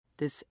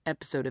This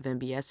episode of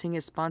MBSing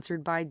is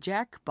sponsored by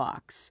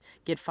Jackbox.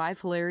 Get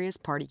 5 hilarious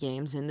party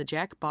games in the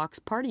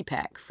Jackbox Party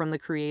Pack from the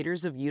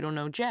creators of You Don't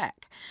Know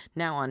Jack.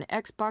 Now on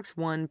Xbox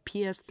One,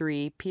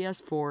 PS3,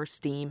 PS4,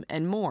 Steam,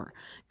 and more.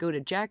 Go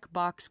to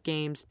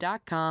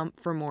jackboxgames.com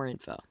for more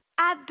info.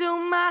 I do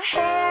my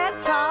hair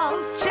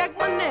toss, check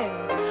my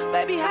nails.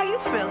 Baby, how you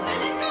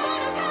feeling?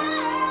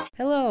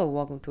 Hello,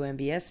 welcome to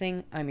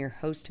MBSing. I'm your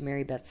host,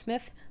 Mary Beth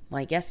Smith.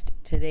 My guest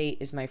today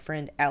is my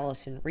friend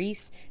Allison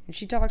Reese, and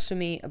she talks to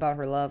me about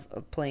her love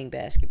of playing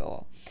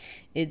basketball.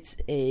 It's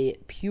a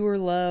pure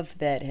love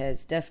that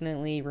has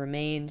definitely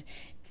remained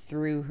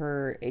through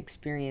her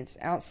experience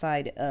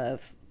outside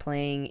of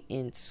playing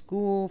in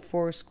school,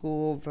 for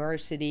school,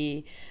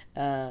 varsity,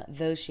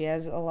 though she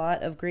has a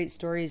lot of great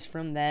stories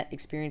from that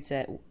experience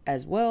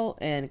as well,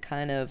 and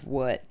kind of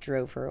what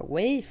drove her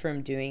away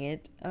from doing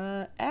it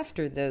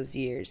after those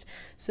years.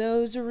 So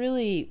it was a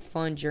really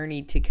fun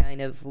journey to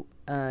kind of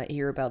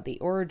hear about the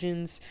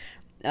origins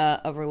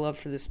of her love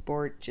for the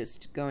sport,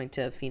 just going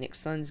to Phoenix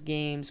Suns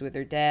games with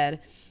her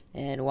dad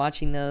and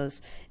watching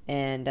those,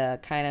 and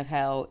kind of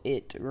how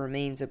it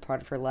remains a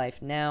part of her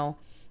life now.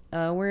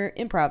 Where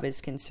improv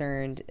is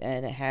concerned,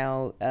 and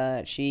how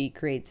she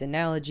creates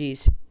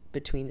analogies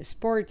between the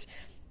sport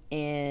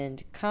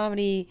and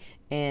comedy,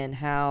 and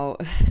how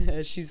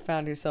she's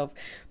found herself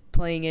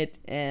playing it,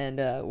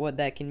 and what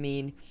that can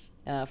mean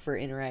for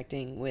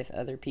interacting with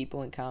other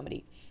people in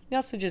comedy. We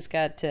also just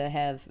got to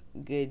have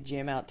good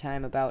jam out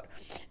time about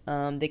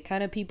the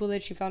kind of people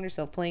that she found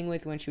herself playing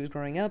with when she was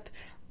growing up,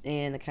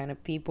 and the kind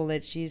of people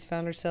that she's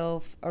found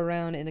herself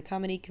around in the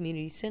comedy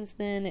community since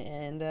then,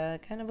 and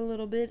kind of a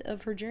little bit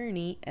of her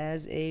journey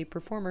as a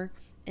performer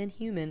and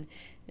human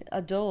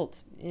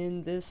adult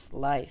in this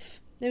life.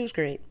 It was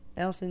great.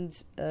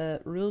 Allison's a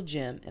real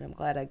gem, and I'm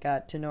glad I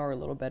got to know her a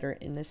little better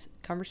in this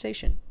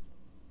conversation.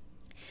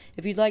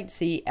 If you'd like to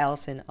see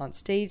Allison on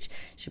stage,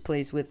 she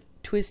plays with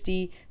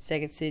Twisty,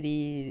 Second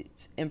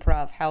City's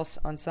improv house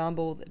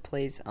ensemble that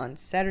plays on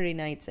Saturday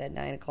nights at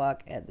 9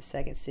 o'clock at the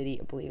Second City.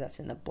 I believe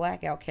that's in the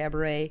Blackout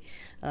Cabaret,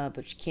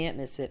 but you can't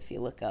miss it if you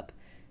look up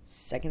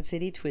Second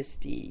City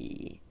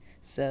Twisty.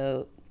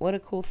 So what a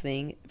cool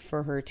thing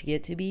for her to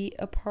get to be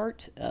a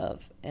part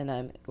of, and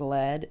I'm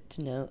glad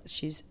to know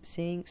she's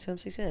seeing some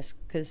success,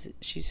 because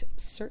she's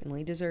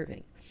certainly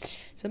deserving.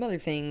 Some other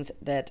things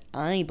that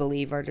I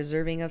believe are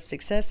deserving of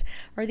success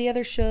are the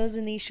other shows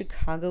in the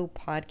Chicago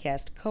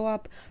Podcast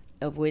Co-op,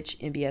 of which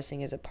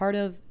MBSing is a part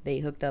of. They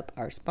hooked up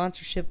our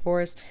sponsorship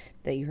for us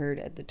that you heard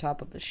at the top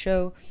of the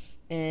show.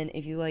 And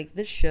if you like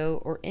this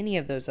show or any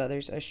of those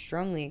others, I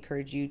strongly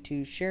encourage you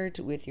to share it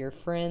with your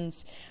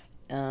friends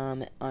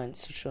on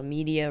social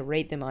media,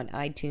 rate them on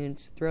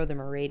iTunes, throw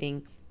them a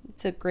rating.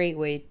 It's a great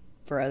way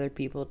for other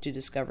people to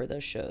discover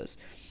those shows.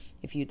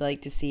 If you'd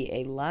like to see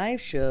a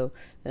live show,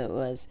 that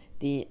was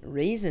the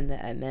reason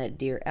that I met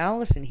dear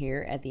Allison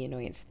here at the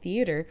Annoyance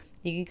Theater,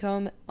 you can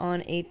come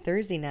on a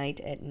Thursday night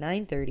at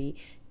 9:30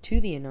 to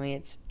the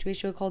Annoyance to a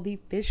show called The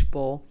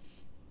Fishbowl,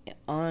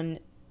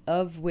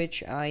 of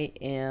which I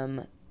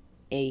am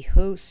a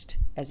host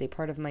as a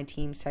part of my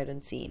team Sight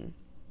Unseen.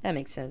 That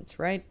makes sense,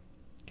 right?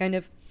 Kind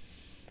of.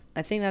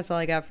 I think that's all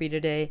I got for you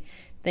today.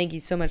 Thank you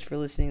so much for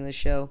listening to the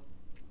show.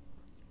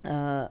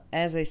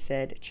 As I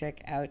said,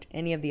 check out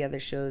any of the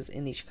other shows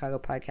in the Chicago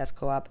Podcast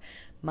Co-op.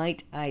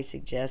 Might I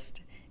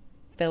suggest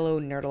fellow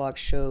Nerdologues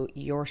show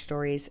Your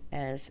Stories,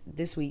 as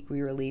this week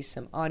we released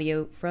some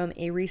audio from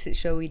a recent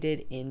show we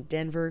did in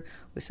Denver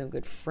with some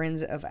good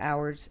friends of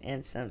ours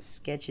and some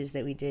sketches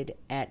that we did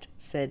at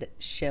said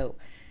show.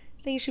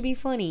 I think it should be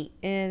funny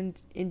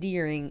and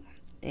endearing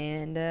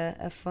and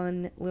a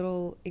fun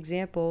little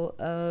example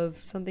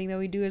of something that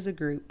we do as a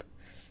group.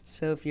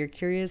 So if you're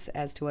curious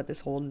as to what this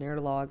whole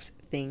Nerdologues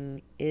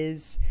thing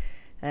is,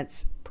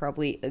 that's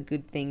probably a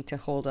good thing to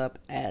hold up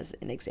as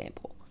an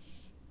example.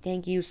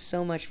 Thank you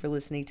so much for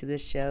listening to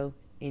this show.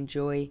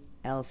 Enjoy,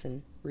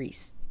 Allison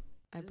Reese.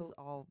 This is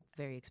all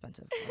very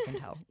expensive, I can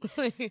tell.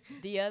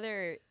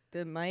 The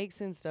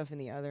mics and stuff in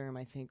the other room,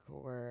 I think,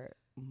 were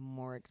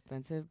more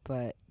expensive,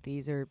 but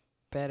these are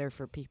better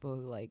for people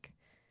who,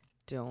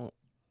 don't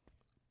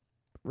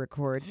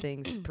record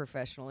things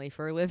professionally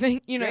for a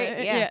living, you know?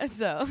 Great, yeah.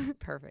 So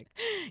Perfect.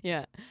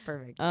 yeah.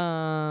 Perfect.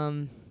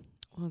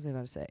 What was I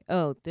about to say?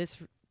 Oh, this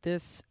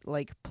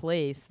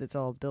place that's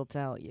all built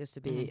out used to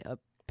be a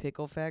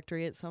pickle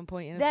factory at some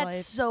point in its life.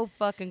 That's so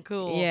fucking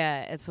cool.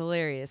 Yeah, it's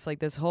hilarious.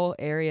 This whole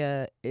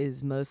area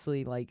is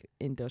mostly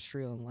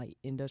industrial and light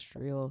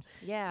industrial.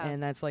 Yeah.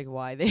 And that's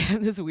why they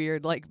have this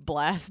weird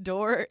blast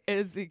door,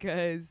 is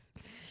because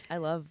I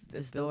love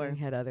this this door. building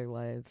had other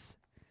lives.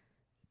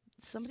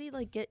 Somebody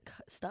get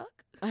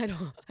stuck? I don't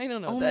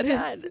know Oh what my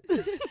that is.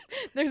 God.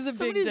 There's a big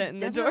Somebody's dent in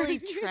the door.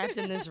 definitely trapped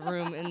in this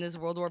room in this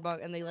World War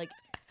bug, and they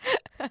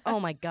oh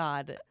my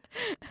God.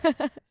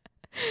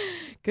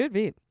 Could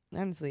be.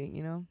 Honestly,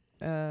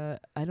 I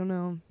don't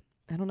know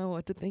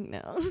what to think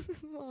now.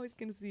 I'm always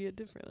gonna see it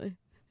differently.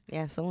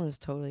 Yeah, someone is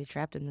totally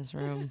trapped in this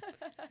room.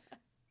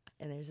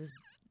 And there's this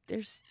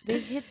they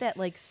hit that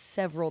like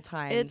several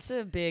times. It's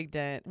a big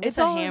dent. With It's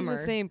a all hammer. in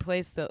the same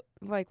place though.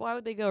 Like, why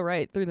would they go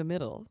right through the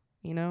middle?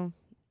 You know,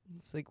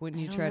 it's like when I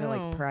you don't try to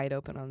know. like pry it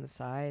open on the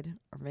side,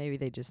 or maybe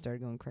they just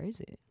started going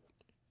crazy.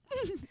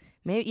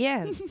 Maybe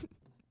yeah.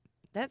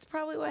 That's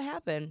probably what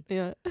happened.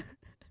 Yeah.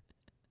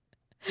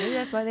 Maybe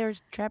that's why they were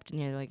trapped in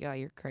here. They're like, oh,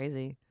 you're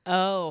crazy.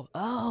 Oh.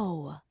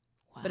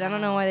 But I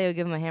don't know why they would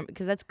give him a hammer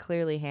because that's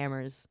clearly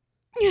hammers.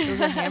 Those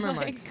are hammer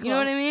marks. You know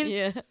what I mean?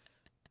 Yeah.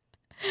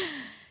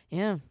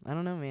 Yeah. I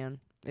don't know, man.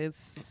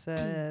 It's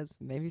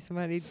maybe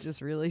somebody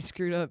just really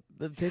screwed up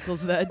the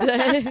pickles that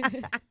day.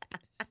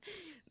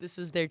 This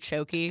is their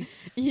chokey.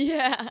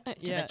 Yeah.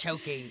 To the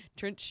chokey.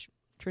 Trench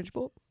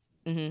bolt.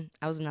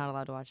 I was not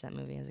allowed to watch that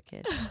movie as a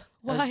kid.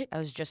 Why? I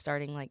was just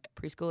starting like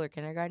preschool or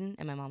kindergarten,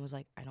 and my mom was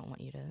like, "I don't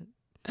want you to."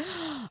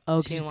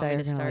 Oh, She because didn't you want me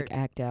to gonna start- like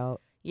act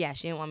out. Yeah,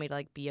 she didn't want me to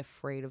like be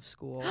afraid of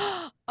school,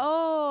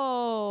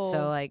 Oh.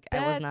 so like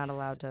I was not that's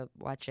allowed to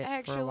watch it for a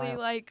Actually, while.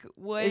 like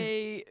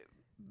way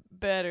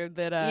better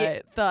than Yeah.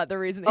 I thought the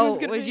reason. Oh, was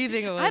gonna what did be. you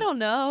think it was? I don't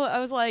know. I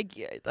was like,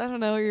 I don't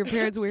know. Are your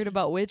parents weird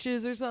about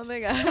witches or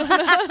something? I don't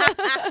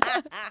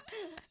know.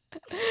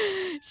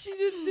 She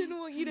just didn't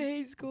want you to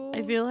hate school.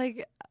 I feel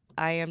like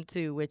I am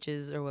too.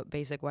 Witches are what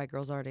basic white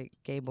girls are to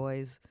gay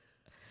boys.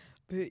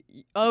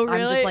 Oh,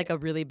 really? I'm just like a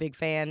really big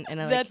fan, and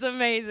That's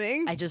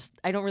amazing.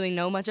 I don't really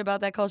know much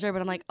about that culture,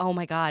 but I'm like, oh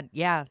my god,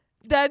 yeah,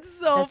 That's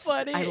so that's-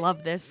 funny. I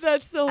love this.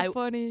 That's so I-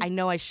 funny. I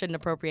know I shouldn't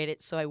appropriate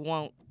it, so I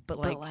won't. But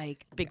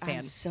like, big fan.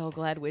 I'm so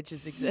glad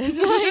witches exist.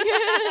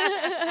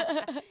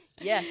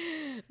 Yes.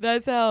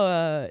 That's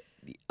how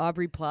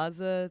Aubrey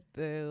Plaza,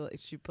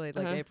 she played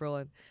like Uh-huh. April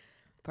in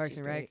Parks She's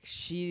and Rec.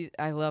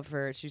 I love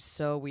her. She's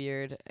so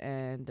weird,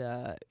 and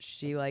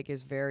she like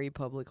is very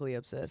publicly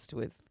obsessed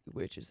with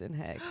witches and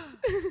hexes.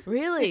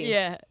 Really?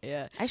 yeah.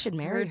 I should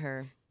marry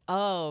her.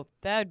 Oh,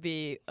 that'd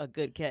be a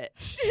good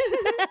catch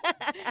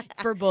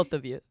for both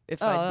of you.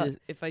 If I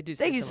do.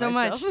 Thank say you so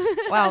myself. much.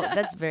 Wow,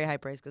 that's very high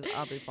praise because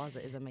Aubrey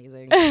Plaza is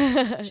amazing.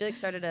 She like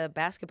started a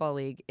basketball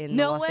league in the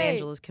No Los way.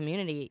 Angeles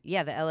community.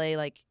 Yeah, the LA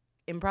like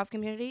improv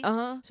community.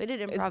 Uh-huh. So I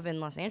did improv in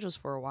Los Angeles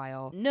for a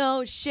while.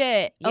 No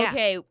shit. Yeah.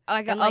 Okay,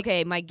 And, like-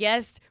 okay. My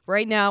guest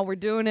right now, we're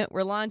doing it.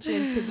 We're launching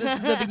because this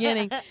is the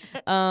beginning.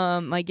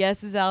 My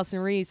guest is Allison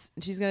Reese,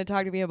 and she's gonna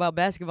talk to me about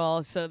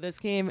basketball. So this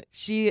came.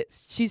 She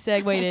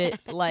segued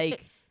it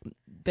like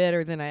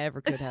better than I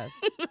ever could have.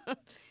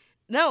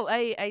 No,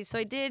 I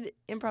did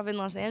improv in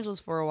Los Angeles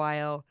for a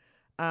while.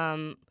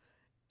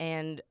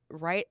 And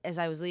right as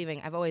I was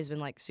leaving, I've always been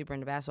like super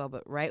into basketball,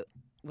 but right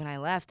when I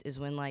left is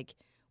when like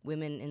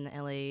women in the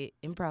LA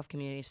improv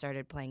community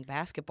started playing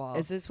basketball.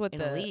 Is this what in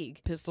the a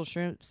league? Pistol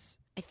Shrimps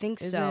I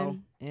think is so.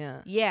 in?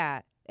 Yeah.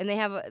 Yeah, and they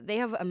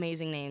have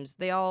amazing names.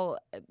 They all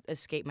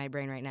escape my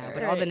brain right now,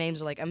 but all the Right.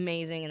 names are like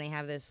amazing, and they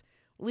have this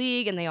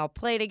league, and they all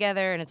play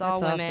together, and it's all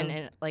That's women. awesome.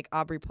 And like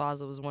Aubrey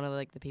Plaza was one of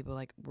like the people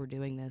like we're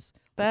doing this.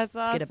 That's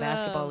Let's get a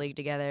basketball awesome. league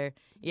together.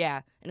 Yeah,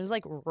 and it was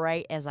like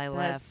right as I That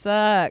left.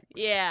 sucks.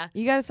 Yeah.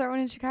 You got to start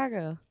one in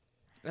Chicago.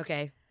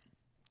 Okay.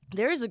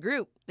 There is a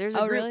group. There's a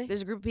Oh, group. really?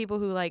 There's a group of people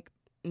who like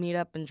meet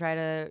up and try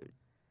to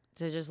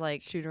just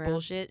like Shoot around.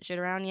 bullshit, shit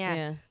around.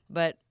 Yeah.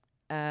 But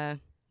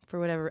for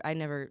whatever,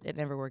 it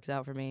never works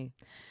out for me.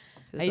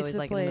 'Cause I It's used always to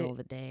like play- in the middle of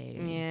the day.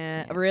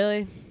 Yeah.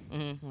 Really?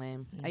 Mm-hmm.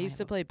 Lame. No, I I used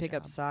to have a play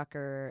pickup job.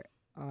 soccer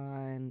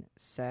on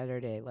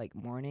Saturday, like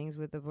mornings,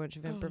 with a bunch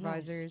of Oh, nice.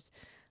 improvisers.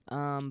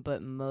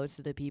 But most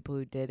of the people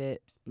who did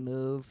it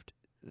moved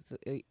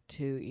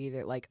to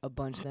either like a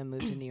bunch of them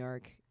moved to New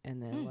York,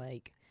 and then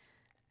like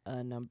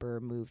a number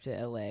moved to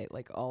LA,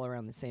 like all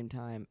around the same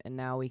time. And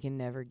now we can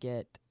never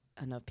get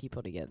enough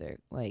people together.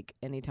 Like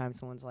anytime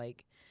someone's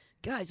like,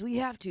 "Guys, we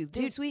have to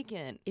this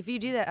weekend." If you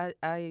do that,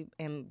 I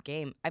am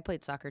game. I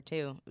played soccer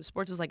too.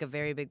 Sports was like a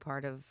very big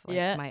part of like,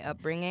 Yeah. my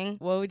upbringing.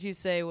 What would you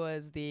say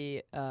was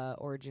the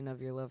origin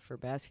of your love for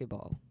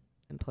basketball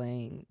and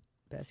playing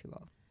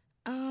basketball?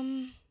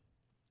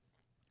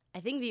 I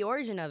think the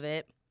origin of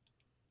it,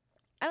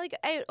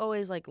 I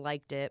always like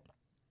liked it,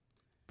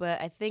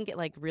 but I think it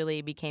like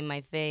really became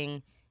my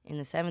thing in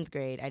the 7th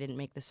grade. I didn't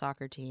make the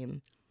soccer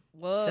team,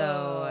 Whoa.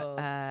 so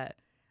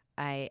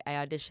I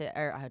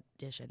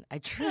auditioned. I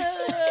tried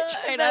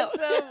That's out.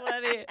 so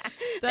funny.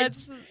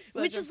 That's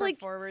such which a is like-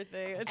 performer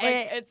thing. It's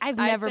I- like I've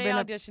I never say been a-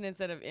 audition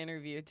instead of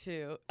interview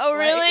too. Oh, Like,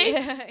 really?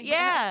 yeah,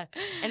 Yeah,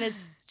 and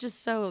it's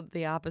just so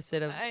the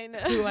opposite of I know.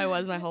 who I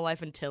was my whole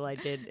life until I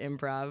did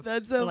improv.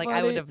 That's so And, like funny.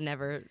 I would have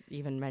never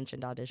even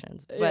mentioned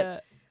auditions, but Yeah.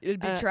 It'd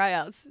be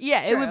tryouts.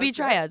 yeah, it would be right?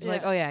 tryouts.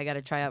 Like, Yeah. oh yeah, I got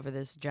to try out for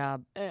this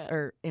job Yeah.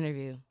 or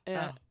interview.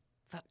 Yeah.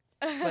 Oh,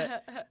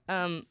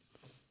 fuck.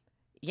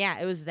 Yeah,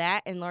 it was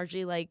that, and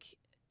largely like,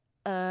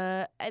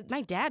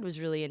 my dad was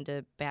really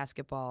into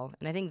basketball,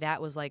 and I think that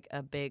was like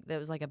a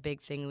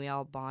big thing we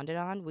all bonded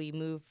on. We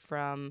moved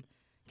from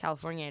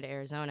California to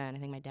Arizona, and I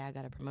think my dad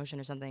got a promotion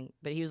or something,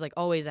 but he was like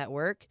always at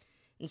work,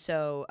 and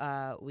so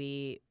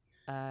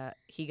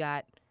he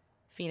got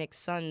Phoenix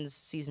Suns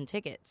season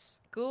tickets.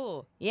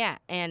 Cool. Yeah,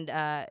 and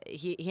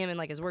him and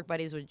like his work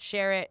buddies would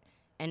share it,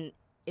 and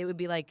it would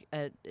be like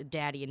a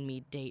daddy and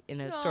me date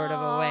in a sort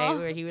of a way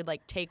where he would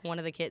like take one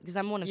of the kids because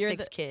I'm one of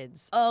 6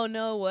 kids. Oh,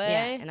 no way.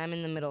 Yeah, and I'm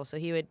in the middle, so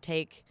he would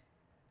take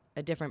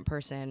a different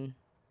person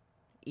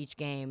each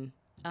game.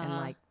 And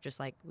like just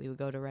like we would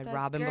go to Red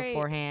Robin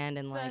beforehand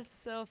and like That's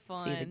so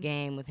fun. see the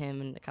game with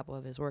him and a couple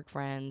of his work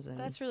friends. And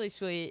That's really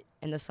sweet.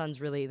 And the Suns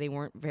they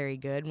weren't very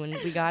good when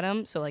we got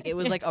them, so like it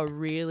was like a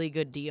really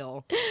good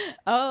deal.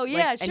 Oh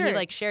yeah, like, sure. And he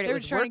like shared they it were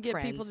with trying work to get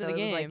friends, people to so the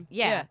it was game. like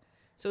yeah.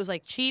 So it was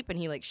like cheap, and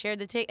he like shared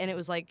the ticket, and it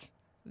was like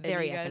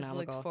very and you guys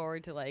economical. look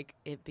forward to like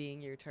it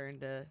being your turn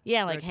to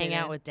like hang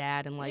out with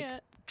Dad and like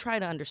try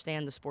to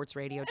understand the sports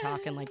radio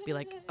talk and like be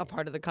like a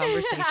part of the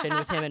conversation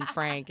with him and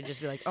Frank and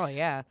just be like, oh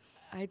yeah.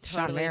 I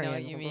Sean totally know Marion,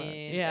 what you blah, blah.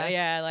 mean. Yeah.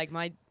 Yeah. Like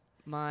my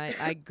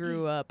I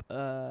grew up.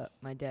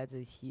 My dad's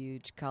a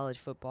huge college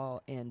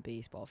football and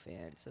baseball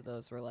fan, so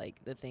those were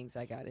like the things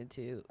I got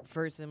into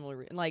for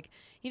similar. Like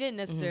he didn't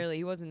necessarily.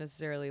 He wasn't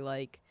necessarily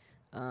like.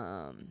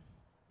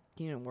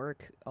 He didn't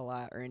work a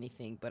lot or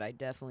anything, but I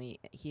definitely.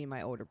 He and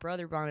my older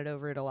brother bonded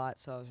over it a lot,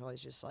 so I was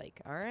always just like,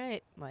 all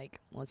right,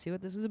 like let's see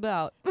what this is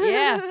about.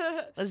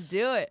 Yeah, let's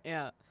do it.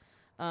 Yeah.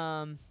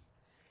 And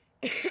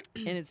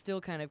it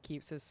still kind of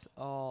keeps us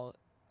all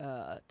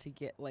to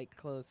get like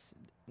close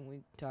when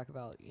we talk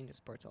about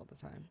sports all the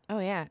time. Oh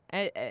yeah,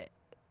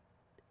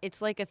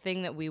 it's like a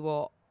thing that we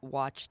will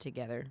watch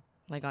together,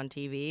 like on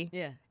TV.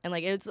 Yeah. And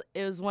like it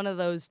was one of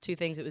those two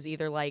things. It was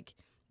either like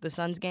the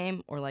Suns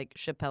game or like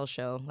Chappelle's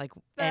show. Like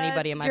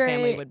anybody in my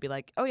family would be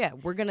like, "Oh yeah,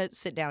 we're gonna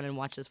sit down and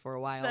watch this for a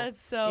while." That's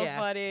so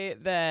funny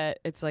that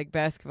it's like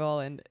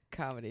basketball and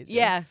comedy.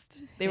 Yes,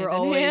 they were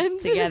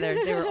always together.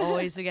 They were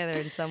always together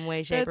in some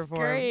way, shape, or form. That's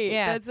great.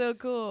 Yeah, that's so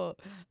cool.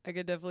 I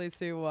could definitely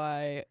see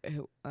why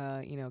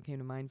came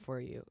to mind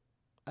for you.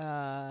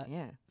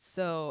 Yeah.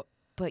 So,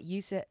 but you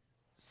said.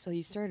 So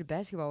you started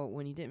basketball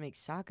when you didn't make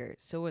soccer.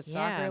 So was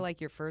soccer like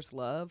your first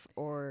love,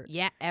 or?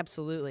 Yeah,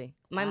 absolutely.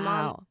 My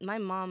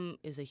mom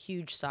is a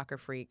huge soccer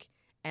freak,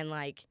 and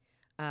like,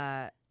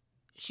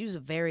 she was a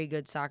very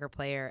good soccer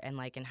player. And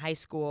like in high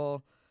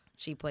school,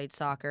 she played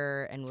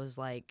soccer and was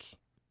like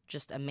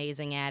just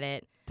amazing at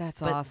it.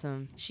 That's but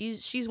awesome.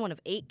 She's one of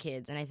 8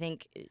 kids, and I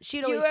think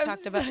she'd always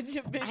talked about. Such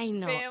a big I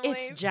know family.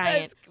 it's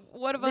giant.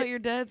 What about your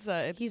dad's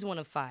side? He's one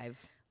of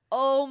 5.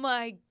 Oh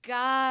my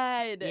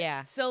God.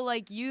 Yeah. So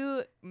like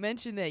you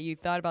mentioned that you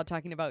thought about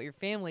talking about your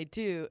family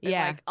too. And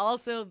Yeah. like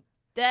also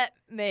that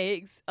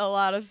makes a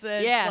lot of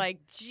sense. Yeah. Like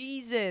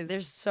Jesus.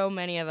 There's so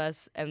many of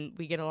us, and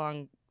we get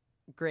along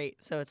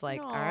great. So it's like,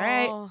 all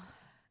right.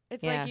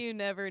 It's Yeah. like you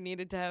never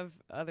needed to have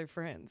other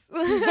friends.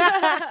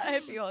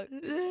 I feel like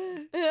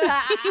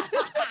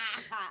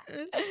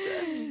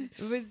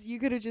you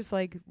could have just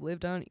like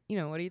lived on,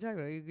 what are you talking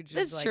about? You could just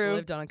That's like true.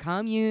 lived on a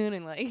commune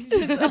and like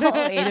just all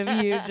 8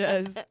 of you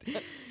just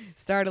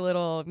start a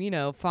little,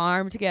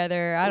 farm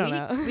together. I don't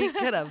know. We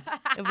could have.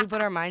 If we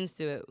put our minds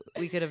to it,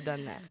 we could have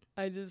done that.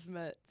 I just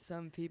met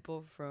some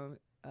people from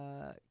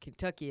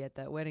Kentucky at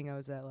that wedding I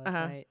was at last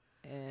night,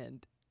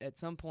 and at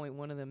some point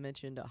one of them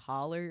mentioned a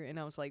holler, and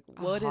I was like,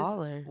 what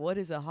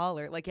is a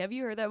holler? Like, have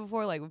you heard that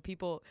before? Like when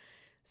people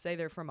say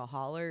they're from a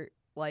holler,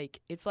 like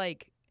it's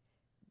like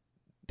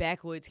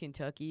backwoods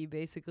Kentucky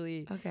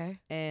basically. Okay.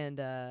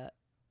 And I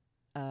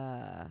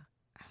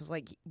was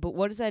like, but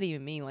what does that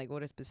even mean? Like,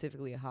 what is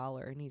specifically a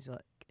holler? And he's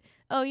like,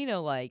 oh,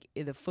 like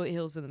in the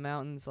foothills of the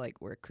mountains,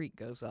 like where a creek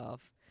goes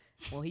off.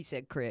 Well, he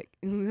said crick.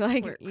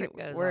 Like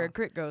where a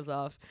creek goes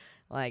off.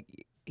 Like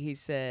he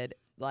said,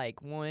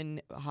 like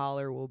one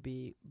holler will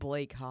be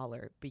Blake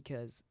Holler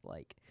because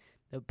like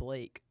the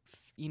Blake,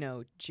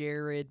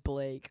 Jared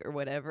Blake or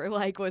whatever,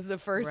 like was the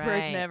first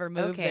person to ever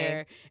move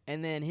there,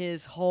 and then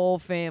his whole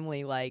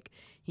family, like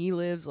he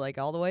lives like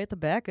all the way at the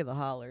back of the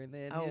holler, and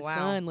then his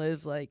son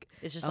lives like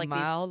it's just a like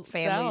mile these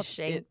family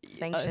south.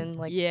 sanctioned,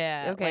 like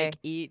like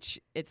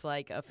each, it's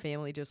like a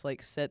family just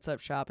like sets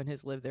up shop and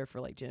has lived there for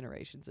like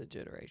generations and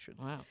generations.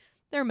 Wow.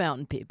 They're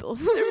mountain people.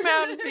 They're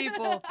mountain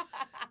people.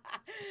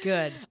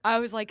 Good. I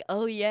was like,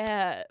 oh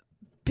yeah,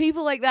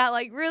 people like that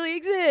like really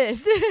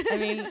exist. I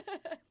mean,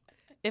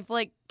 if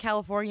like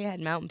California had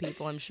mountain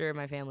people, I'm sure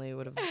my family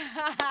would have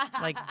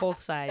like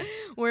both sides.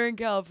 We're in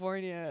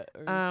California.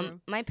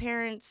 My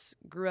parents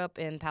grew up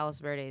in Palos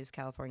Verdes,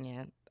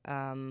 California.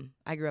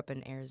 I grew up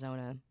in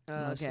Arizona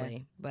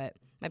mostly, but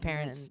my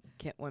parents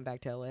went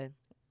back to LA.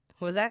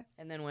 What was that?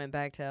 And then went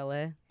back to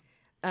LA.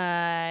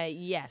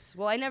 Yes.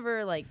 Well,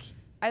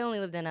 I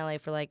only lived in LA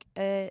for like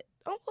it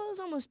was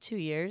almost 2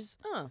 years.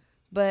 Oh.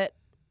 But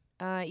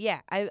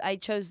I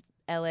chose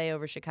LA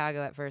over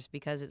Chicago at first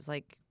because it's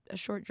like a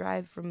short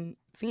drive from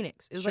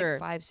Phoenix. It was like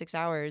 5-6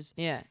 hours.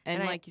 Yeah.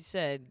 And like you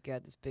said,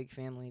 got this big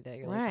family that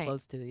you're like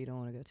close to. You don't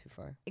want to go too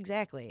far.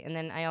 Exactly. And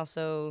then I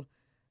also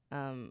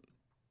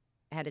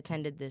had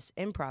attended this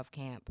improv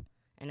camp,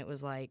 and it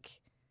was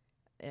like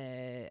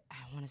I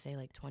want to say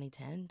like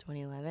 2010,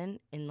 2011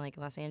 in like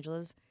Los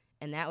Angeles,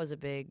 and that was a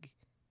big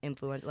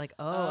influential. Like,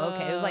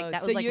 okay. It was like,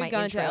 that so was like you my had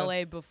gone intro. to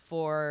LA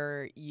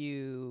before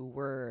you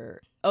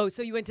were. Oh,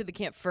 so you went to the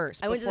camp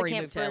first. I went to the before you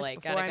camp moved first to LA.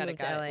 before I moved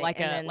to LA, Like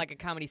and then- like a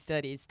comedy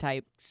studies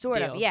type.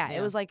 Sort of, deal. yeah.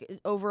 It was like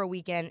over a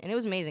weekend, and it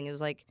was amazing. It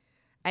was like,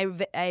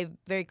 I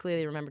very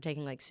clearly remember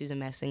taking like Susan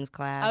Messing's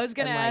class. I was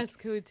gonna and, like, ask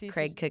who teaches.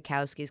 Craig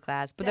Kukowski's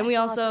class. But That's then we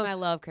also, awesome. I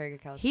love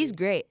Craig Kukowski. he's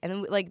great. And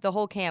then like the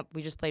whole camp,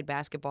 we just played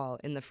basketball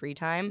in the free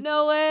time.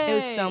 no way. It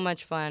was so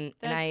much fun.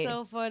 That's and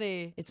so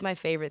funny. it's my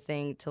favorite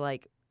thing to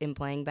like in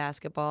playing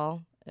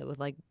basketball with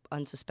like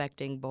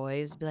unsuspecting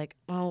boys. Be like,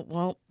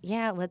 well,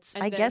 yeah, let's.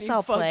 And I then guess you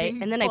I'll play.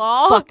 fucking And then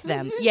ball? I fuck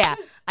them. Yeah,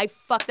 I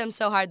fuck them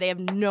so hard they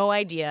have no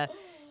idea.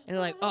 And they're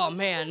like, oh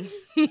man,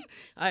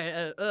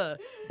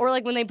 or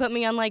like when they put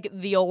me on like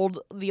the old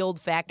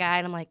fat guy,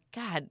 and I'm like,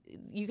 God,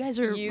 you guys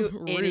are You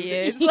rude.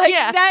 idiots. Like,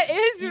 yeah, that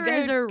is you rude.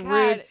 guys are God.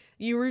 rude.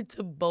 You rude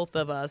to both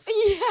of us.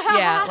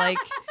 Yeah. Like.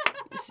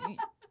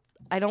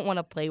 I don't want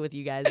to play with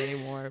you guys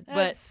anymore. That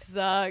But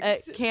sucks.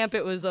 at camp,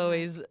 it was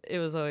always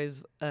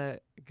a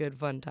good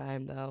fun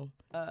time though.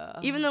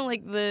 Even though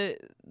like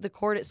the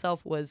court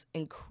itself was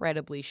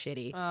incredibly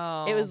shitty.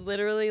 Oh. It was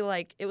literally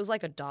like it was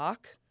like a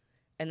dock,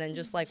 and then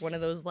just like one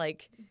of those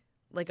like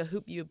a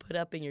hoop you would put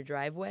up in your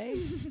driveway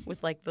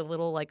with like the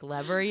little like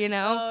lever, you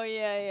know. Oh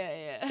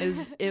yeah.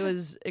 It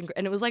was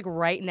and it was like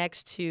right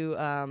next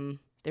to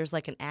there's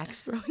like an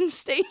axe throwing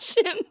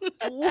station.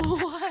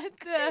 What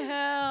the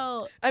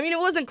hell? I mean, it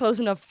wasn't close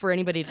enough for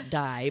anybody to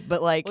die,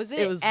 but like Was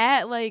it was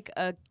at like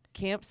a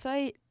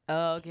campsite?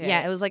 Oh, okay.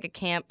 Yeah, it was like a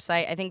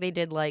campsite. I think they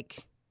did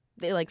like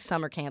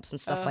summer camps and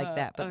stuff like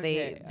that. But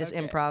this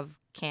okay. improv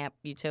camp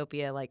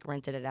Utopia like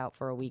rented it out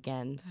for a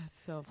weekend.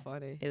 That's so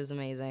funny. It was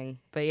amazing.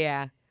 But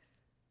yeah.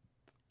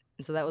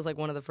 And so that was like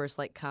one of the first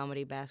like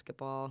comedy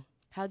basketball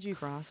How'd you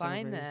find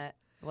crossovers. that?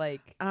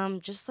 Like,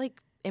 just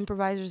like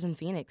improvisers in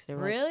Phoenix. They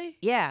were like, really?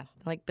 yeah,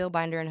 like Bill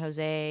Binder and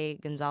Jose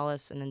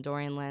Gonzalez and then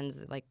Dorian Lenz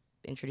that like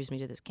introduced me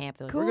to this camp.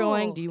 They're like, we're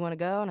going. Cool. Do you want to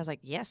go? And I was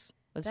like, yes.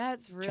 Let's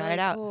That's really try it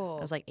out. cool.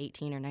 I was like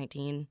 18 or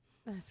 19.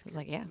 That's I was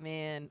like, yeah.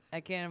 Man, I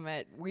can't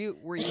imagine. Were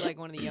you like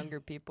one of the younger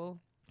people?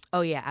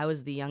 Oh yeah, I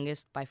was the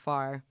youngest by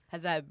far.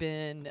 Has that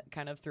been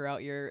kind of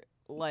throughout your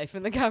life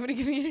in the comedy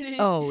community?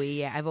 Oh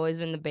yeah, I've always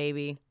been the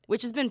baby,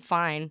 which has been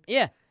fine.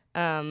 yeah.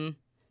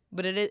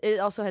 But it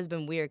also has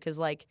been weird because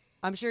like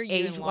I'm sure you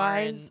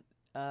age-wise-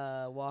 and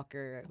Lauren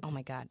Walker oh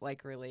my god,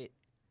 like relate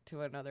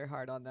to another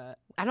hard on that.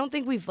 I don't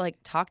think we've like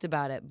talked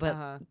about it, but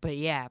Uh-huh. but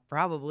yeah,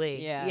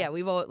 probably Yeah.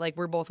 We've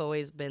we're both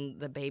always been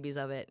the babies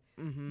of it,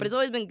 Mm-hmm. but it's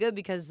always been good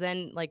because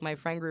then like my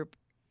friend group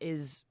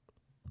is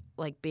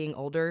like being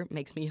older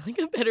makes me like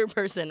a better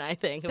person. I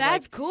think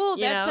That's like, cool.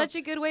 you That's know? such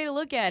a good way to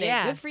look at it.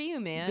 Yeah. Good for you,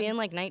 man. being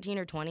like 19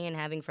 or 20 and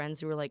having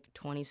friends who were like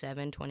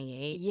 27,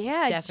 28.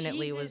 yeah,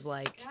 definitely was Jesus.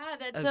 like God,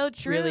 that's a so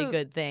true. really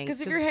good thing. Because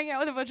if you're hanging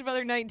out with a bunch of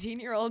other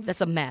 19-year-olds, That's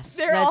a mess.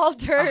 They're That's all a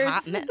turds.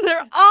 hot mess.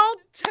 They're all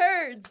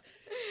turds.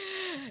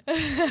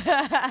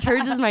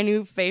 Turds is my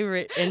new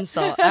favorite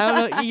insult. I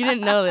don't know. You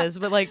didn't know this,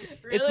 but like,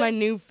 it's my Really?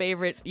 new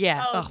favorite.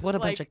 Yeah. Oh, Ugh, what a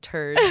bunch like- of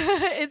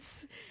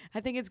turds. I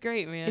think it's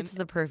great, man. It's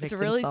the perfect. It's a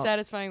really insult.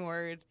 satisfying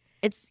word.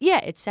 It's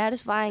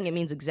satisfying. It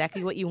means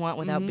exactly what you want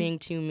without Mhm. being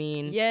too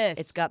mean. Yes.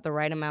 It's got the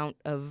right amount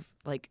of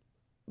like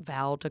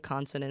vowel to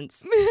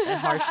consonants and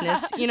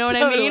harshness. You know what I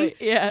Totally, mean?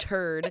 yeah.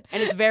 Turd.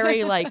 And it's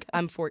very like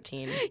I'm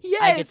 14. I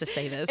Yes. get to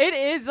say this. It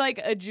is like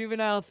a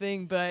juvenile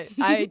thing, but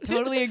I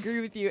totally agree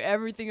with you.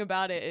 Everything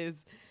about it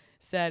is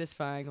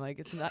satisfying. Like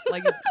it's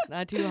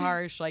not too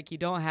harsh. Like you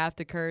don't have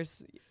to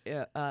curse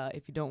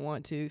if you don't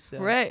want to. So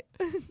Right.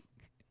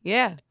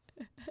 Yeah.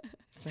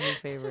 It's my new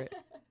favorite.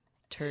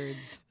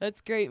 Turds. that's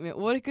great, man.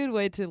 What a good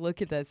way to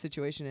look at that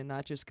situation and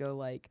not just go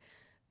like,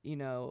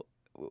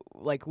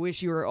 like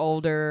wish you were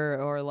older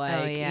or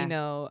like, yeah.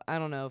 I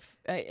don't know.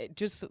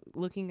 Just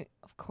looking,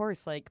 of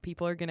course, like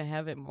people are gonna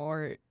have it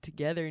more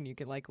together, and you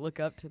can like look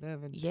up to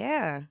them, and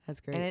Yeah. that's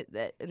great.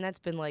 And that's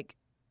been like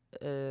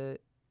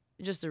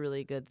just a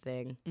really good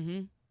thing.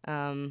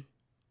 Mm-hmm.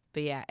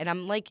 But yeah, and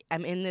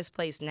I'm in this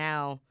place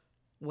now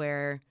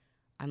where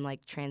I'm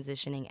like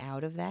transitioning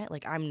out of that.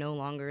 Like I'm no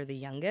longer the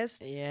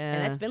youngest. Yeah.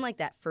 And that's been like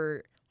that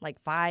for like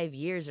 5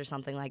 years or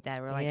something like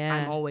that. Where like Yeah.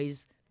 I'm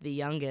always the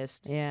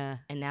youngest. Yeah.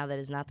 And now that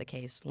is not the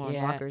case. Lauren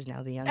Yeah. Walker is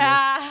now the youngest.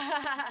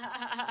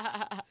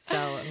 So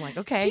I'm like,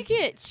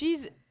 okay.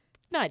 She's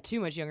not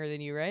too much younger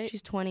than you, right?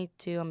 She's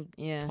 22. I'm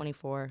yeah.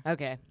 24.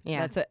 Okay.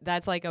 Yeah.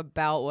 That's like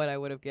about what I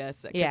would have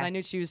guessed. Because Yeah. I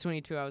knew she was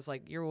 22. I was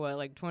like, you're what,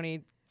 like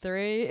 23?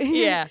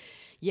 Yeah.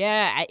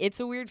 Yeah, it's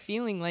a weird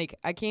feeling. Like,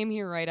 I came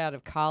here right out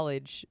of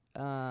college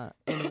and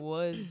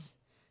was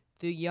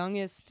the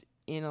youngest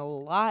in a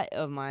lot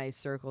of my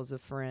circles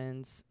of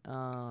friends.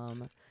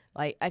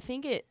 Like, I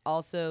think it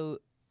also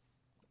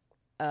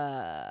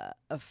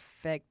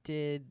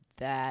affected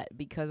that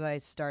because I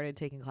started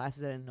taking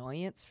classes at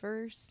Annoyance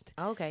first.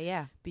 Okay,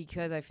 yeah.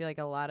 Because I feel like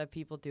a lot of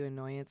people do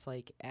Annoyance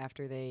like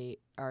after they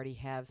already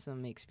have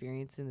some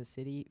experience in the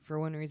city for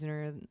one reason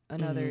or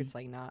another. Mhm. It's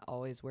like not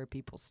always where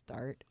people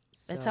start.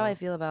 That's So- how I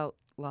feel about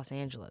Los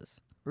Angeles.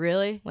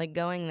 Really? Like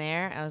going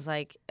there, I was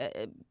like,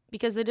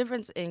 because the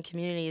difference in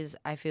communities,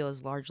 I feel,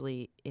 is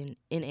largely in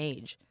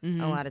age.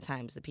 Mm-hmm. A lot of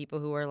times, the people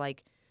who are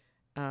like,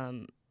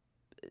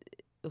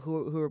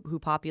 who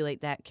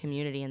populate that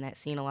community and that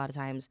scene, a lot of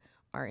times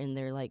are in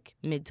their like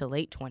mid to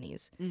late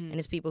 20s, and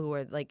it's people who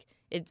are like,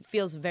 it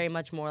feels very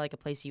much more like a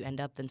place you end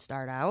up than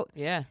start out.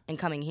 Yeah. And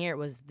coming here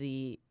was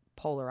the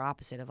polar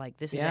opposite of like,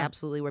 this is Yeah.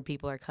 absolutely where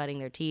people are cutting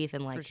their teeth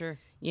and like, For sure.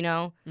 you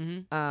know,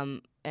 Mm-hmm.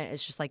 and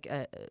it's just like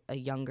a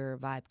younger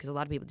vibe, because a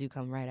lot of people do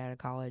come right out of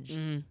college.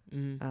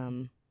 Mm-hmm.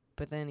 Mm-hmm.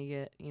 But then you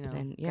get,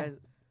 then, yeah. guys,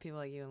 people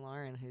like you and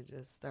Lauren who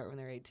just start when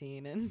they're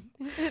 18 and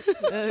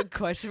it's a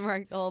question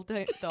mark the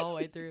whole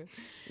way through.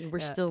 We're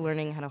still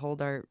learning how to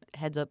hold our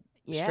heads up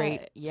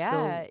straight, Yeah.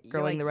 still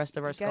growing the rest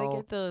of our you gotta skull.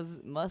 get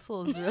those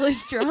muscles really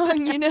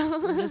strong,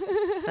 We're just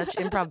such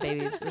improv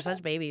babies. We're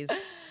such babies.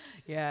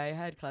 Yeah, I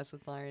had class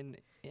with Lauren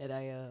at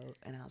IO,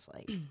 and I was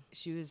like,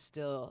 she was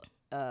still,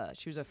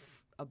 she was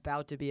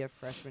about to be a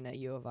freshman at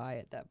U of I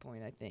at that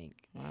point, I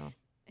think. Wow.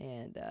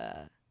 And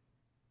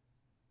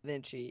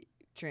then she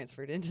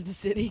transferred into the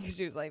city because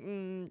she was like,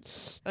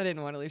 I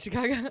didn't want to leave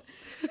Chicago.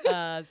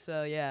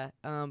 So yeah,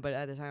 but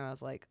at the time I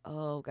was like,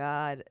 oh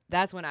God.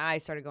 That's when I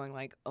started going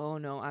like, oh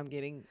no, I'm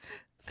getting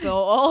so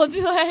old,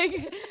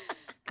 like,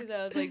 because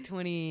I was like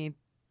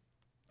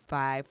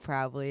 25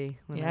 probably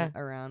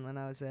around when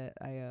I was at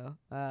IO.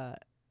 Yeah,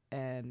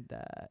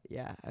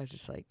 I was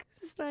just like,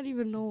 It's not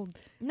even old.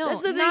 no,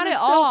 That's the thing not at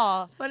that's so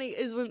all. Funny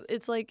is when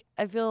it's like,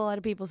 I feel a lot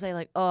of people say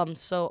like, oh, I'm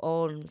so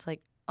old, and it's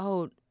like,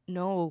 oh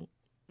no,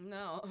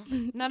 No,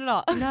 not at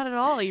all. not at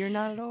all. You're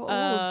not at all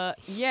old.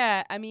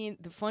 Yeah, I mean,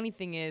 the funny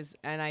thing is,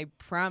 and I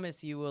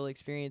promise you will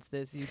experience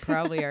this, you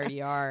probably already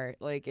are,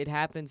 like, it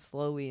happens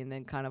slowly and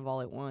then kind of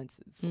all at once.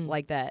 It's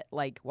like that,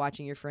 like,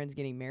 watching your friends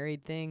getting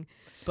married thing.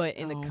 But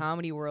in the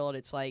comedy world,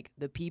 it's like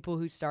the people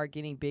who start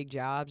getting big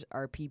jobs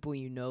are people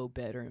you know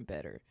better and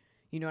better.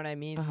 You know what I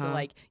mean? So,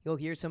 like, you'll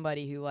hear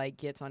somebody who, like,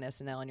 gets on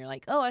SNL and you're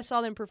like, oh, I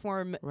saw them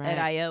perform at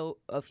I.O.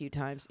 a few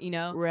times, you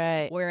know?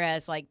 Right.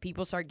 Whereas, like,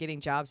 people start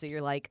getting jobs that you're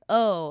like,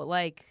 oh,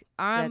 like,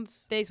 I'm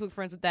Facebook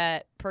friends with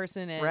that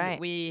person and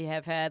we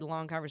have had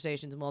long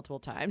conversations multiple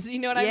times. You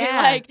know what I mean?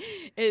 Like,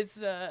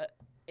 it's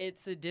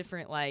a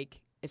different, like,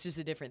 it's just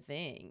a different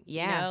thing.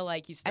 Yeah. You know?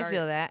 Like, you start. I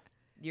feel that.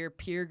 Your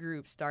peer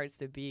group starts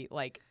to be,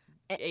 like,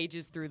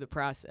 ages through the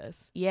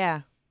process.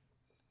 Yeah.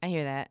 I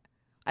hear that.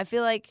 I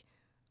feel like,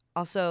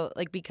 also,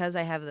 like, because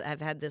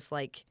I've had this,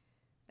 like,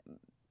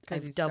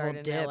 I've double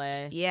dipped.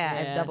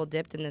 I've double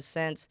dipped in this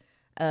sense.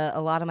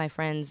 A lot of my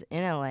friends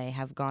in LA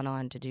have gone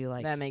on to do,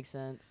 like, that makes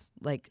sense.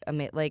 Like,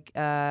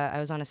 I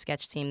was on a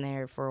sketch team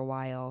there for a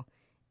while,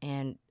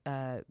 and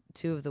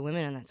two of the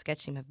women on that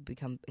sketch team have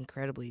become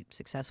incredibly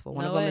successful.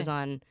 One of them is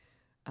on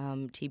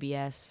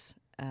TBS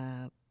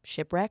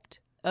Shipwrecked.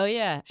 Oh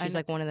yeah, She's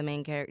like one of the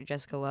main characters.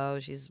 Jessica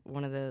Lowe. She's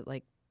one of the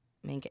like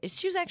main.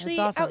 She was actually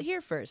awesome. out here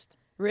first.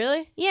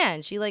 Really? Yeah,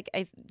 and she like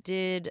I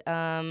did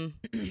Boom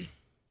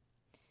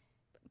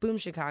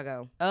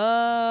Chicago.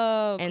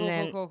 Oh, and cool,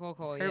 then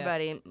cool. Her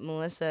buddy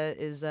Melissa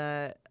is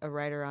a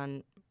writer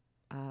on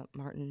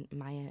Martin,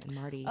 Maya, and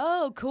Marty.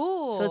 Oh,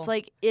 cool. So it's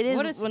like it is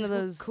what a one of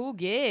those cool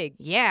gig.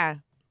 Yeah,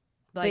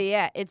 Like, but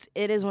yeah, it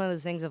is one of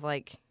those things of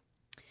like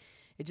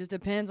it just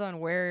depends on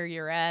where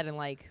you're at and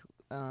like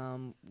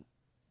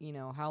you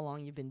know how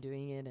long you've been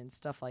doing it and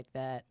stuff like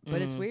that.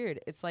 But it's weird.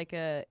 It's like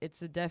it's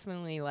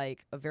definitely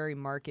like a very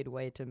marked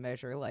way to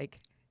measure like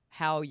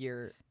how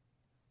you're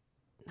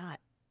not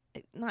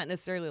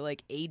necessarily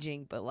like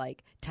aging, but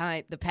like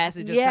time, the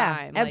passage of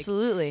time.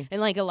 Absolutely.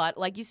 And like a lot,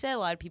 like you said, a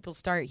lot of people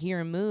start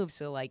here and move.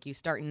 So like you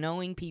start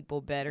knowing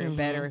people better and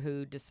better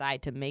who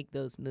decide to make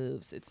those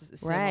moves. It's a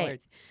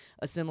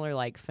similar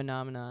like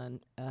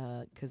phenomenon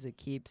because it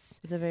keeps.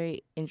 It's a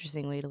very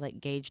interesting way to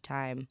like gauge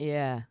time.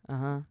 Yeah.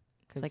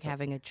 It's like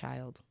having a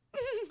child.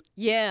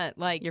 Yeah,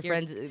 like your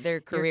friends, their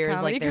career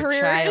is like their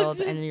career child,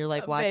 is and you're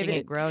like watching baby.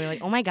 it grow. And you're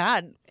like, oh my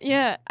god,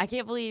 yeah, I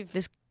can't believe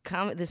this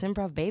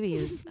improv baby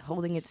is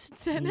holding its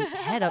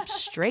head up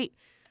straight.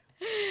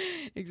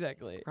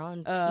 Exactly. Raw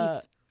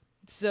teeth.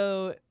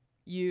 So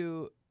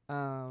you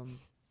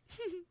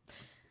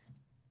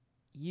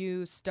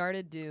you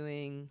started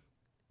doing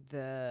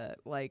the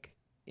like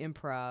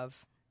improv,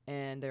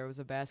 and there was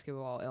a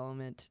basketball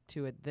element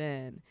to it.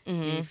 Then, do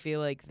you feel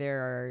like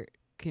there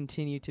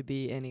continue to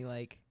be any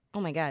like? Oh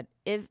my god!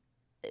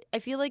 I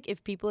feel like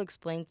if people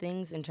explain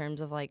things in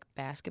terms of like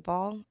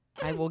basketball,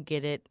 I will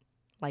get it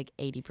like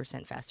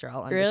 80% faster.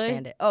 I'll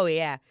understand it. Oh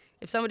yeah.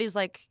 If somebody's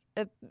like,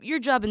 your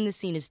job in this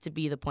scene is to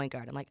be the point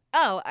guard, I'm like,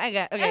 oh,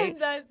 okay.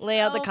 Lay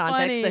out the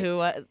context, the who,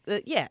 what.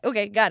 Yeah,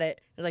 okay, got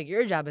it. It's like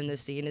your job in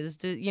this scene is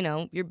to,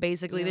 you're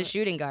basically the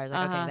shooting guard. It's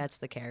like, okay, that's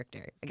the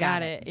character.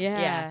 Got it.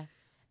 Yeah.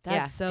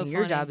 That's so and funny.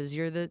 your job is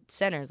you're the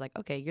center. It's like,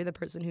 okay, you're the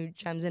person who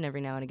chimes in every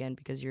now and again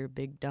because you're a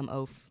big dumb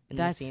oaf in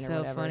the scene or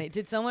whatever. That's so funny.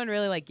 Did someone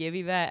really like give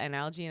you that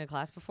analogy in a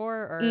class before,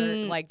 or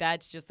like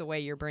that's just the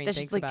way your brain thinks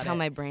about it? That's just like how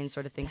my brain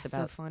sort of thinks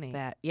about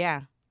that.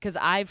 Yeah, because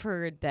I've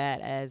heard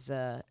that as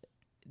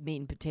meat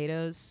and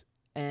potatoes,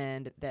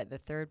 and that the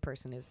third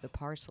person is the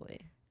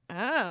parsley.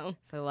 Oh.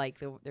 So like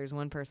there's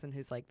one person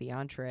who's like the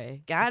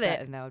entree. Got it.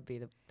 And that would be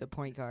the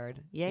point guard.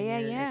 Yeah, in yeah,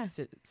 your yeah.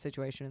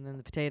 Situation, and then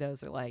the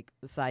potatoes are like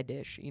the side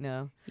dish.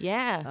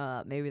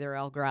 Yeah. Maybe they're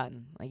al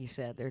gratin, like you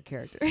said, their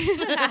character.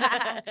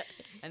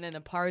 And then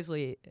the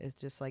parsley is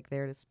just like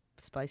there to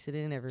spice it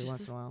in every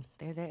once in a while.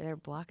 They're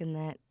blocking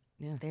that.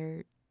 Yeah.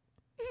 They're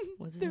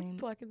what's his They're name?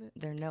 blocking it.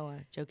 They're Noah,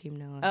 Joakim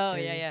Noah. Oh,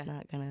 They're yeah, just yeah.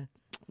 Not gonna.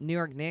 New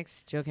York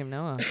Knicks, Joakim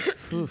Noah.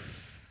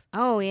 Oof.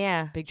 Oh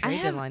yeah, Big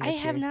trade deadline this I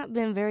have year. not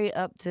been very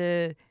up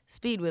to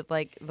speed with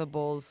like the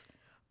Bulls,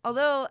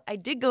 although I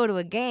did go to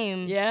a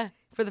game. Yeah.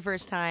 For the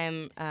first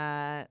time,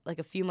 like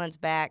a few months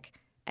back.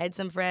 I had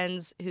some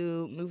friends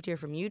who moved here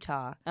from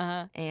Utah,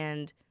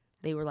 and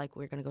they were like,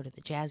 "We're gonna go to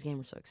the Jazz game.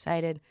 We're so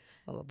excited."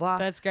 Blah blah blah.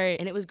 That's great.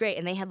 And it was great.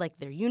 And they had like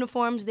their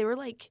uniforms. They were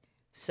like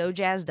so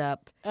jazzed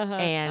up.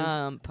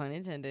 And pun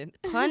intended.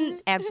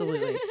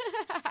 Absolutely.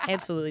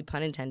 Absolutely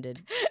pun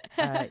intended.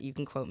 You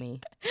can quote me.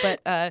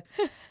 But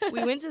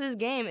we went to this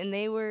game and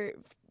they were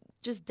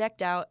just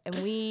decked out,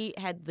 and we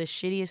had the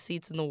shittiest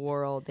seats in the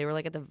world. They were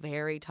like at the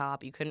very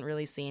top. You couldn't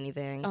really see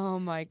anything. Oh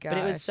my god! But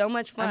it was so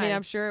much fun. I mean,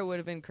 I'm sure it would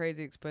have been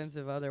crazy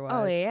expensive otherwise.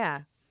 Oh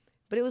yeah.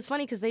 But it was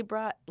funny because they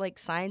brought like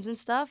signs and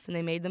stuff, and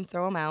they made them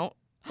throw them out,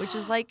 which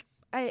is like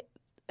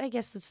I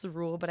guess that's the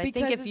rule. But because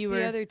I think if it's you were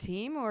the other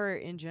team or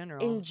in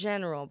general. in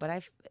general, but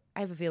I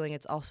have a feeling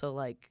it's also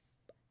like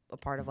a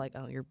part of like,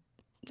 oh,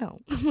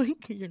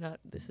 like you're not.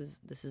 This is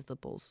the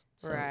Bulls,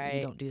 so Right.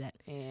 you don't do that.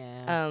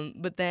 Yeah.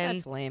 But then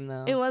That's lame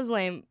though. it was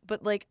lame.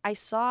 But like I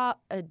saw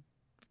a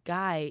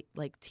guy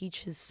like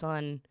teach his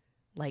son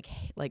like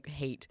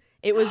hate.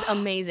 It was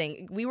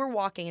amazing. We were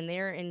walking and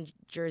they're in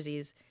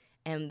jerseys,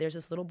 and there's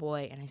this little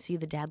boy, and I see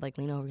the dad like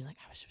lean over. He's like,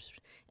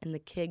 and the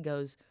kid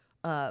goes,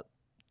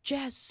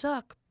 "Jazz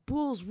suck,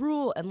 Bulls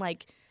rule," and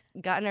like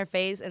got in our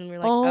face, and we were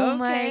like, oh okay.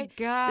 my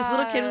god! This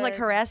little kid was like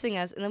harassing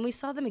us, and then we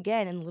saw them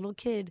again, and the little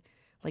kid,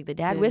 like the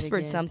dad Did it whispered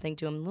again. something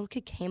to him. The little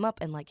kid came up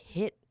and like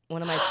hit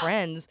one of my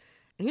friends,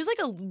 and he was like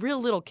a real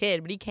little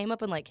kid, but he came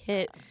up and like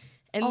hit.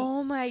 And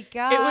Oh my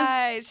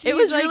gosh! it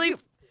was He's, really- like,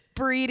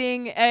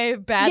 breeding a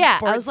bad yeah,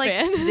 sports I was like,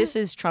 fan. this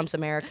is Trump's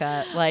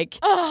America, like,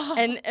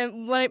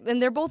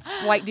 and they're both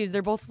white dudes.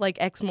 They're both like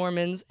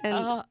ex-Mormons,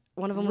 and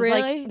one of them was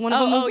really? like, one of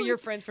them was your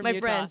friends from my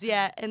Utah. friends,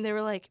 yeah, and they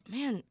were like,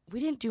 man, we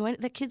didn't do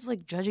anything. That kid's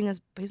like judging us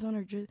based on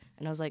our jersey,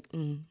 and I was like,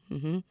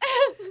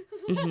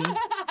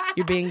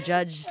 you're being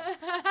judged,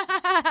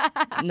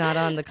 not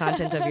on the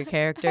content of your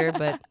character,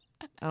 but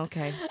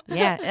okay,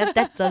 yeah,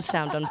 that does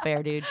sound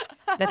unfair, dude.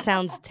 That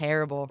sounds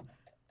terrible.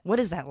 What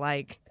is that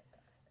like?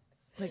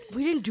 It's like,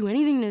 we didn't do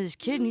anything to this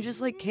kid, and you just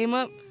like came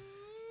up.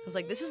 I was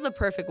like, this is the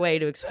perfect way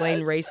to explain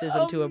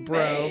racism to a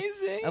bro.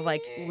 amazing. Of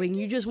like, when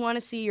you just want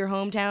to see your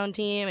hometown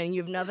team and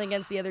you have nothing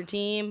against the other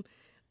team,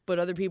 but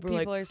other people are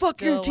People like, are fuck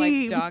still your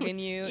team. like dogging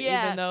you,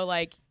 Yeah. even though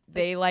like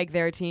they like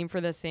their team for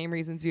the same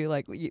reasons you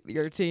like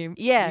your team.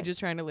 Yeah. You're just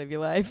trying to live your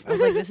life. I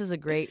was like, this is a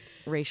great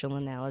racial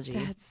analogy.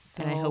 That's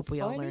so and I hope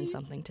we all funny. learn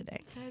something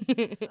today.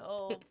 That's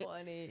so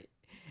funny.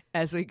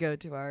 As we go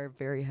to our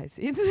very high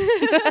seats.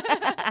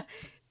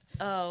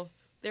 Oh,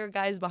 there were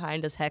guys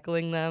behind us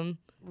heckling them.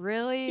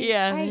 Really?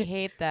 Yeah. I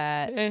hate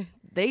that.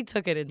 They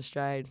took it in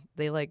stride.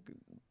 They like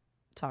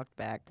talked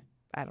back.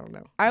 I don't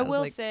know. I was will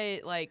like,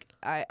 say, like,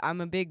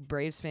 I'm a big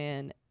Braves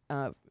fan.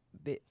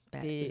 The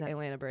is that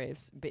Atlanta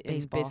Braves in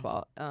baseball?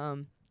 baseball.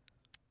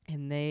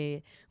 And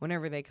they,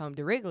 whenever they come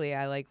to Wrigley,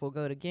 I like will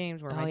go to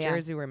games, wear Oh, my yeah.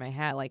 jersey, wear my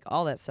hat, like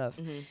all that stuff.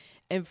 Mhm.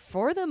 And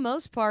for the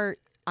most part,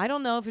 I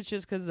don't know if it's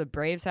just because the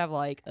Braves have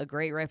like a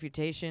great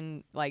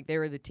reputation. Like they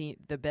were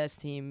the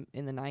best team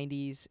in the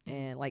 '90s,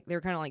 and like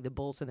they're kind of like the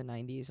Bulls of the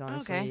 '90s,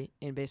 honestly,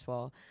 in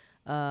baseball.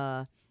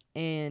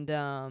 And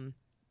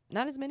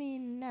not as many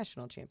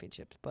national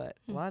championships, but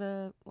a lot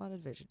of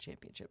division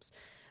championships.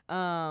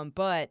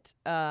 But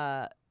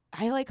I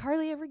like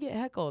hardly ever get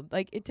heckled.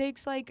 Like it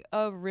takes like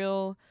a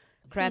real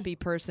crappy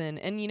person,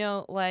 and you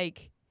know,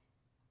 like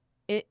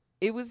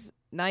it was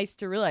nice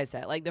to realize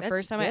that. Like the That's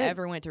first time I good.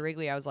 ever went to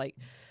Wrigley, I was like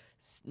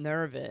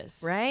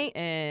nervous, Right?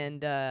 And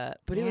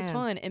but it was Yeah.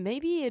 fun, and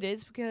maybe it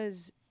is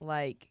because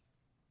like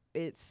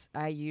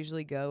I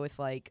usually go with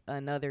like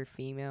another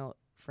female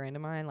friend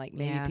of mine. Like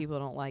maybe Yeah. people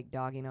don't like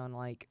dogging on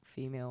like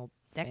female.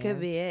 That could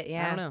be fans. it,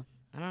 yeah. I don't know.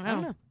 I don't I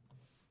don't know. know.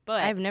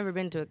 But I've never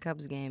been to a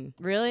Cubs game.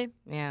 really,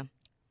 Yeah.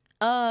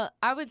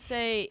 I would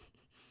say,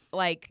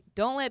 like,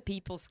 don't let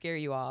people scare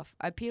you off.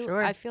 I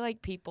Sure. feel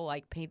like people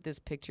like paint this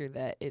picture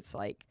that it's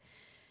like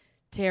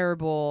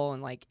terrible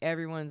and like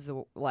everyone's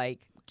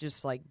like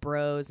just like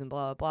bros and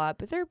blah blah blah.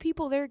 But there are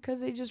people there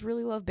because they just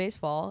really love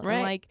baseball. Right.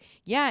 And like,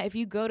 yeah, if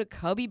you go to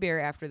Cubby Bear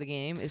after the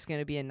game, it's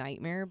gonna be a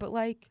nightmare. But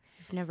like,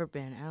 I've never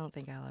been. I don't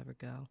think I'll ever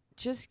go.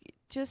 just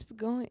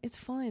going. It's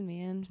fun,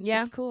 man. Yeah.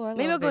 it's cool. I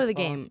Maybe I'll love go to the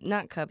baseball. game.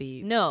 Not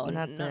Cubby. No,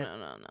 not no,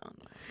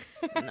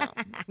 the- no.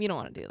 You don't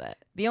want to do that.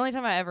 The only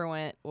time I ever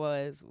went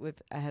was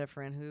I had a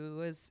friend who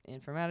was in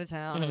from out of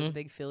town. I was a Mhm.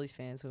 big Phillies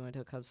fan, so we went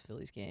to a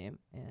Cubs-Phillies game.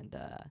 And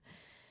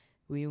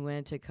we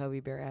went to Cubby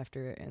Bear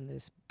after, and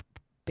this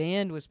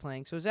band was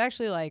playing. So it was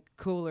actually, like,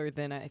 cooler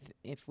than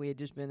if we had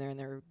just been there and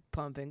they were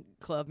pumping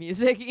club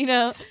music, you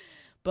know?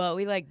 But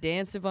we like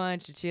danced a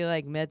bunch, and she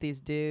like met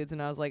these dudes,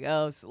 and I was like,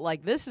 oh, so,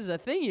 like this is a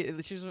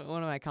thing. She was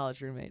one of my college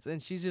roommates,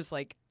 and she's just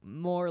like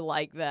more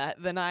like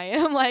that than I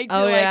am. Like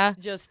to like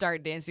just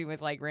start dancing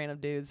with like random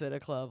dudes at a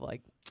club.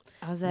 Like,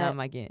 not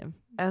my game.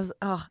 I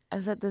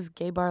was at this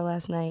gay bar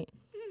last night,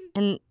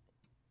 and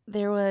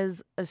there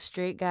was a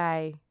straight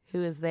guy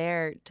who was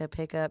there to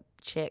pick up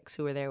chicks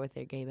who were there with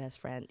their gay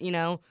best friend. You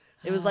know,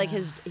 it was like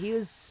he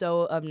was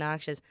so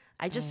obnoxious.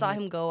 I just saw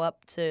him go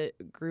up to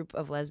a group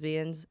of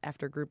lesbians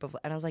after group of,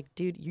 and I was like,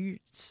 dude, you're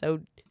so,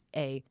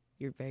 A,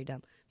 you're very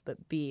dumb,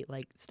 but B,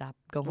 like, stop,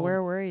 go home.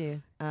 Where were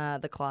you?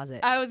 The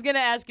Closet. I was going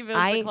to ask if it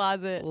was the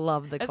Closet.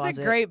 Love the Closet. It's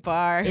a great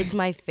bar. It's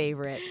my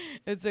favorite.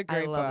 It's a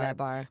great bar. I love that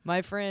bar.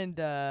 My friend,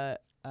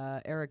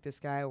 Eric, this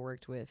guy I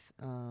worked with,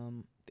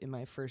 in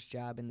my first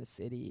job in the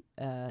city,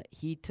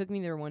 he took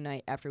me there one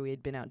night after we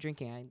had been out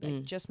drinking. I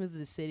just moved to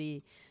the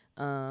city,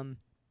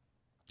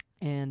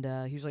 and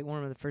he was like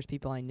one of the first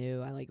people I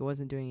knew. I like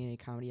wasn't doing any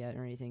comedy yet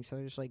or anything, so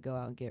I just like go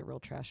out and get real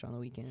trash on the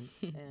weekends.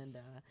 And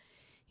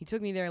he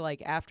took me there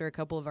like after a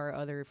couple of our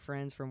other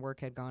friends from work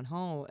had gone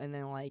home, and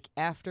then like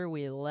after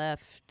we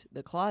left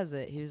the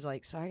Closet, he was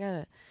like, "So I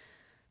gotta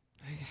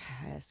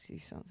ask you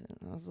something."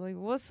 I was like,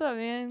 "What's up,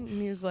 man?" And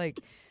he was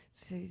like,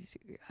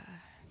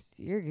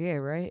 "You're gay,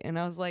 right?" And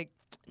I was like,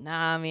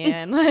 "Nah,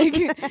 man, like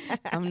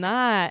I'm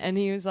not." And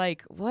he was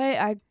like, "What?"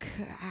 I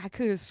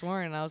could have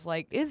sworn. And I was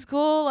like, "It's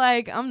cool,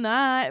 like I'm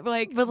not."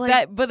 Like, but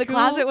the cool.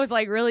 Closet was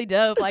like really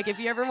dope. Like if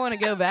you ever want to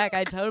go back,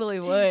 I totally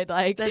would.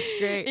 Like that's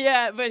great.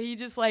 Yeah, but he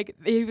just like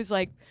he was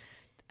like,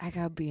 I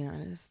gotta be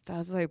honest. That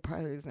was like part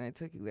of the reason I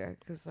took you there,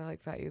 because I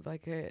like thought you'd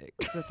like it,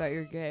 because I thought you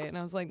were gay. And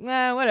I was like,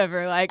 nah,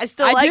 whatever. Like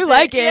I do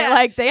like it. Yeah.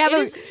 Like they have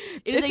it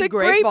is a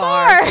great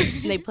bar.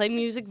 They play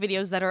music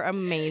videos that are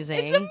amazing.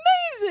 It's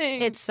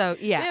amazing. It's so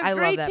I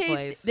love that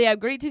place. They have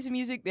great taste in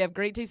music. They have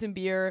great taste in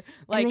beer.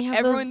 Like and they have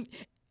everyone.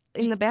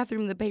 In the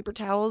bathroom, the paper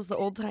towels, the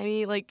old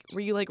timey, like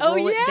where you like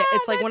roll it.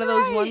 It's like one of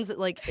those ones that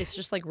like it's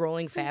just like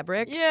rolling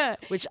fabric. Yeah,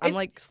 which I'm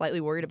like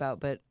slightly worried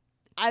about, but.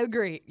 I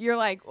agree. You're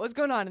like, what's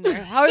going on in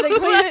there? How are they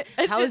cleaning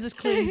it? How is this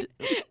cleaned?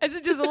 Is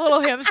it just a little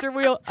hamster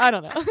wheel? I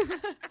don't know.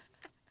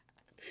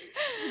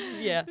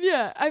 Yeah.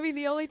 Yeah. I mean,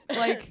 the only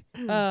like,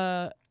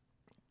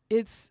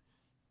 it's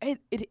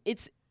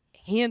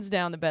hands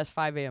down the best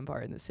 5 a.m.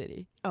 bar in the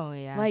city. Oh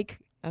yeah. Like,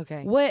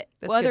 okay. What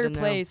other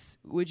place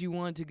would you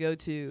want to go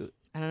to?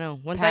 I don't know.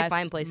 Once I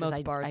find places,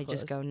 bars I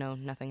just go, no,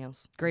 nothing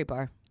else. Great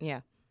bar.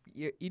 Yeah.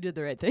 You did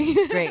the right thing.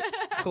 Great.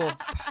 Cool.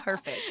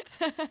 Perfect.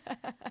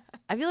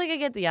 I feel like I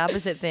get the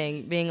opposite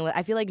thing.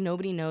 I feel like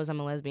nobody knows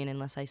I'm a lesbian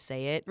unless I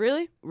say it.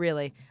 Really?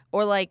 Really.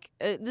 Or like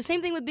the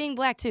same thing with being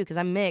black too, because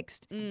I'm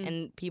mixed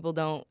and people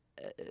don't.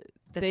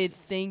 They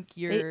think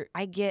you're.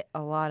 I get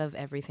a lot of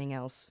everything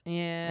else.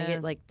 Yeah. I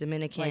get like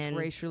Dominican.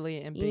 Like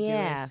racially ambiguous.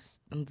 Yeah.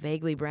 I'm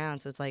vaguely brown,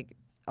 so it's like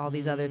all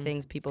these other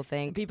things people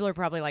think. People are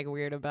probably like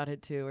weird about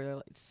it too. Or they're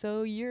like,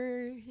 so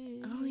you're.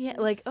 Oh yeah.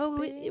 Like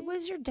it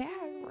was your dad.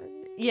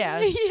 Yeah.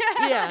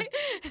 Yeah.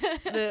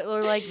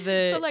 Or like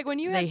the. So like when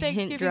you had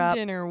Thanksgiving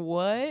dinner,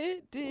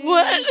 what did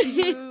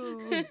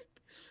you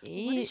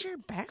eat? What is your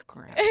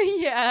background?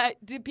 Yeah.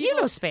 Do people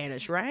you know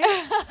Spanish, right?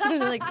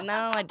 Like,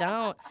 no, I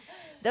don't.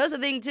 That was the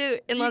thing too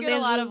in Los Angeles. Get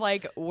a lot of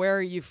like, where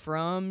are you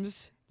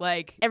from's?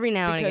 Like every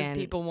now and again,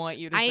 because people want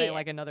you to say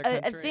like another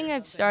country. A thing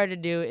I've started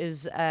to do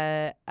is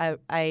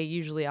I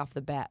usually off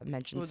the bat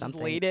mention something.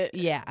 Just lead it.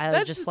 Yeah,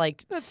 I'll just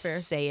like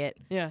say it.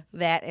 Yeah,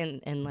 that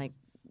and like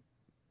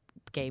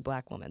gay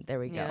black woman. There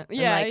we go.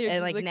 Yeah,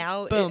 and like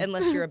now,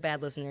 unless you're a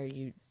bad listener,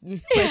 you know.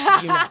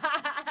 Yeah,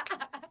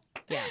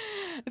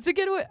 it's a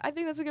good way. I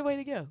think that's a good way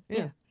to go.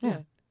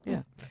 Yeah.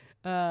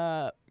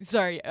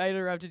 Sorry, I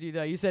interrupted you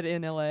though. You said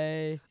in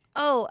LA.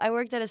 Oh, I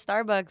worked at a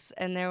Starbucks,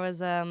 and there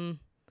was a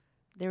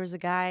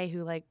guy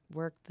who like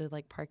worked the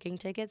like parking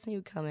tickets, and he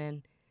would come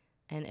in,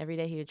 and every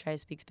day he would try to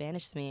speak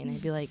Spanish to me, and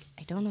I'd be like,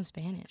 I don't know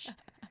Spanish,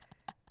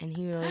 and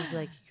he would always be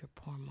like, your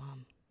poor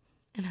mom,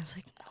 and I was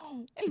like,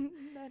 no,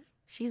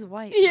 she's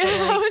white. Yeah,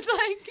 I was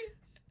like,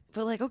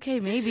 but like, okay,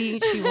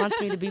 maybe she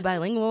wants me to be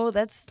bilingual.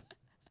 That's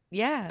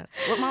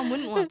what mom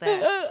wouldn't want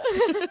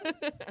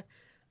that?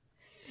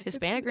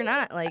 Hispanic or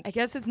not, like I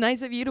guess it's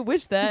nice of you to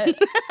wish that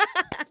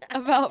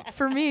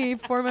for my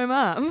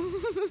mom.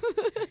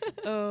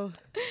 Oh,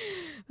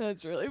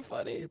 that's really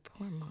funny. Your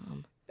poor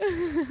mom.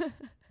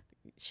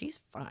 She's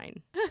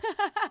fine.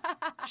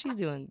 She's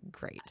doing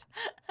great.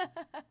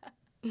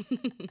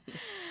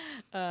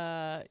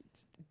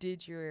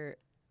 Did your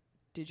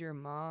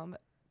mom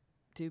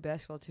do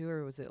basketball too,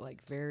 or was it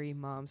like very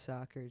mom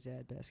soccer,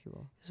 dad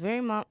basketball? It was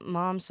very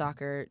mom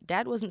soccer.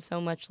 Dad wasn't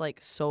so much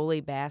like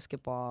solely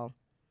basketball.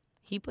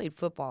 He played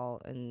football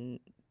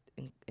in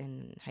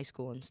high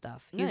school and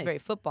stuff. He was very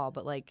football,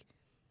 but like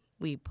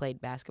we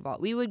played basketball.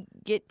 We would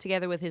get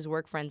together with his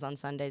work friends on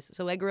Sundays.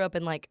 So I grew up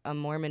in like a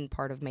Mormon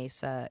part of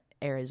Mesa,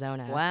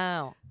 Arizona.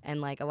 Wow. And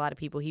like a lot of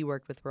people he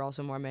worked with were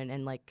also Mormon,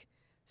 and like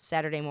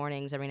Saturday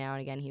mornings every now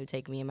and again he would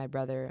take me and my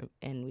brother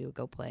and we would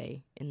go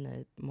play in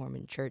the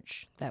Mormon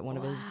church that one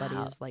of his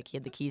buddies, like he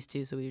had the keys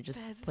to, so we would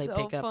just play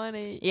pickup.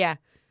 Funny. Yeah.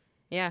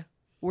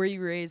 Were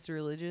you raised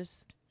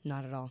religious?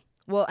 Not at all.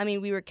 Well, I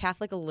mean, we were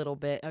Catholic a little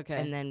bit. Okay.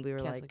 And then we were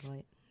Catholic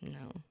like,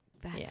 no.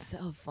 That's Yeah.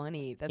 so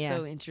funny. That's Yeah.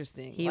 so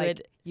interesting. He like,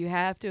 would- you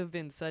have to have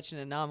been such an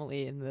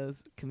anomaly in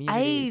those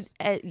communities.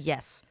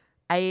 Yes.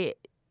 I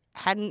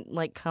hadn't,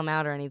 like, come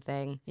out or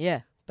anything.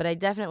 Yeah. But I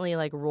definitely,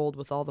 like, rolled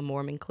with all the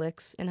Mormon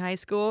cliques in high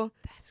school.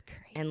 That's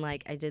crazy. And,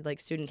 like, I did, like,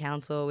 student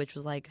council, which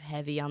was, like,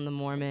 heavy on the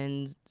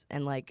Mormons.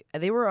 And, like,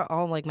 they were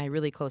all, like, my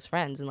really close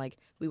friends. And, like,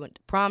 we went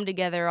to prom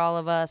together, all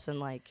of us. And,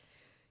 like,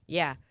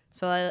 yeah.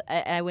 So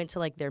I went to,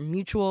 like, their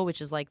mutual, which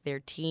is, like, their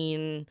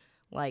teen,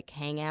 like,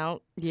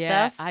 hangout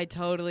stuff. I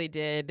totally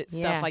did stuff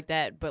Yeah. like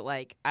that. But,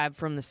 like, I'm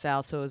from the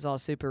South, so it was all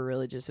super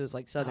religious. It was,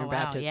 like, Southern Oh, wow,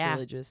 Baptist yeah.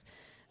 religious.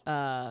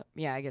 Yeah,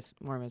 I guess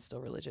Mormon's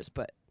still religious,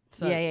 but...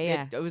 So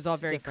Yeah. It was all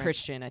It's very different.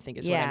 Christian, I think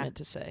is what I Yeah. meant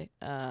to say.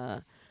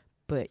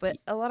 But But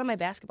a lot of my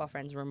basketball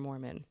friends were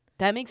Mormon.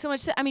 that makes so much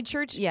sense. I mean,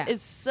 church Yeah.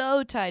 is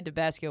so tied to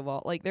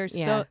basketball. Like, there's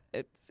Yeah.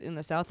 it's in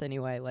the South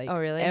anyway. Like, Oh,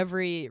 really?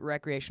 every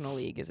recreational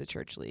league is a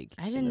church league.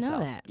 I in didn't the know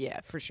South. that. Yeah,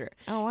 for sure.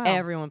 Oh, wow.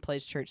 Everyone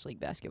plays church league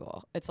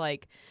basketball. It's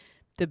like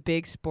the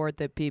big sport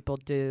that people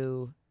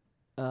do.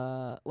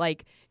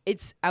 Like,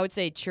 I would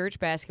say church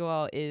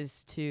basketball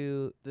is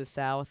to the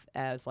South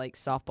as like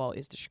softball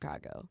is to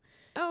Chicago.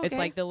 Oh, okay. It's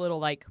like the little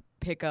like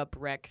pickup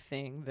rec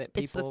thing that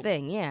people It's the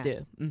thing, yeah.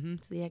 do. Mm-hmm.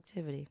 It's the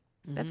activity.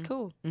 That's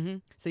cool. Mm-hmm.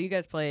 So you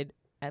guys played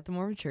at the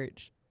Mormon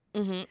church.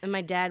 Mm-hmm. And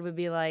my dad would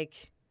be like,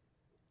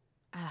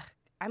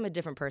 I'm a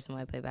different person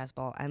when I play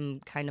basketball. I'm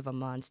kind of a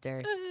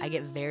monster. I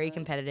get very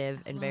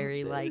competitive and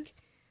very like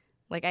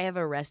I have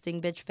a resting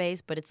bitch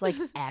face, but it's like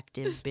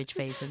active bitch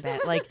face and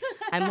that. Like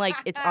I'm like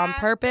it's on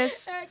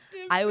purpose.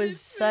 I was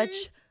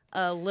such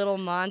a little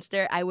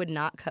monster. I would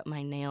not cut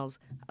my nails.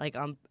 Like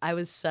I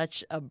was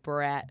such a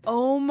brat.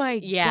 Oh my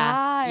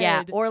Yeah.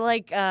 Yeah. Or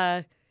like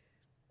I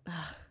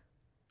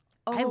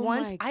Oh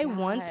once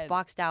God.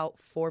 boxed out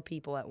 4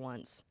 people at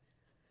once.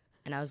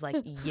 And I was like,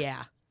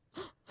 yeah.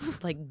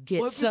 Like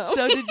get some.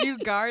 So did you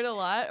guard a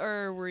lot,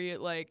 or were you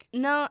like?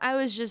 No, I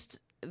was just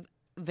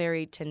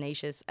very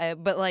tenacious.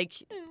 But like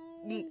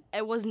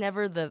I was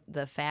never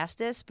the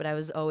fastest, but I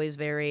was always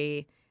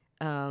very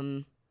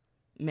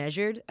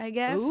measured, I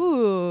guess.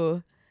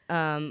 Ooh.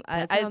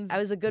 I sounds-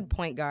 was a good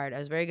point guard. I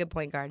was a very good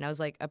point guard, and I was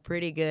like a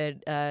pretty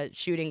good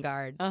shooting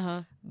guard.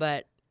 Uh-huh.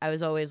 But I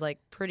was always like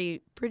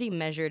pretty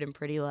measured and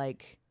pretty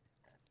like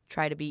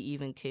try to be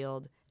even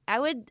keeled. I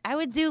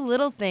would do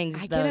little things.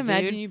 I though, can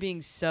imagine dude. you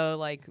being so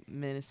like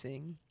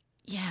menacing.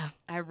 Yeah.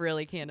 I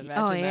really can't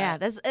imagine. Oh yeah.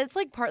 that. It's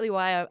like partly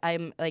why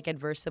I'm like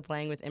adverse to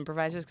playing with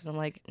improvisers because I'm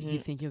like, You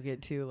think you'll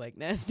get too like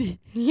nasty?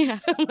 yeah,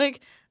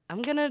 like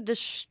I'm gonna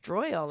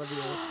destroy all of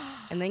you,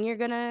 and then you're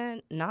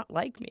gonna not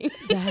like me.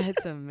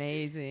 That's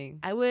amazing.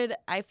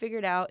 I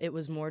figured out it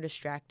was more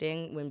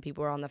distracting when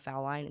people were on the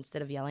foul line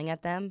instead of yelling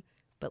at them,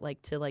 but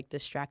like to like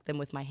distract them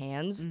with my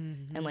hands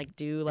and like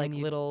do like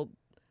little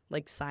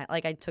like sign,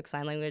 like I took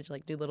sign language,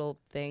 like do little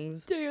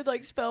things. Do you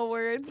like spell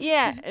words?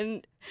 Yeah,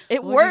 and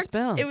it What'd you worked.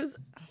 spell? It was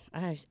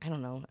I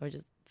don't know. I would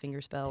just finger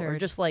spell or Turd.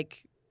 just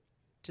like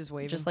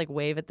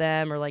wave at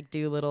them or like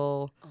do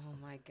little. Oh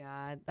my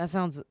God, that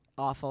sounds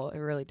awful. It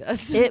really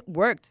does. It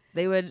worked.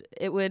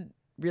 It would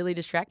really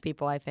distract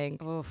people, I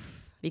think,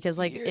 Oof. because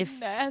like You're if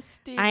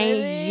nasty. I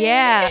baby.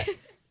 yeah.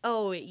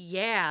 Oh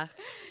yeah.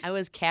 I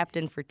was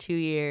captain for 2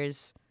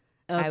 years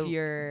of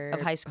your of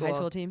high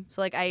school team.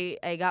 So like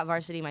I got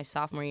varsity my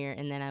sophomore year,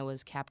 and then I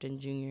was captain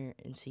junior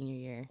and senior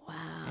year. Wow.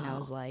 And I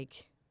was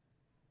like,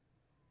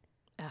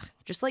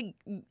 just like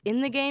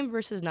in the game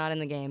versus not in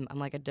the game. I'm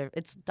like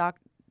it's Doc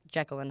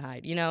Jekyll and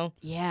Hyde, you know?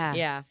 yeah,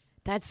 Yeah.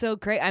 that's so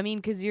great. I mean,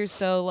 because you're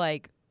so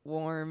like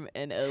warm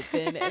and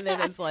open, and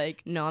then it's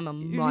like No, I'm a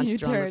you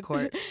monster on the turn-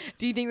 court.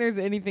 Do you think there's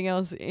anything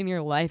else in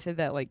your life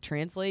that like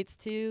translates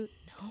to?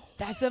 No.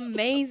 That's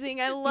amazing.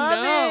 I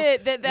love No.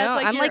 it. That's No,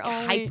 like I'm your like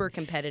only... hyper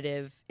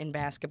competitive in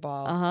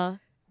basketball, Uh-huh.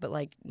 but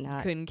like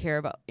not. Couldn't care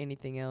about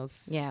anything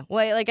else. Yeah.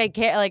 Well, like I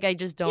can't. Like I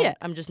just don't. Yeah.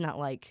 I'm just not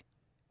like.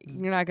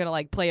 You're not gonna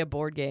like play a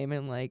board game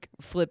and like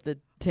flip the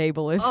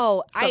table if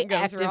Oh, I something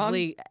goes wrong.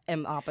 actively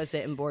am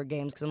opposite in board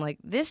games because I'm like,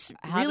 this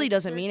How really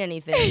does doesn't it- mean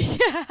anything,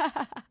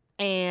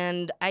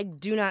 and I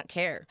do not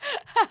care.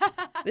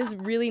 This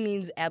really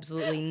means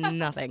absolutely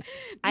nothing.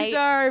 These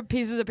are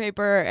pieces of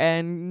paper,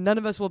 and none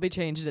of us will be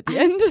changed at the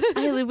end.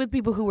 I live with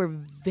people who were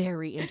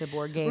very into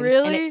board games.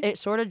 Really? And it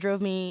sort of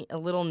drove me a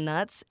little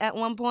nuts at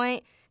one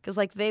point because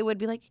like they would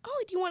be like,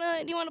 "Oh, do you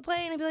wanna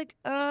play?" And I'd be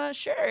like,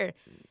 sure."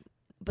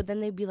 But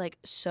then they'd be like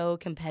so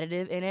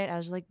competitive in it. I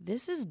was like,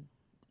 "This is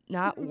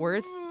not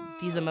worth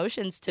these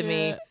emotions to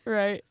me." Yeah,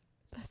 right.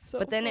 That's so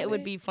But then it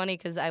would funny. be funny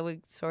because I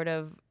would sort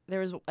of. There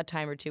was a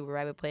time or two where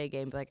I would play a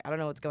game, be like, I don't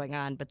know what's going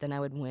on, but then I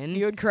would win.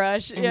 You would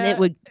crush. And yeah. it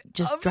would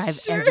just I'm drive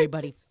sure.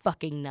 everybody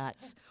fucking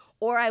nuts.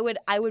 Or I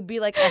would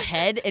be like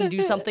ahead and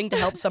do something to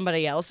help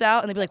somebody else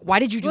out, and they'd be like, "Why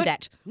did you do What?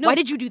 that? No. Why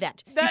did you do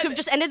that? You That- could have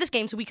just ended this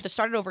game so we could have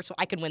started over so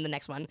I could win the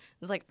next one."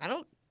 It's like I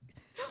don't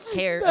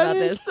care That about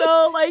is this.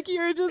 so like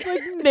you're just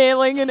like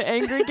nailing an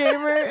angry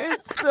gamer.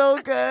 It's so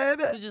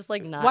good. Just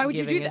like not. Why would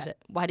you giving do a that? shit.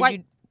 Why did Why-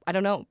 you? I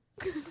don't know.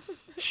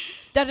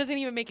 That doesn't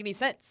even make any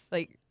sense.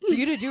 Like, for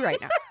you to do right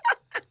now.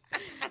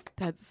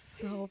 That's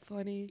so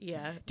funny.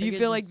 Yeah. Do you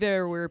feel like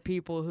there were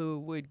people who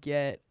would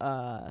get,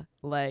 do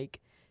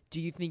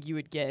you think you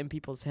would get in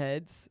people's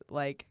heads,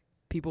 like,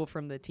 people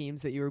from the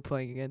teams that you were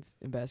playing against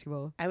in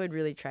basketball? I would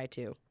really try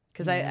to.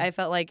 Because I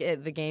felt like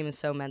the game is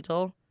so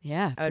mental.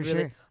 Yeah, I would for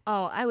really, sure.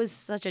 I was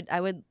such a,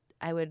 I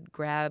would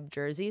grab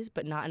jerseys,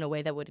 but not in a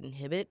way that would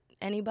inhibit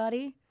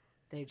anybody.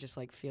 They just,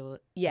 like, feel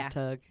it. Yeah.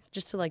 Tug.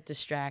 Just to, like,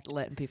 distract.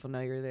 Letting people know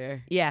you're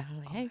there. Yeah. Oh,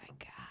 Like, hey. my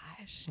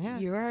gosh. Yeah.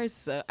 You are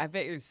so, I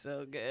bet you're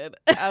so good.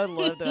 I would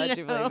love to watch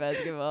you play No,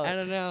 basketball. I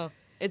don't know.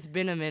 It's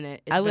been a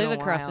minute. I live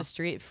across the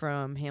street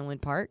from Hamlin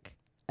Park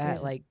Where's at,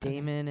 that? like,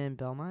 Damon and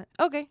Belmont.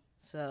 Okay.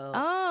 So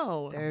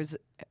Oh. there's,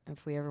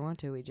 if we ever want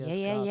to, we just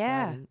Yeah, go outside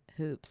yeah. and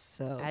hoops.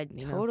 So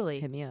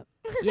Totally. hit me up.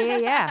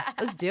 Yeah.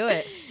 Let's do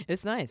it.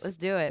 It's nice. Let's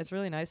do it. It's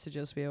really nice to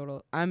just be able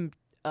to. I'm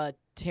a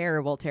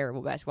terrible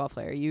basketball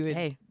player.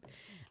 Hey.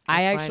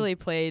 I that's actually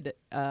played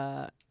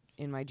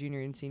in my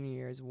junior and senior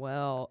year as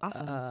well.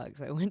 Awesome.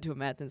 Because I went to a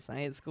math and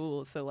science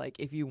school. So, like,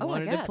 if you Oh my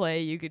wanted to God.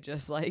 play, you could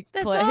just, like,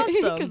 That's play.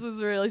 awesome. Because it was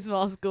a really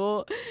small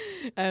school.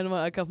 And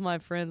a couple of my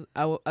friends,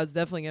 I was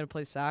definitely going to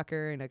play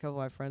soccer. And a couple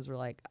of my friends were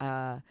like,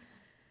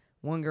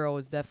 one girl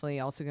was definitely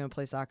also going to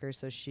play soccer.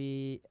 So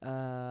she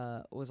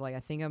was like,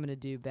 I think I'm going to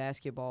do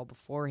basketball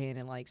beforehand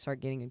and, like, start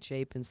getting in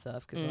shape and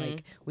stuff. Because,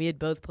 like, we had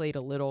both played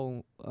a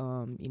little,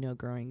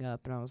 growing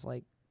up. And I was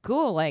like,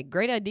 cool, like,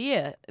 great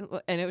idea.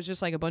 And it was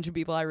just, like, a bunch of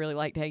people I really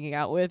liked hanging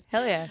out with.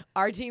 Hell yeah.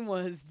 Our team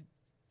was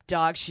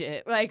dog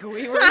shit. Like,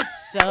 we were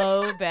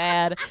so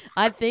bad.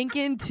 I think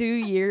in 2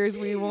 years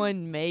we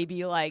won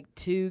maybe, like,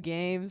 2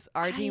 games.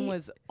 Our team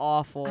was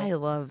awful. I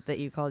love that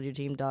you called your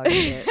team dog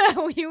shit.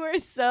 We were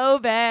so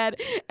bad,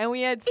 and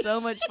we had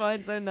so much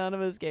fun, so none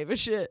of us gave a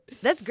shit.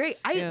 That's great.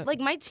 Yeah. Like,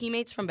 my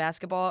teammates from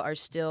basketball are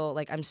still,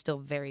 like, I'm still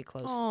very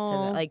close to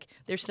Aw. them. Like,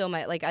 they're still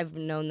like, I've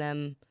known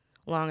them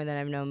longer than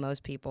I've known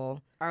most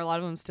people. Are a lot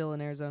of them still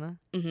in Arizona?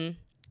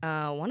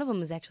 Mm-hmm. One of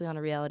them is actually on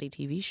a reality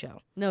TV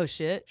show. No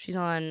shit. She's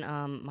on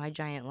My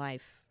Giant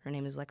Life. Her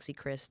name is Lexi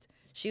Christ.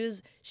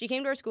 She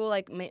came to our school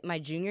like my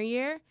junior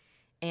year,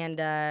 and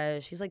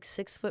she's like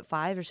 6'5"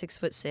 or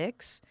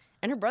 6'6",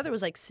 and her brother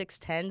was like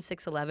 6'10",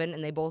 6'11",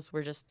 and they both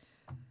were just.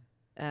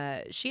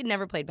 She had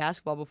never played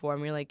basketball before,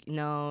 and we were like,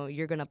 "No,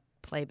 you're gonna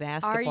play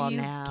basketball Are you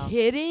now."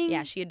 kidding?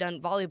 Yeah, she had done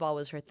volleyball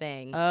was her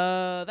thing. Oh,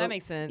 that But-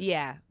 makes sense.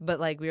 Yeah, but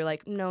like we were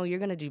like, "No, you're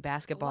gonna do A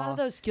basketball." lot of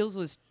those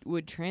skills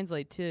would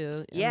translate too.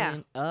 Yeah. I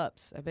mean,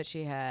 ups. I bet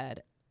she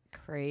had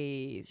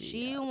crazy.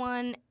 She ups.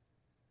 won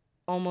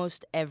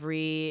almost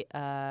every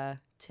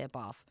tip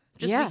off.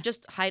 Just Yeah.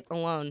 just height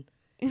alone.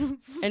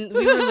 And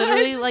we were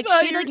literally like saw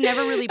she'd like your-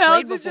 never really played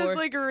Allison before. just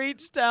like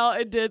reached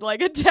out and did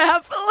like a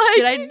tap. Like,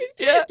 Did I?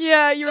 Yeah.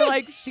 Yeah, you were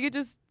like, she could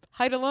just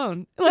hide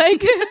alone.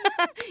 Like,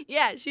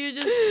 Yeah, she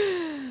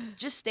would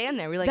just stand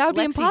there. We were like, That would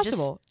be "Lexi,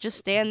 impossible." Just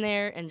stand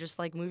there and just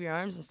like move your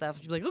arms and stuff.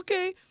 She'd be like,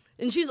 okay.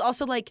 And she's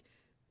also like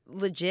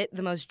legit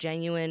the most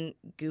genuine,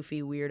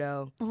 goofy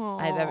weirdo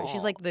I've ever.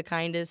 She's like the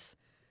kindest.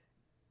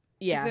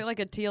 Yeah. Is it like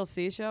a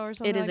TLC show or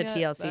something? It is like a that?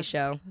 TLC That's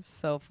show.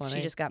 So funny.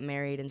 She just got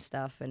married and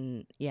stuff,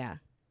 and yeah.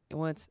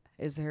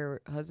 Is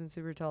her husband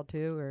super tall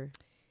too, or?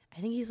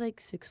 I think he's like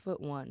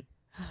 6'1".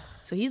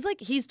 So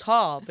he's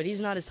tall, but he's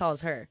not as tall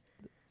as her.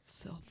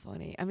 So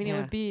funny. I mean, it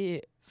Yeah. would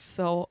be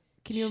so.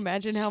 Can you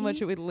imagine how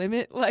much it would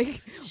limit?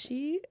 Like,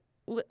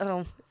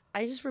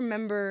 I just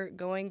remember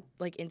going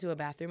like into a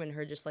bathroom and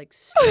her just like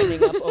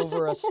standing up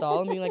over a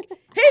stall and being like,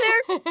 "Hey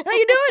there, how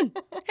you doing?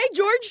 Hey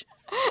George."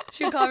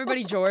 She would call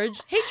everybody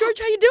George. "Hey George,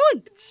 how you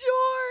doing?"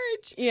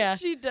 George. Yeah.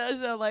 She does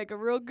sound like a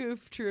real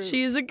goof troop.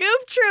 She's a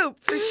goof troop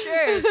for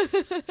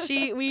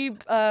sure. We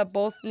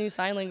both knew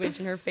sign language,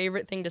 and her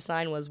favorite thing to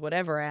sign was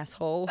 "whatever,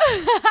 asshole,"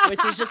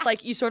 which is just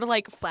like you sort of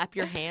like flap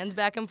your hands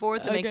back and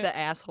forth and make Okay. the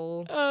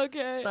asshole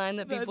Okay. sign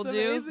that people That's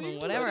do. amazing.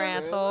 Whatever,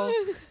 asshole.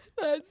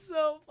 That's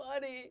so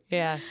funny.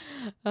 Yeah.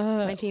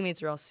 My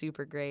teammates are all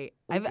super great.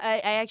 I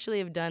actually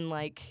have done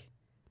like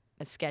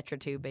a sketch or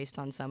two based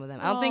on some of them.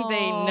 I don't think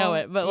they know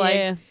it,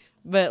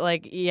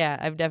 but yeah,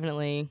 I've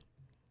definitely.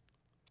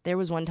 There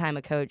was one time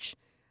a coach,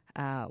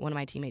 one of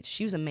my teammates.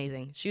 She was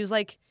amazing. She was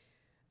like,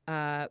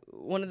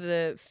 one of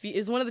the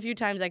few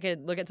times I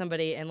could look at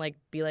somebody and like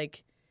be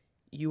like,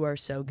 "You are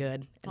so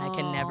good, and I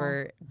can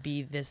never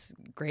be this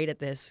great at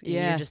this.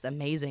 Yeah. You're just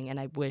amazing, and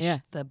I wish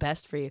the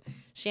best for you."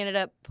 She ended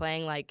up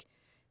playing like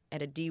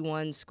at a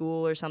D1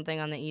 school or something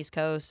on the East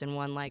Coast and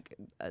won like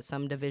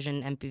some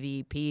division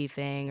MVP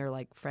thing or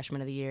like freshman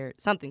of the year,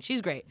 something.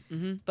 She's great.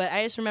 Mm-hmm. But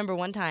I just remember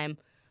one time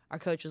our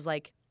coach was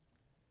like,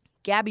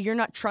 "Gabby, you're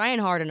not trying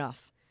hard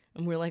enough."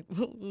 And we're like,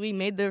 "We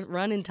made the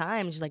run in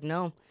time." And she's like,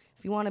 "No,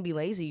 if you want to be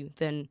lazy,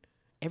 then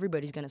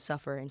everybody's going to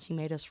suffer." And she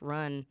made us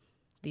run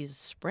these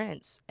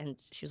sprints, and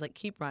she was like,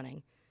 "Keep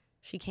running."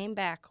 She came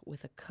back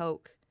with a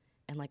Coke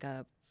and like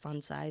a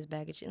fun size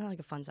bag of Cheetos, not like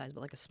a fun size,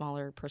 but like a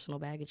smaller personal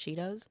bag of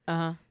Cheetos.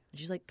 Uh-huh. And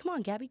she's like, "Come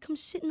on, Gabby, come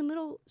sit in the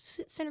middle,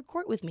 sit center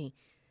court with me."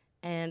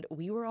 And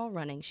we were all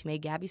running. She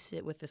made Gabby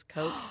sit with this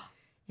Coke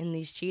and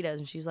these Cheetos,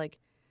 and she's like,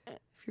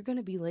 "If you're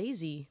gonna be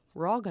lazy,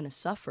 we're all gonna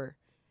suffer."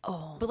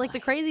 Oh, But like the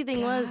crazy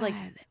thing was like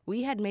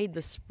we had made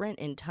the sprint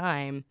in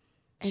time.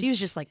 She was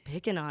just like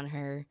picking on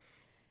her,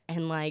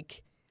 and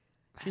like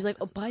she was like,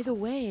 "Oh, by the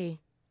way,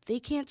 they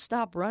can't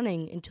stop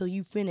running until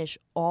you finish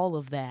all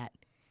of that."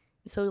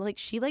 So like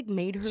she like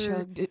made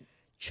her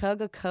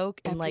chug a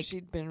Coke and after like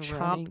she'd been chomp.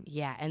 running.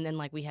 Yeah, and then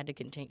like we had to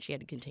continue. She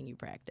had to continue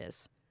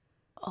practice.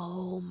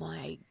 Oh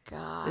my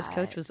god! This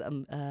coach was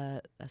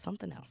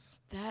something else.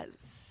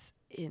 That's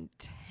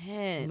intense.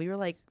 And we were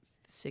like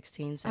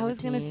 16, 17. I was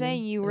gonna say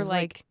you It were was,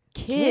 like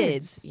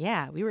kids.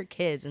 Yeah, we were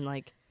kids, and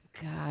like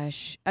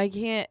Gosh, I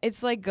can't.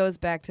 It's like goes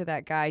back to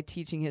that guy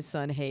teaching his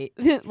son hate.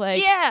 Like,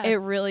 Yeah. it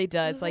really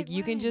does. was Like, like,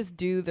 you can why? just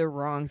do the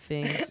wrong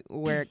things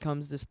where it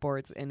comes to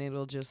sports, and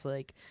it'll just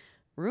like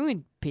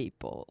ruin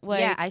people. Like,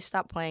 yeah, I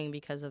stopped playing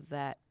because of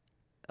that.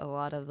 A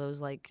lot of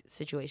those like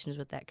situations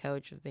with that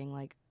coach of being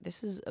like,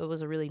 it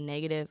was a really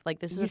negative. Like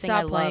this is you a thing I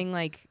stopped love. playing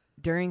like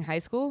during high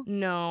school.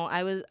 No,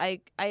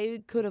 I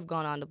could have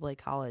gone on to play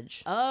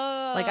college.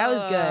 Oh, Like I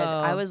was good.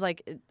 I was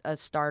like a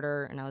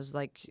starter, and I was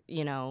like,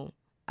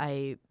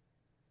 I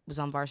was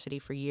on varsity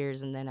for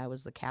years, and then I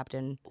was the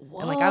captain, and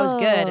like I was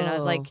good, and I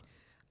was like,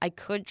 I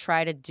could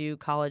try to do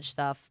college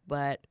stuff,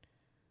 but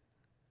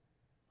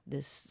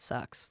this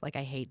sucks. Like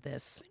I hate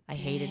this. I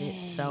hated it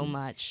so Dang.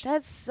 much.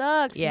 That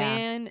sucks, Yeah.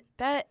 man.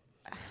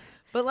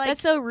 But like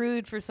That's so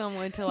rude for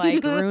someone to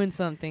like ruin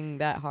something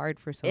that hard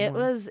for someone. it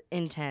was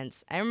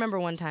intense. I remember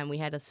one time we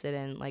had to sit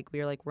in, like we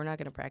were like, we're not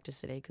going to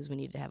practice today because we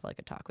need to have like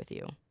a talk with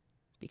you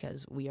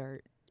because we are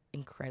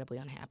incredibly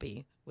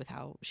unhappy with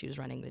how she was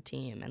running the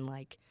team, and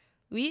like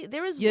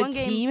there was Your one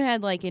game. team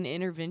had like an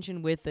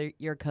intervention with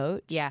your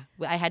coach. Yeah,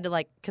 I had to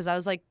like, because I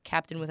was like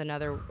captain with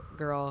another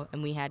girl,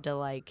 and we had to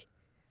like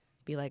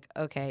be like,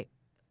 okay,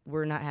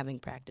 we're not having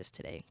practice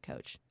today,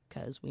 coach,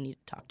 because we need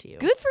to talk to you.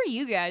 Good for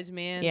you guys,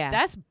 man. Yeah.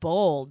 That's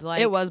bold. Like,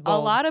 It was A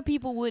bold. lot of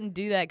people wouldn't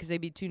do that because they'd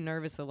be too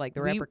nervous of like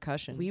the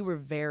repercussions. We were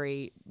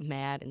very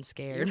mad and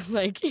scared.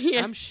 Like,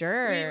 yeah. I'm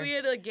sure. We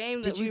had a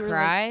game that Did we you were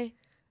cry? Like,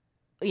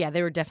 yeah,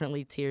 they were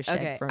definitely tears shed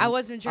Okay, from I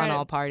wasn't trying on to,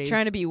 all parties.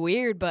 trying to be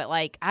weird, but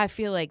like I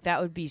feel like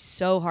that would be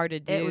so hard to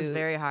do. It was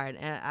very hard,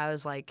 and I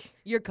was like,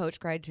 Your coach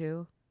cried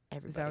too.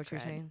 everybody Is that what cried.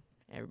 you're saying?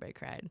 Everybody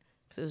cried.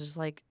 So it was just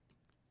like,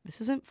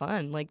 this isn't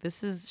fun. Like,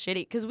 this is shitty.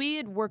 Because we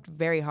had worked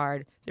very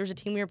hard. There was a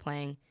team we were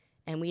playing,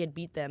 and we had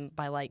beat them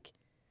by like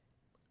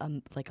a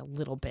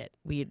little bit.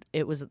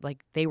 It was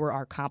like they were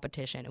our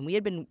competition, and we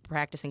had been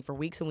practicing for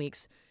weeks and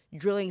weeks,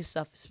 drilling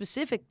stuff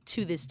specific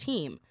to this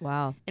team.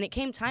 Wow. And it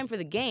came time for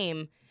the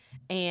game,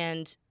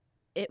 and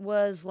it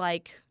was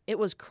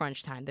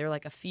crunch time. There were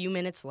like a few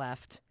minutes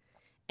left,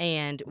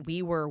 and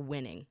we were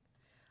winning.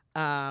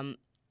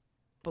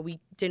 But we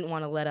didn't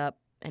want to let up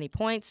any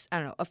points. I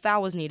don't know. A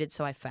foul was needed,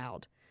 so I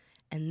fouled.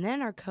 And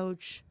then our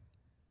coach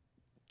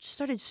just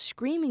started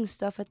screaming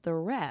stuff at the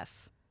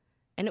ref.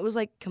 And it was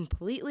like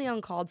completely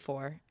uncalled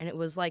for. And it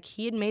was like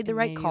he had made the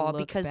right call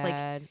because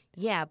like,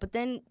 yeah, but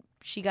then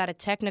she got a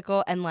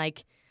technical, and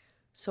like,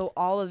 so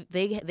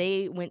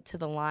they went to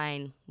the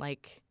line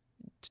like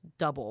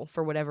double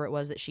for whatever it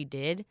was that she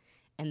did.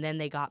 And then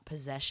they got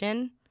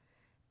possession,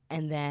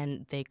 and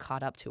then they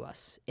caught up to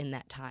us in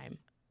that time.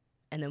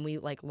 And then we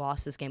like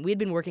lost this game. We had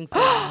been working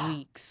for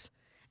weeks,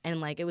 and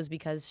like it was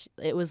because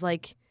it was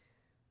like,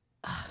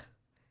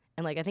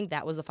 and like I think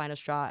that was the final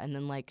straw. And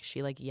then like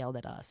she like yelled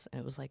at us,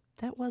 and it was like,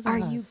 that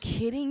wasn't Are us. you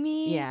kidding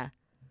me? Yeah,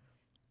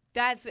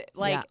 That's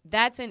like Yeah.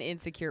 that's an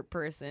insecure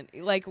person.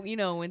 Like,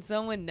 when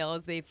someone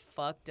knows they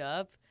fucked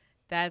up,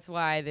 that's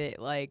why they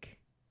like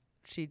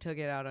she took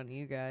it out on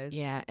you guys.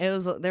 yeah. There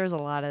was a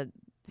lot of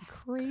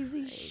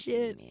crazy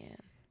shit. man.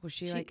 Was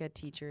she She- like a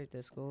teacher at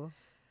the school?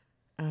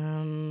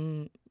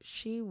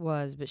 She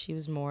was, but she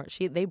was more.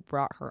 They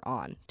brought her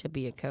on to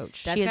be a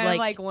coach. That's she kind had of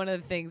like one of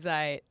the things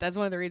that's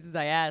one of the reasons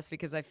I asked,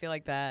 because I feel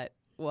like that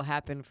will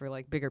happen for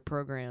like bigger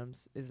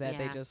programs, is that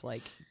they Yeah. just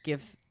like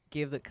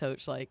give the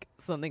coach like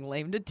something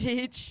lame to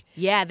teach.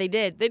 Yeah, they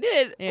did. They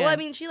did. Yeah. Well, I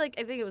mean, I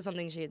think it was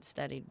something she had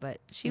studied, but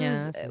she Yeah,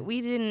 was. that's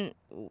right.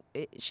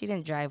 She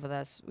didn't jive with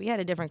us. We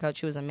had a different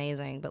coach who was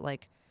amazing, but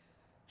like,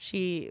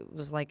 she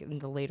was like in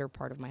the later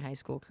part of my high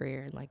school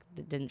career, and like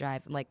didn't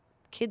jive. And like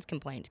kids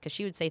complained because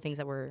she would say things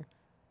that were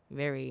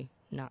very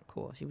not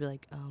cool. She'd be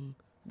like,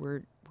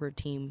 we're a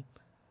team.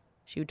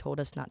 She would told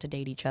us not to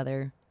date each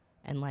other,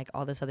 and like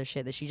all this other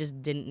shit that she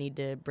just didn't need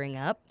to bring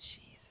up.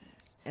 Jesus.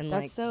 And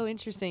That's like, so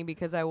interesting,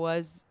 because I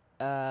was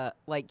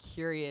like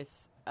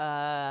curious,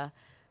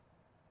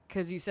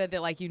 because you said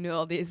that like you knew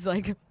all these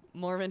like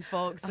Mormon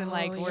folks, and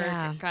like Oh, were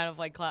yeah. kind of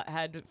like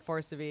had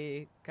forced to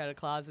be kind of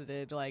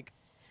closeted. Like,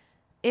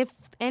 if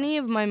any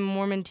of my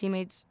Mormon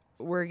teammates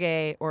were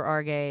gay or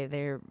are gay,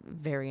 they're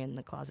very in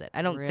the closet.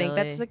 I don't think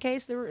that's Really? the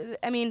case.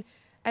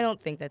 I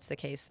don't think that's the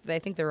case. I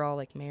think they're all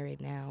like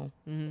married now,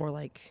 mhm. or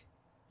like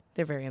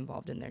they're very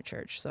involved in their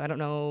church. So I don't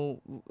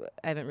know.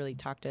 I haven't really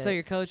talked to. So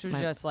your coach was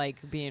my- just like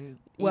being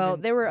well,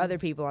 even- there were other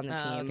people on the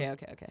Oh, team.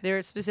 okay. There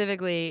were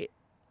specifically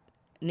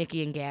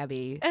Nikki and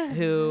Gabby,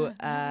 who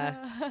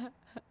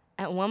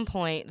at one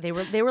point they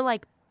were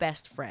like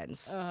best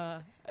friends.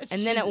 And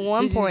then at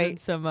one point-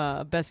 some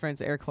best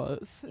friends air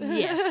quotes.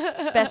 Yes,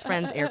 best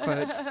friends, air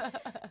quotes.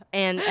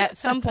 And at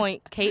some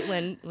point,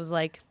 Caitlin was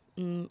like,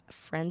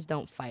 friends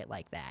don't fight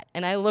like that.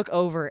 And I look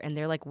over, and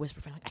they're like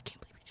whispering, like, I can't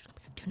believe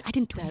I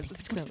didn't do anything.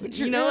 That's so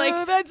true. You know,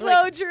 like, that's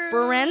like, so true.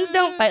 Friends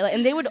don't fight like,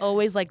 and they would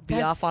always like be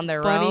That's off on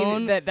their funny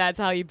own. That's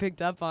how you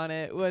picked up on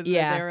it. Was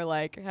Yeah. that they were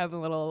like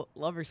having little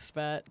lover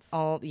spats.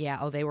 Oh,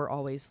 they were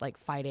always like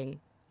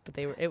fighting, but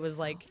they were. It was So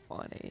like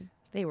funny.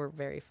 they were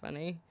very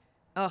funny.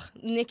 Oh,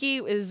 Nikki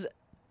is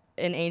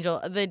an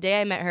angel. The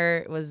day I met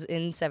her was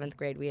in 7th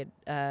grade. We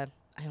had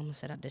I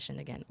almost said auditioned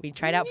again. We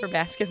tried out for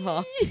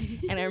basketball,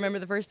 and I remember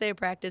the first day of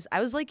practice.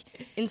 I was like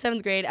in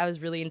 7th grade. I was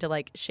really into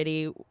like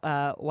shitty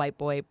white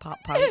boy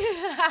pop punk.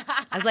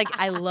 I was like,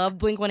 I loved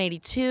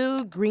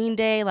Blink-182, Green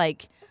Day.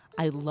 Like,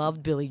 I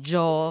loved Billy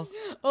Joel.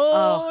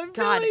 Oh,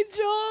 God. Billy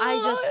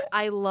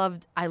Joel.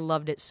 I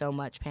loved it so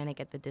much. Panic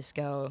at the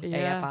Disco,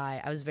 Yeah.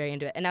 AFI. I was very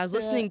into it, and I was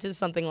listening to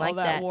something like all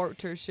that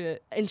warped her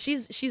shit. and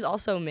she's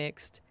also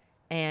mixed,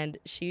 and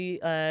she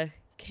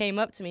came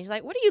up to me. She's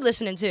like, "What are you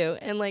listening to?"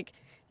 And like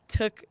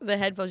took the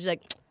headphones. She's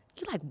like,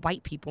 "You like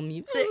white people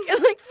music?"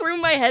 And like threw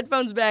my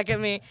headphones back at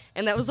me,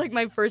 and that was like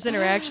my first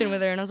interaction with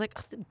her. And I was like,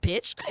 "Oh,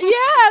 bitch."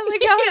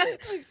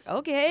 Yeah,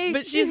 okay.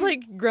 But she's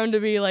like grown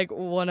to be like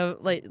one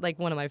of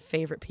my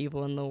favorite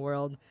people in the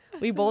world.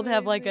 We both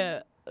have like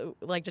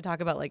like to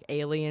talk about like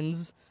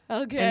aliens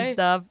okay. and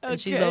stuff, and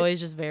she's Okay. always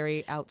just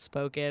very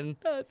outspoken.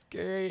 That's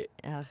great.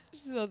 Yeah.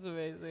 That's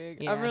amazing.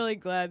 Yeah. I'm really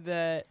glad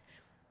that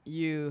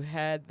you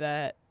had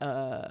that,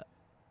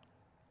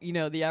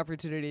 the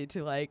opportunity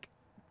to like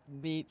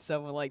meet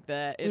someone like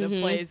that in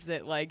a place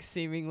that like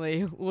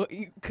seemingly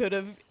could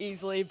have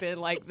easily been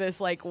like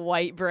this like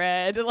white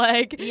bread,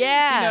 like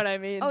Yeah. you know what I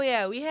mean? Oh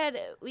yeah, we had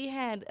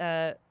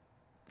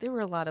there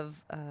were a lot of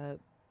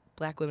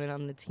black women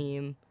on the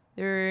team.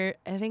 There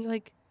were, I think,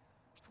 like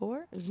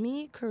 4. It was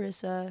me,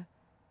 Carissa,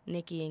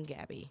 Nikki, and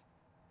Gabby.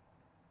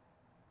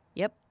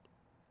 Yep.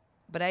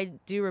 But I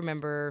do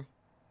remember,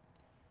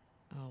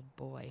 oh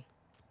boy,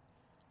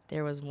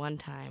 there was one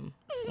time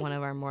one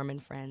of our Mormon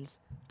friends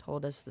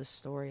told us the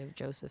story of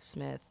Joseph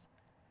Smith.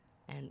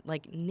 And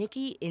like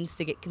Nikki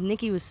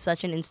was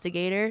such an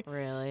instigator.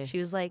 Really? She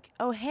was like,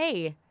 "Oh,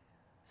 hey,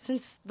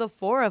 since the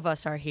 4 of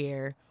us are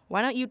here,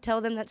 why don't you tell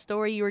them that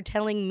story you were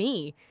telling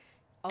me?"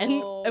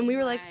 And we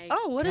were like,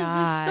 "Oh, what is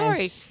this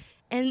story?"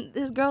 And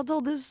this girl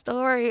told this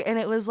story, and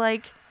it was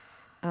like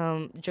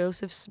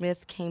Joseph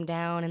Smith came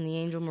down, and the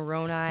angel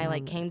Moroni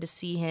like came to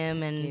see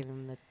him, and gave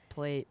him the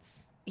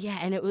plates. yeah,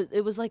 and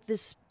it was like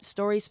this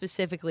story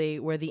specifically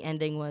where the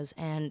ending was,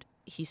 and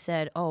he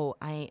said, "Oh,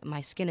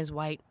 my skin is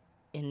white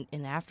in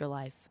the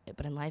afterlife,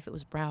 but in life it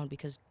was brown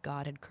because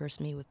God had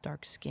cursed me with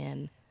dark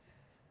skin."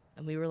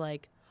 And we were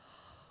like,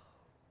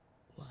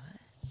 "What?"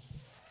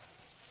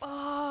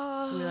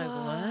 Oh, We were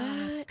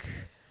like, "What?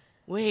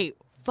 Wait,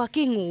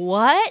 fucking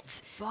what?"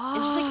 Fuck.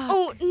 And she's like,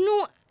 "Oh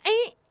no,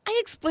 I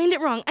explained it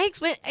wrong. I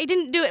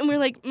didn't do it." And we were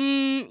like,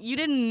 "You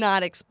did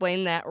not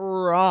explain that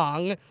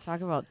wrong."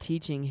 Talk about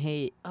teaching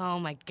hate. Oh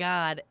my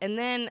god. And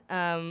then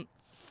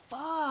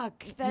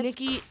Fuck, that's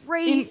Nikki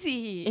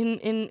crazy.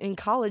 in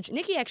college,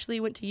 Nikki actually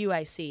went to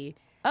UIC.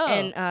 Oh.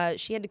 And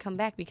she had to come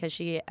back because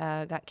she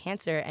got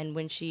cancer, and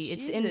when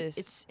Jesus.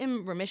 it's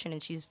in remission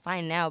and she's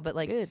fine now, but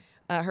like Good.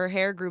 her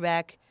hair grew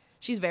back.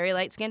 She's very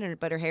light skinned,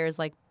 but her hair is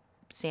like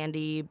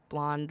sandy,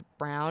 blonde,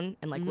 brown,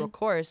 and like real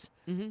coarse.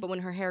 But when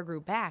her hair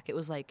grew back, it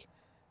was like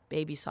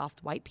baby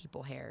soft white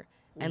people hair.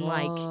 And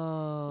like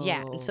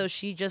yeah, and so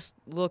she just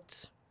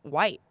looked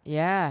white.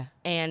 Yeah.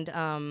 And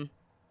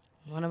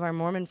one of our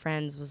Mormon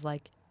friends was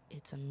like,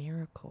 "It's a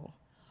miracle.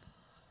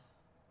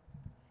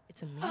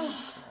 It's a miracle."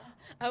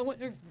 I want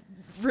to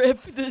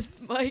rip this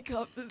mic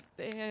off the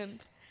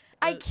stand.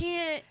 I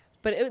can't.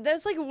 But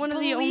that's like one of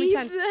the only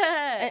times.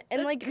 that.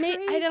 And That's like,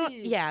 I don't.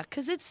 crazy. Yeah,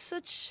 because it's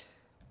such.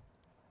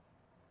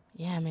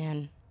 Yeah,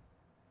 man.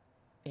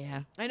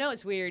 Yeah. I know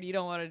it's weird. You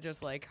don't want to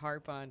just like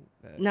harp on.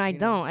 No, I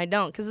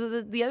don't. Because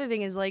the other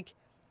thing is like,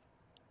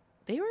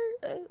 they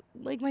were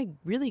like my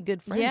really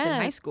good friends in Yeah.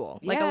 high school.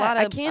 Like Yeah, a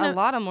I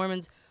lot of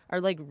Mormons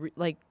are like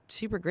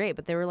super great,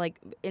 but they were like,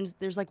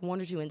 there's like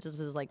 1 or 2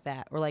 instances like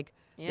that, or like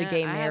the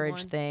gay I had marriage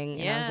one. thing,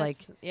 and I was like,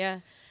 yeah.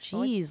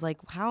 geez, like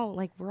how,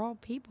 like we're all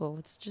people.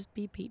 Let's just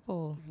be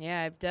people.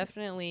 Yeah, I've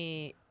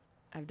definitely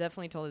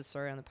told this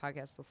story on the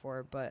podcast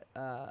before, but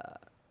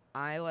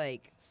I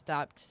like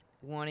stopped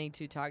wanting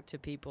to talk to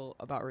people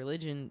about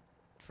religion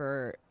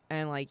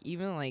and like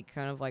even like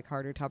kind of like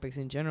harder topics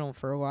in general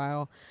for a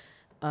while,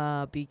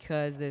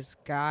 because this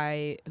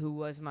guy who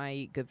was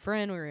my good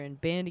friend, we were in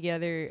band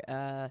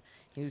together.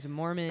 He was a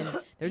Mormon.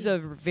 There's a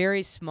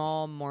very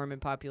small Mormon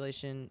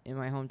population in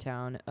my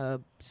hometown,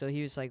 so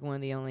he was like one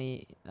of the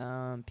only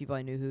people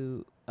I knew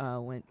who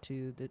went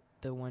to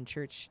the one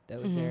church that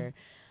was there.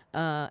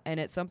 And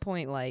at some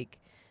point, like,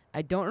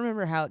 I don't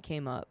remember how it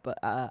came up, but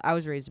I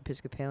was raised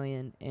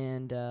Episcopalian,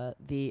 and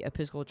the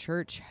Episcopal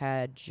Church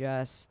had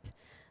just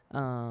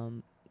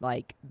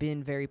like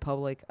been very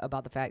public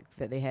about the fact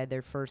that they had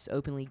their first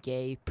openly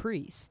gay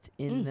priest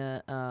in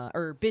the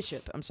or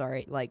bishop, I'm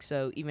sorry, like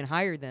so even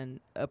higher than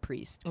a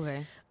priest.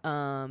 Okay.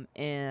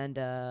 And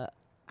I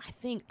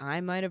think I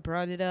might have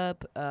brought it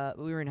up.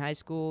 We were in high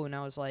school and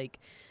I was like,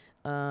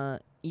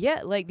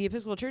 yeah, like the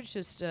Episcopal Church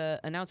just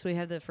announced we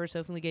had the first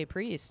openly gay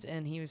priest,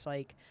 and he was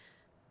like,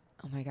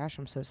 oh my gosh,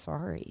 I'm so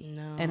sorry.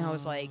 No. And I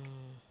was like,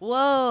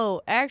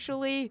 whoa,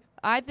 actually,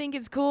 I think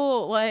it's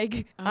cool.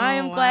 Like, I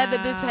am glad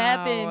that this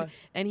happened.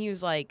 And he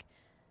was like,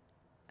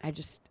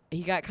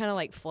 he got kind of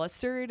like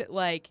flustered.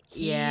 Like,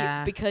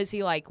 because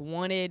he like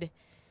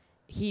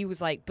he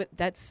was like, but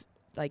that's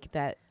like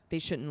that. They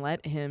shouldn't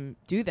let him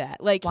do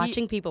that. Like,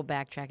 watching people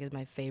backtrack is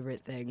my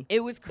favorite thing.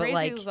 It was crazy.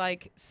 Like, it was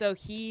like,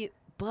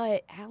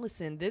 but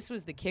Allison, this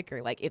was the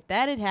kicker. Like, if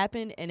that had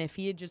happened and if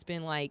he had just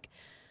been like,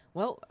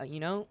 well,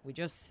 we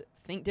just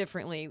think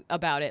differently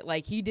about it.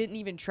 Like, he didn't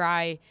even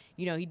try,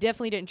 he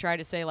definitely didn't try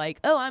to say, like,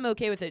 oh, I'm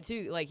okay with it,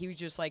 too. Like, he was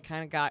just, like,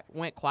 kind of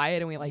went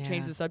quiet and we, like,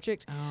 changed the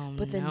subject. Oh,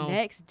 but the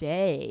next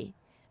day,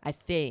 I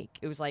think,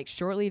 it was, like,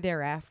 shortly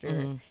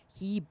thereafter,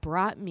 he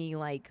brought me,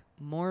 like,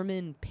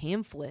 Mormon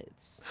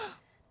pamphlets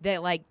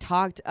that, like,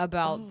 talked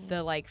about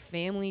the, like,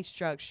 family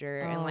structure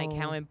and, like,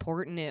 how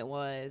important it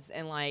was.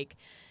 And, like,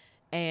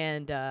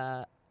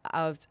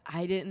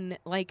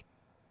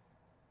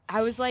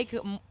 I was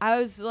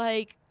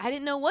like, I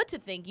didn't know what to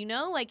think,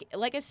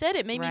 Like I said,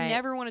 it made me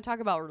never want to talk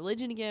about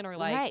religion again or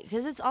like. Right,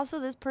 because it's also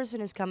this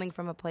person is coming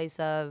from a place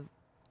of,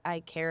 I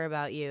care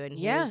about you, and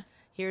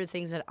here are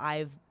things that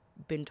I've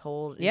been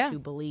told into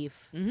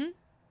belief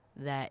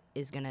that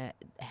is gonna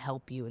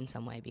help you in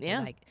some way, because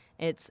like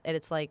it's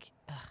like.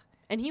 Ugh.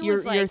 And he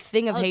was like, your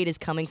thing of hate is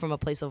coming from a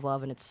place of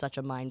love, and it's such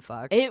a mind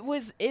fuck.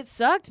 It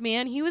sucked,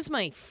 man. He was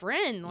my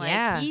friend.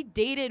 Like, he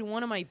dated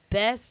one of my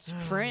best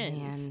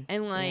friends, man.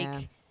 And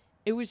like.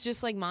 It was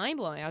just like mind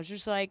blowing. I was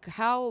just like,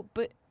 how?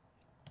 But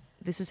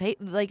this is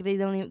hate. Like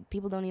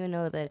people don't even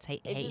know that it's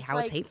hate. How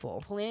it's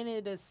hateful.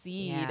 Planted a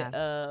seed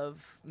of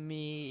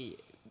me,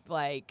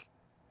 like,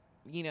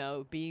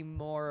 being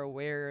more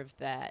aware of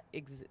that,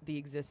 the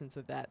existence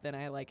of that than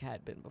I like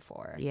had been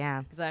before.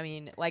 Yeah. Because I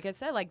mean, like I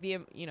said, like the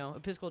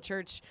Episcopal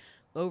Church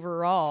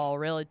overall,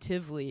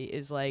 relatively,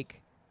 is like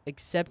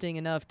accepting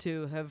enough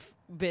to have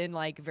been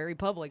like very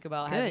public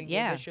about having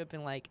a bishop,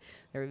 and like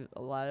there are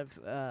a lot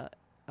of.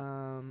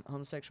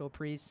 Homosexual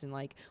priests, and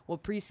like,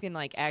 priests can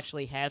like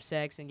actually have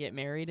sex and get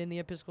married in the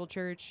Episcopal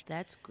Church.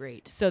 That's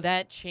great. So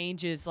that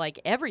changes like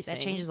everything.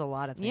 That changes a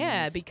lot of things.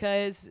 Yeah,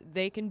 because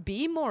they can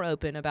be more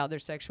open about their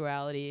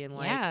sexuality, and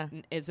like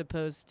as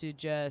opposed to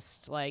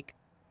just like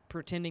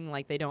pretending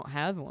like they don't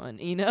have one.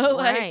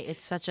 Like, right?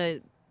 It's such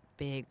a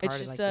big part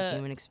of like the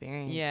human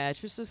experience. Yeah,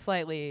 it's just a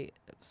slightly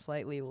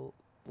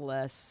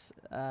less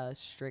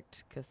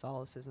strict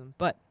Catholicism.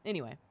 But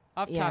anyway,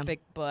 off topic,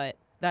 but.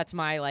 That's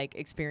my like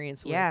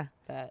experience with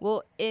that.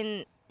 Well,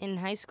 in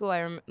high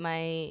school,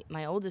 my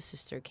oldest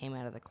sister came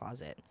out of the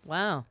closet.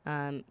 Wow.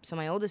 So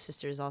my oldest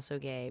sister is also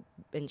gay,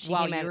 and she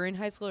while came you out were in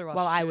high school, or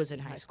while I was in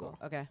high school.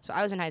 Okay. So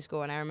I was in high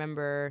school, and I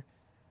remember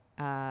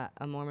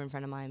a Mormon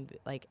friend of mine,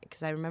 like,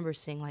 because I remember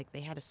seeing like they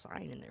had a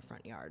sign in their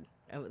front yard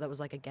that was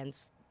like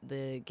against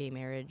the gay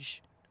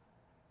marriage.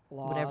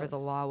 Laws. Whatever the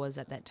law was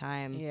at that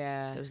time.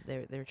 Yeah.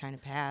 They were trying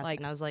to pass, like,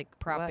 and I was like,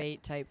 Prop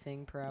 8 type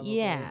thing, probably.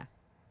 Yeah.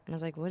 And I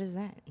was like, what is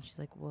that? And she's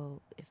like,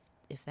 well,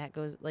 if that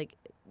goes, like,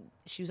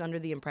 she was under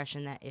the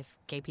impression that if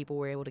gay people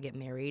were able to get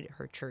married,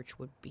 her church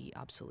would be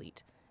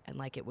obsolete, and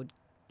like it would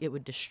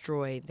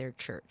destroy their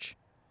church.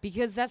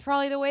 Because that's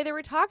probably the way they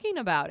were talking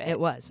about it. It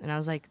was. And I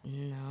was like,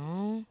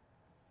 no.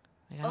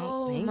 Like, I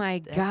don't think my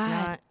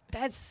God.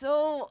 That's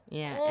so...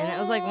 Yeah. And it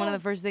was like one of the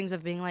first things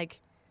of being like,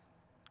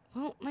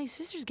 well, my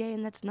sister's gay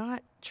and that's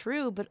not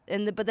true. But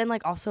then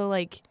like also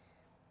like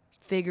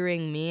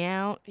figuring me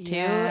out too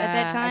at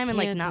that time, and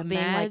like not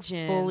being like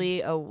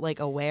fully like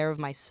aware of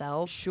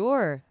myself.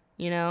 Sure.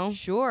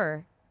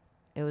 Sure.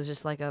 It was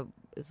just like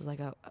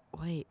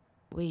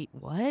wait,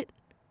 what?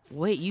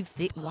 Wait, you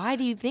think? Why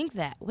do you think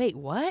that? Wait,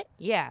 what?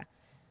 Yeah.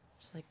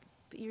 Just like,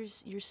 but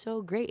you're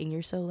so great and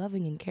you're so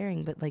loving and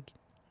caring, but like,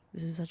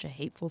 this is such a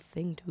hateful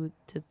thing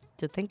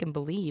to think and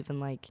believe, and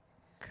like,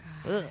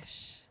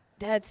 gosh,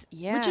 that's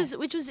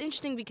Which was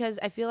interesting, because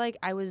I feel like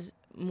I was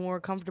more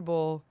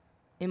comfortable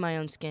in my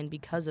own skin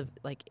because of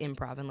like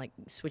improv and like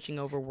switching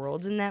over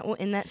worlds in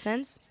that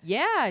sense.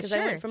 Yeah, because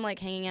I went from like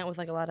hanging out with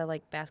like a lot of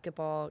like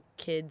basketball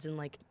kids and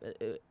like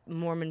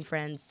Mormon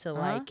friends to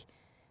like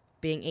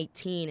being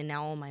 18, and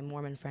now all my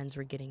Mormon friends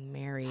were getting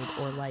married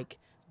or like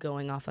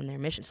going off on their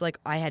mission. So like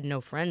I had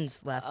no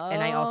friends left,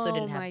 and I also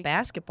didn't have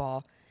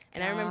basketball.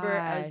 And I remember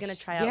I was gonna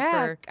try out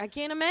for. I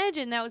can't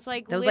imagine that was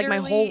like my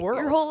whole world,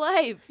 your whole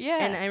life.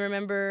 Yeah. And I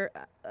remember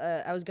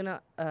I was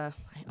gonna. I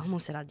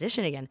almost said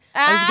audition again.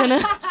 I was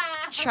gonna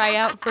try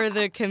out for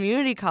the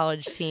community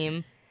college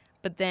team,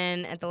 but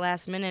then at the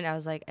last minute I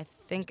was like, I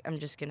think I'm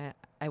just gonna.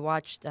 I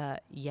watched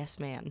Yes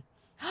Man,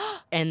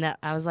 and that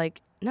I was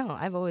like, no,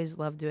 I've always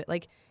loved it.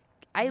 Like,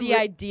 the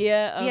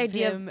idea of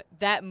him,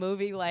 that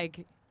movie,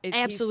 like.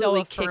 absolutely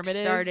he's so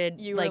affirmative, kickstarted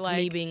you were like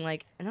me being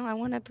like, no, I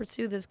want to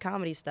pursue this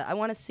comedy stuff. I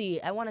want to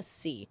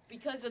see.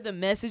 because of the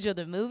message of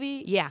the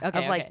movie. Yeah,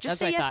 Okay, of like okay, just that's what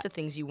say I yes thought. to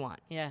things you want.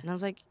 Yeah. And I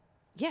was like,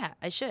 yeah,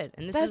 I should.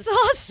 And this That's is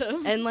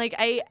awesome. and like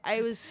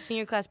I was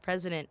senior class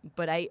president,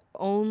 but I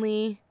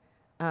only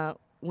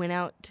went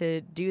out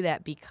to do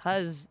that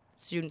because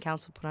student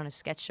council put on a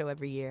sketch show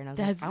every year, and I was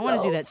That's like, I want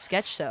to so do that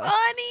sketch show.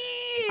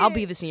 funny. I'll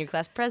be the senior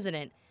class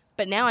president.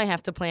 But now I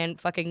have to plan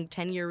fucking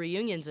 10-year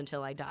reunions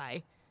until I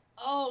die.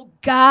 Oh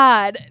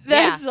God,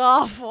 that's Yeah.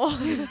 awful.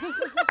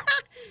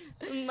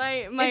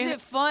 My Is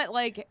it fun?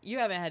 Like, you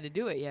haven't had to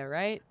do it yet,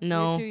 right?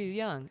 No. You're too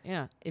young.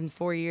 Yeah. in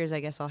 4 years,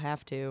 I guess I'll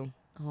have to.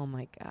 Oh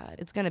my God.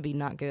 It's gonna be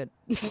not good.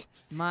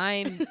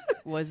 Mine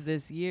was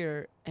this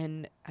year,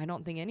 and I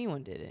don't think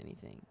anyone did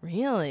anything.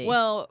 Really?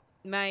 Well,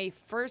 my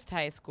first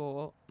high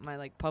school, my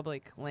like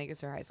public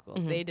Lancaster high school,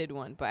 Mhm. they did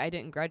one, but I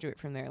didn't graduate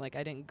from there. Like,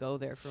 I didn't go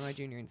there for my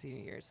junior and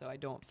senior year, so I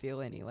don't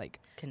feel any like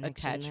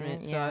Connection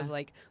attachment. there, So I yeah. was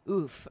like,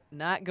 oof,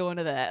 not going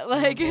to that. Oh,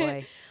 Like,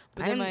 boy.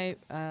 but then my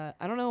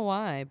I don't know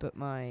why, but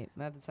my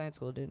math and science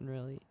school didn't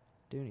really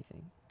do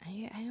anything.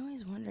 I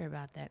always wonder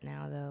about that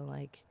now, though.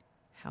 Like,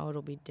 how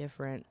it'll be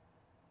different,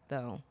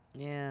 though.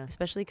 Yeah.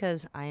 Especially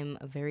because I'm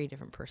a very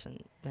different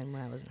person than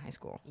when I was in high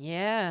school.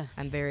 Yeah.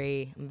 I'm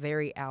very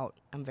out.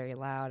 I'm very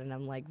loud, and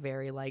I'm like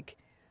very like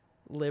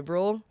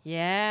liberal.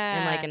 Yeah.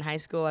 And like in high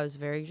school, I was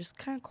very just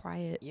kind of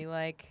quiet. you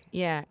like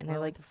Yeah, and I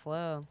like like the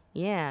flow.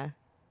 yeah.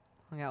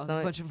 Hung out with So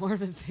a bunch of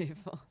Mormon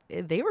people.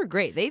 They were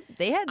great.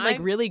 They had like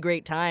I'm- really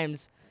great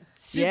times.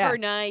 Super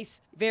Yeah.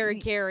 nice, very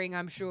caring,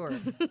 I'm sure.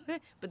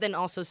 But then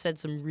also said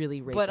some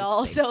really racist But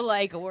also, things.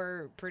 like,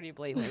 we're pretty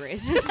blatantly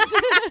racist.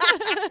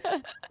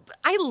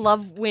 I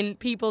love when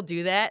people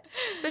do that,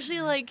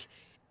 especially like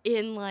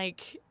in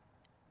like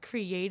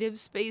creative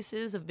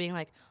spaces of being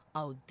like,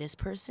 oh, this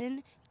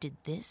person did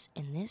this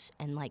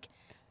and like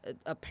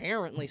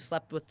apparently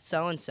slept with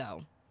so and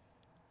so.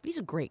 But he's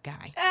a great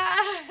guy.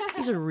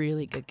 He's a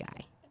really good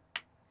guy.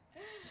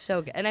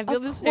 So good. And I feel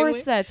the Of same way.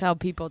 course, that's how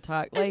people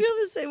talk. I Like, feel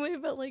the same way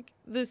about like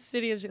the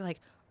city of just like,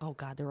 oh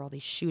God, there are all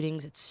these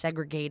shootings. It's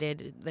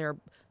segregated. There are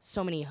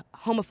so many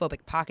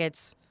homophobic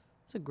pockets.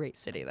 It's a great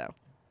city though.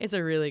 It's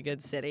a really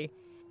good city,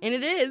 and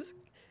it is.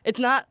 It's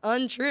not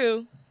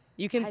untrue.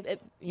 You can you can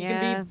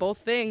yeah. be both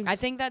things. I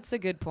think that's a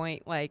good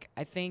point. Like,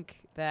 I think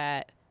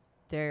that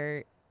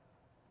they're,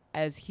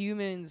 as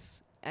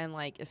humans, and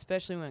like,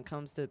 especially when it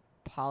comes to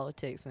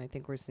politics, and I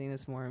think we're seeing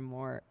this more and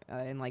more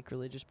in like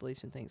religious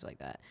beliefs and things like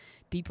that.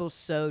 People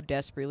so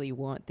desperately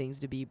want things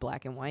to be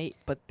black and white,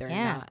 but they're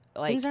Yeah. not.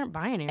 Like, things aren't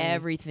binary.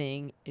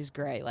 everything is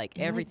gray. Like,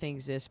 And, like- everything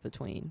exists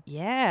between.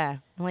 Yeah,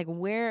 and like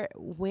where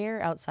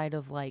outside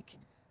of like,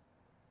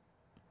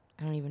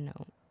 I don't even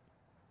know,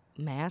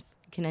 math,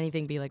 can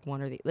anything be like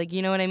one or the like?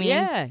 You know what I mean?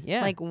 Yeah,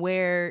 yeah. Like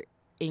where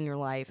in your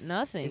life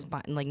nothing. is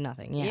like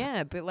nothing? Yeah.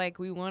 Yeah. But like,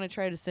 we want to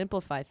try to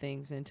simplify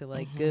things into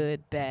like Mhm.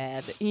 good,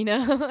 bad, you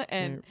know?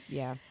 And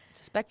Yeah,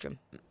 it's a spectrum.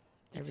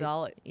 it's Every-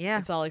 all Yeah,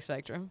 it's all a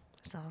spectrum.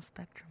 it's all a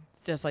spectrum.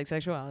 Just like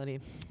sexuality.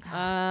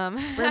 Brr,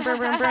 brr,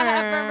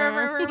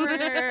 brr,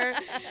 brr.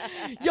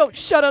 Yo,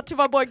 shout out to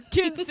my boy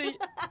Kinsey.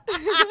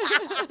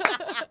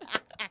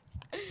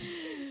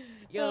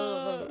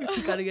 Yo,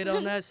 you gotta get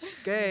on that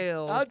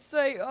scale. I'd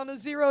say on a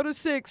 0 to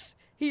 6,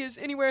 he is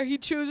anywhere he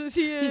chooses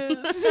he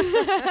is.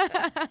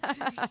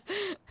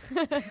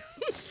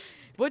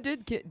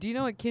 Do you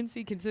know what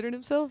Kinsey considered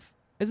himself?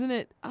 Isn't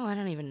it, Oh, I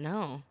don't even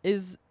know.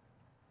 is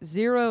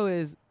 0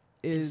 is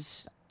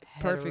Is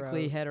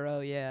perfectly hetero,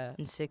 yeah.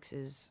 and 6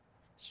 is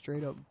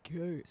Straight up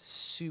gay.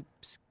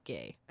 soups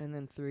gay. And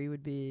then 3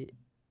 would be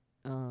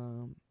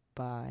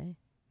bi.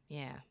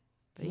 Yeah,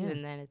 but Yeah.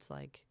 even then, it's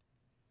like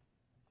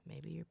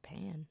maybe you're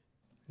pan.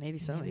 Maybe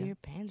so. maybe yeah. you're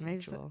pansexual.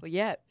 Maybe so. Well,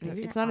 yeah,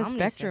 Maybe it's you're not a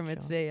spectrum. omnisexual.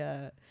 It's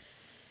a,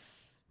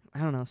 I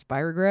don't know,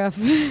 spirograph.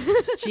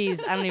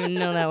 Jeez, I don't even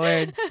know that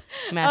word.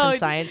 Math and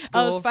science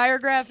school. Oh,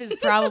 spirograph is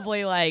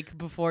probably like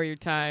before your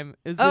time.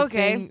 It's this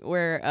Okay. thing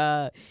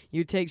where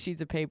you take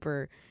sheets of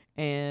paper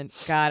and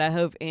God, I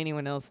hope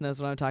anyone else knows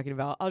what I'm talking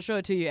about. I'll show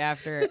it to you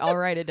after. I'll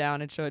write it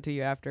down and show it to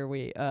you after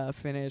we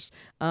finish.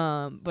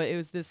 But it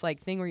was this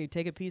like thing where you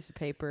take a piece of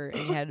paper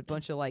and you had a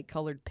bunch of like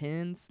colored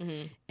pins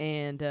Mhm.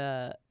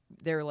 and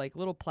they were like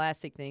little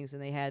plastic things,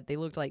 and they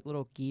looked like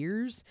little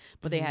gears,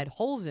 but they Mhm. had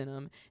holes in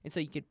them, and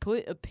so you could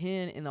put a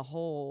pin in the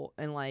hole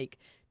and like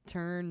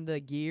turn the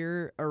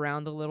gear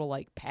around the little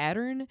like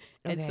pattern,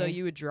 and so Okay.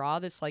 you would draw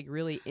this like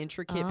really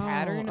intricate Oh,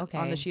 pattern on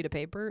okay. the sheet of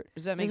paper.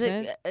 Does that make Does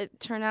sense? it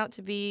turn out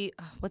to be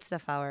what's the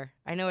flower?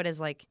 I know it is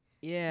like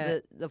Yeah.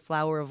 the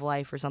flower of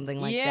life or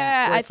something like Yeah,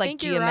 that. Where I it's like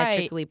think you're right.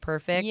 geometrically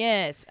perfect.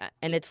 Yes.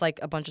 And it's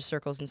like a bunch of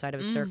circles inside of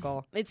a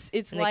circle. It's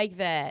And they- like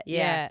that. Yeah.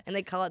 Yeah. And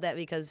they call it that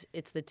because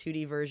it's the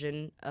 2D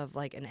version of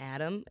like an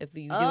atom. If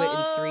you do it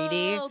in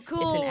 3D,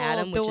 it's an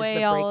atom, which the way is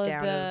the all of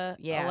breakdown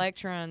the of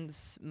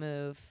electrons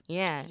move.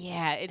 yeah.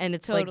 Yeah, it's And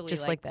it's totally like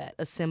just like that.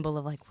 a symbol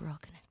of like we're all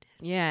connected.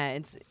 Yeah,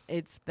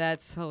 it's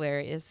that's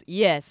hilarious.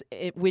 Yes,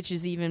 which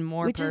is even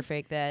more Which is-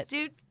 perfect that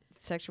Dude,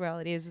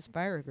 sexuality is a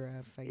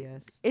spirograph, I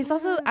guess. it's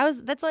also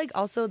that's like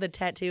also the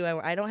tattoo.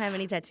 I don't have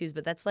any tattoos,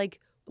 but that's like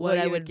what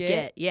I you would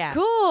get. Yeah.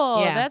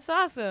 Cool. Yeah. That's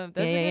awesome.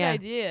 That's Yeah, a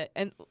good yeah. idea.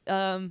 And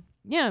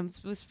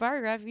with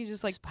Spirograph, you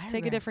just like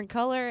take a Spirograph. different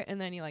color and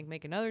then you like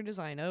make another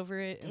design over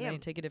it, and then Damn. you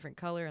take a different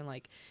color, and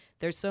like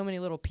there's so many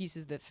little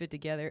pieces that fit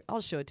together.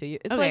 I'll show it to you.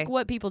 It's Okay. like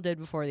what people did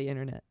before the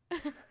internet.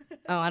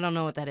 Oh, I don't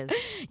know what that is.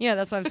 Yeah,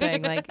 that's what I'm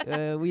saying. Like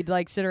we'd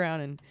like sit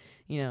around and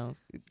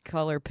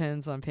color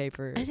pens on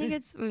paper. I think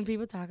it's when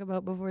people talk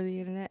about before the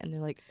internet and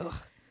they're like,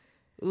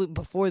 ugh,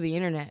 before the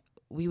internet,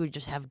 we would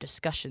just have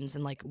discussions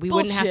and like we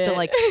wouldn't have to Bullshit.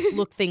 like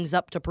look things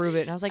up to prove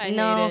it. And I was like, I hate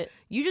no, it.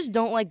 you just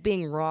don't like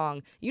being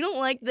wrong. You don't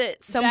like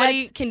that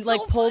somebody That's can so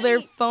like pull their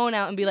funny. phone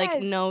out and be like,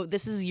 Yes. no,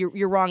 this is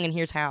you're wrong and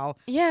here's how.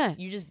 Yeah.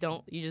 You just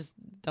don't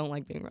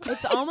like being wrong.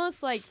 It's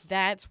almost like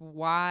that's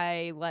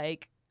why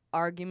like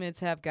arguments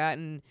have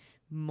gotten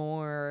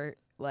more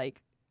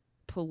like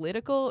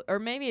political, or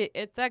maybe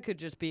that could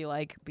just be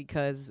like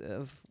because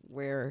of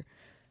where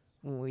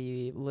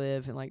we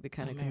live and like the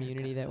kind of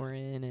community that we're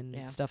in and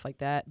Yeah. stuff like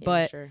that. Yeah,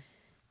 But sure.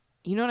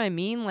 you know what I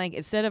mean? Like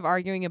instead of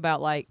arguing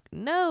about like,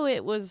 no,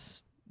 it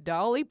was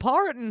Dolly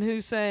Parton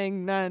who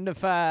sang 9 to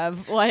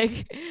 5,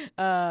 like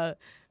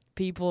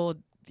people,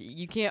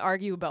 you can't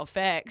argue about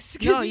facts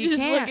because No, you you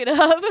just can't. look it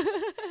up.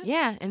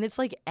 Yeah, and it's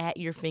like at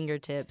your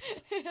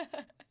fingertips.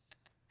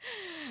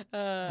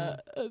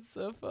 That's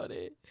so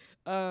funny.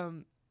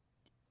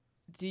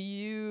 Do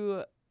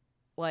you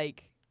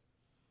like?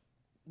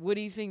 What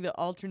do you think the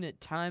alternate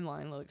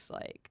timeline looks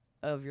like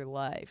of your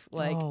life?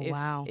 Like, Oh,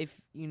 wow. if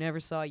you never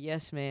saw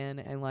Yes Man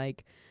and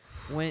like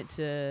went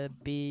to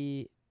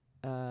be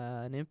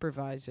an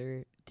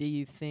improviser, do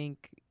you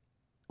think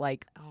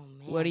like? Oh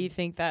man. What do you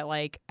think that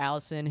like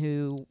Allison,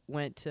 who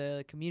went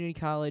to community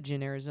college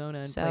in Arizona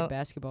and So- played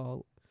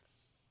basketball?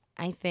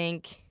 I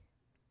think,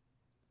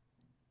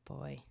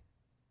 boy,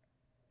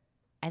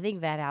 I think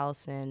that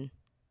Allison,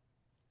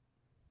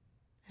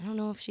 I don't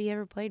know if she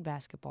ever played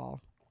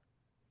basketball.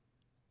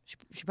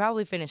 She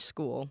probably finished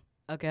school.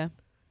 Okay.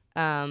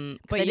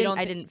 But you don't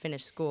I didn't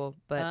finish school,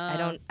 but I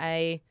don't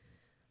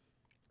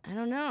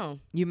know.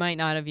 You might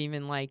not have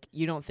even like,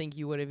 you don't think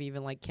you would have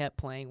even like kept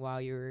playing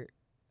while you were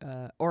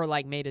or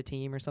like made a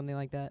team or something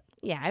like that?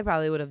 Yeah, I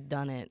probably would have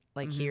done it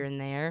like Mhm. here and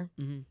there,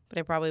 Mm-hmm. but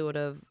I probably would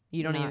have.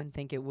 You don't not- even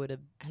think it would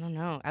have. I don't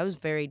know. I was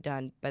very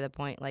done by the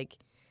point, like,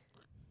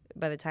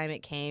 by the time it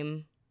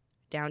came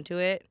down to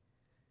it.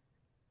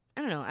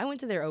 I don't know. I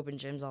went to their open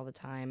gyms all the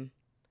time.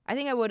 I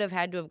think I would have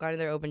had to have gone to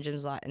their open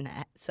gyms a lot, and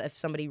so if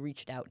somebody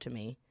reached out to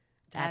me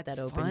at That's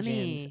that open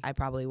funny. gyms, I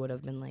probably would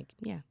have been like,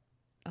 yeah,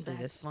 I'll do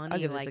this. Funny, I'll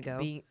give like this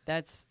a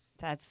go.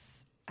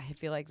 that's. I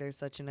feel like there's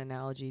such an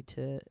analogy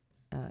to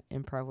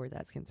improv where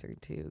that's concerned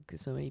too,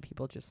 because so many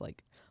people just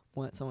like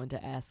want someone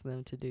to ask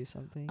them to do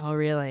something. Oh,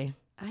 really?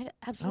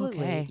 Absolutely,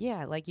 Okay.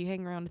 yeah. Like you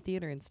hang around the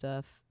theater and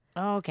stuff.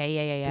 Oh,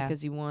 okay. Yeah.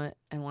 Because you want,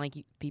 and like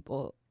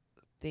people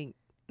think,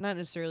 not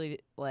necessarily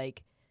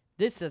like,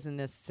 this doesn't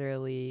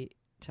necessarily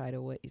tie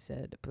to what you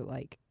said, but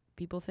like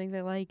people think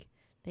that like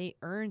they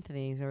earn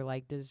things or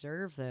like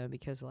deserve them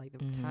because of like the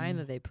time Mhm.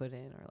 that they put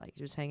in, or like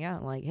just hang out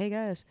and like, hey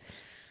guys,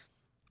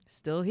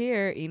 still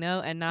here,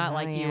 and not Oh,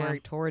 like you yeah.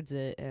 work towards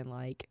it and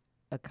like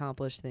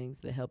accomplish things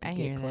that help you I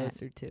get hear that.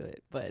 closer to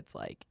it. But it's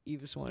like you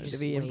just wanted to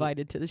just be wait.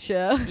 invited to the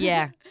show.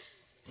 Yeah.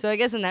 So I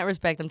guess in that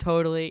respect, I'm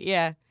totally,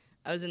 yeah.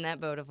 I was in that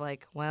boat of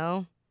like,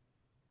 well,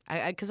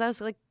 because I was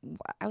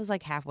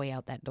like halfway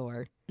out that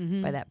door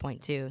Mm-hmm. by that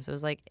point too. So it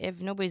was like,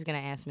 if nobody's gonna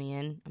ask me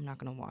in, I'm not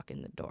gonna walk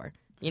in the door.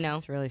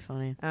 It's really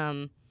funny.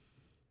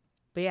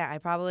 But yeah,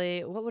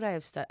 what would I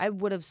have studied? I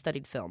would have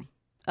studied film.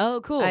 Oh,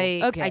 cool.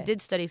 I okay.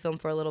 did study film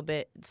for a little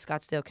bit at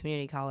Scottsdale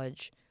Community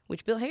College,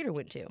 which Bill Hader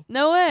went to.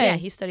 No way. Yeah,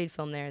 he studied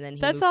film there, and then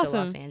he That's moved to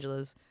Los awesome.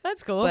 Angeles.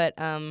 That's cool. But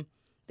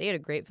they had a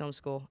great film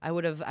school. I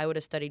would have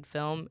studied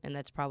film, and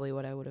that's probably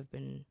what I would have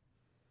been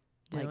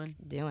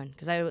doing.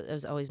 Because I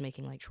was always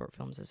making like short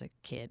films as a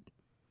kid.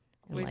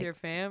 And, with like, your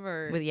fam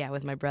or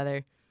with my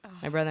brother.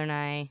 My brother and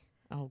I.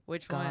 Oh,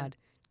 which God. one?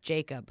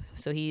 Jacob.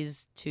 So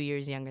he's 2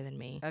 years younger than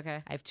me.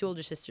 Okay. I have 2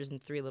 older sisters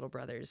and 3 little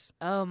brothers.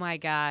 Oh my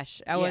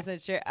gosh, I Yeah.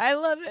 wasn't sure. I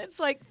love it. It's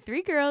like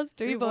 3 girls,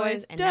 3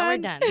 boys, and now we're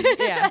done.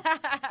 Yeah.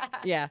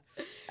 Yeah.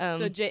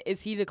 So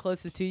is he the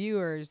closest to you,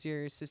 or is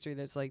your sister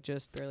that's like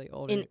just barely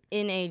older?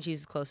 in age,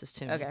 he's closest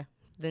to me. Okay.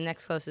 The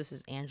next closest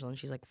is Angela, and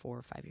she's like 4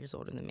 or 5 years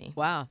older than me.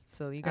 Wow.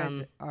 So you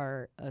guys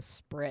are a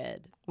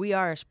spread. We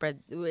are a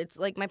spread. It's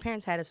like my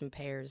parents had us in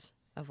pairs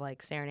of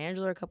like Sarah and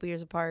Angela are a couple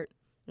years apart.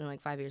 And then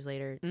like 5 years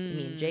later,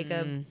 me and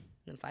Jacob. And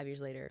then 5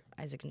 years later,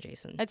 Isaac and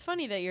Jason. It's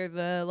funny that you're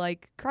the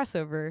like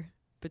crossover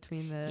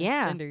between the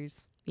Yeah.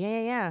 genders.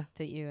 Yeah.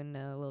 That you and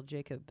little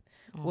Jacob.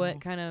 Aw. What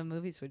kind of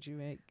movies would you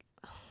make?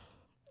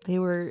 They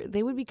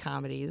would be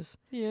comedies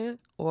Yeah.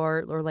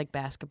 or like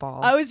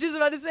basketball. I was just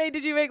about to say,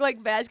 did you make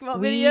like basketball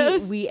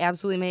videos? We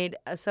absolutely made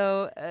this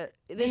first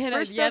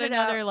yet started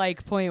another out,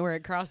 like point where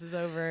it crosses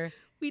over.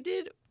 we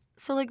did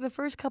so like the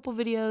first couple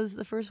videos.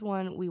 The first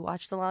one we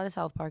watched a lot of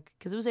South Park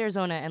because it was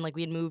Arizona and like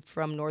we had moved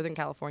from Northern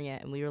California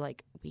and we were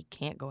like we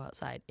can't go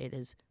outside. It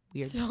is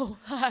weird. So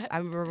hot. I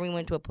remember we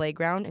went to a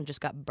playground and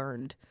just got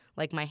burned.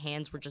 like my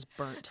hands were just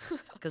burnt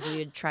because we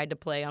had tried to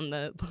play on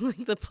the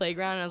the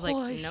playground. And I was like,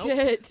 Holy nope.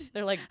 shit.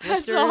 They're like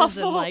That's blisters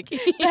awful. and like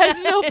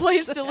That's no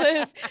place to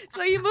live.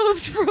 So you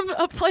moved from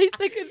a place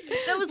that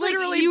could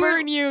literally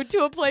burn you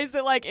to a place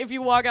that, like, if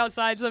you walk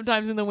outside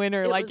sometimes in the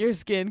winter, like, your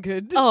skin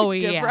could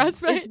get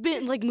frostbite. It's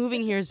been like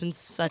moving here has been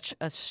such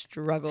a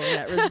struggle in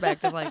that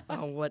respect of like,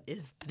 oh, what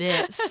is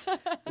this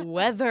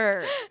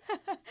weather?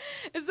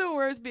 It's the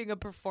worst being a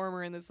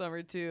performer in the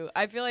summer too.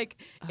 I feel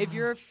like if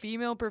you're a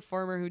female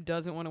performer who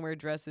doesn't want to wear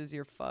dresses,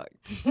 you're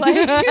fucked. Like,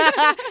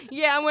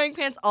 Yeah, I'm wearing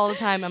pants all the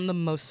time. I'm the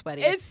most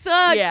sweaty. it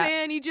sucks, Yeah.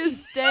 man. You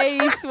just stay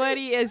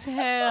sweaty as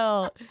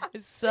hell.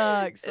 It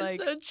sucks. It's Like,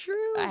 so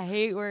true. I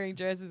hate wearing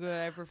dresses when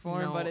I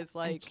perform, No, but it's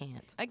like I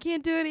I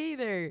can't do it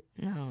either.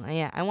 No,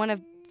 yeah, I want to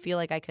feel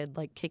like I could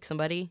like kick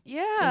somebody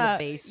Yeah,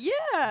 face.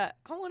 Yeah,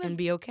 I want to and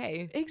be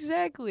okay.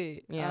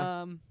 exactly.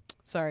 Yeah.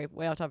 Sorry,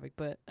 way off topic,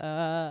 but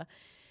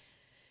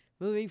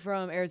moving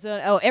from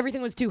Arizona. Oh,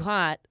 everything was too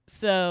hot,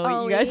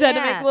 so you guys had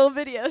to make yeah. little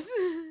videos.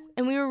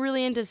 And we were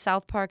really into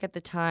South Park at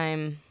the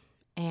time,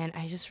 and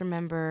I just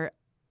remember,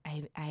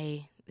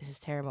 I this is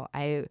terrible.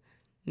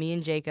 Me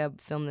and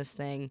Jacob filmed this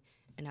thing,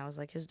 and I was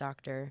like his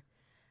doctor,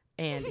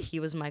 and he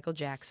was Michael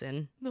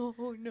Jackson. No.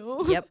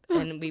 Yep,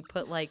 and we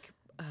put like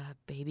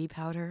baby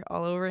powder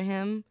all over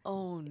him.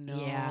 Oh no.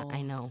 Yeah,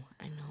 I know.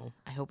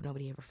 I hope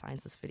nobody ever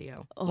finds this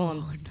video. Oh Well, I'm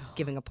no.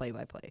 giving a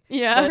play-by-play.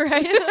 Yeah,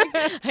 right.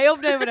 Like, I hope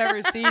no one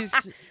ever sees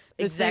the thing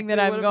Exactly that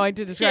I'm what going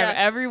to describe yeah.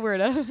 every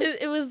word of.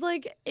 It was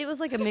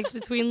like a mix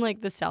between like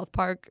the South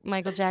Park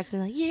Michael Jackson,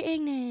 like you're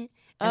ignorant,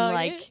 and Oh,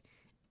 like yeah?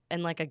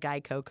 and like a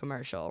Geico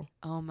commercial.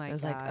 Oh my I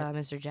was god. like,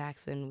 Mr.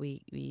 Jackson,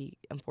 we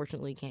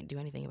unfortunately can't do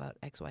anything about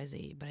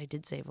XYZ, but I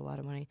did save a lot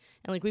of money.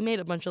 And like we made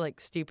a bunch of like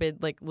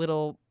stupid like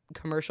little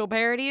commercial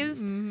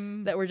parodies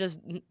that were just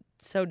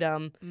so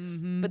dumb.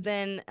 But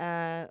then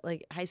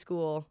like high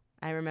school,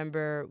 I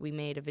remember we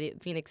made a video.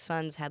 Phoenix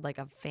Suns had like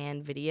a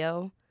fan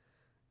video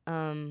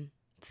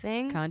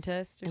thing.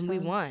 Contest or And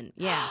something? we won.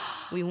 Yeah.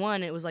 We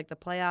won. It was like the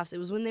playoffs. It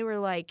was when they were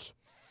like,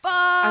 Fuck!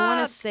 I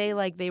want to say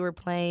like they were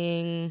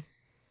playing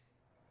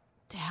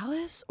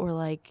Dallas or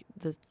like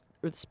the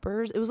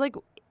Spurs. It was like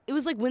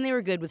when they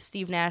were good with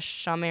Steve Nash,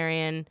 Shawn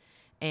Marion,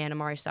 and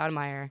Amari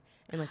Stoudemire.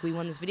 And like we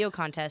won this video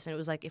contest, and it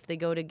was like if they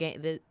go to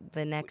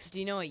the next. Do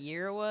you know what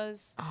year it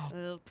was? Oh, It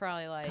was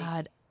probably like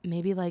God,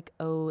 maybe like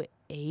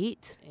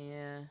 08,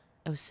 Yeah.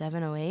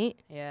 07, 08,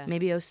 Yeah.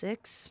 maybe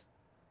 06.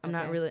 I'm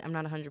not Okay. really. I'm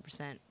not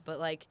 100%. But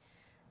like,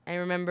 I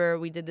remember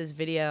we did this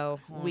video.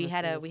 I wanna We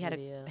had see this a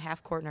video.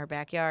 half court in our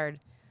backyard,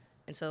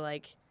 and so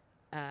like,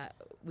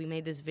 we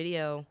made this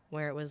video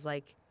where it was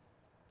like,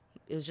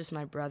 it was just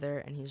my brother,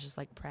 and he was just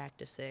like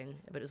practicing,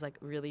 but it was like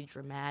really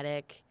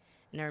dramatic.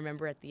 And I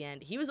remember at the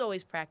end, he was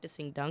always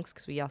practicing dunks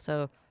because we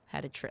also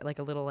had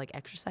a little like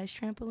exercise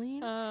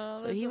trampoline. Oh,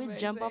 So he would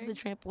jump off the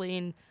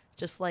trampoline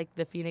just like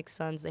the Phoenix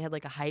Suns. They had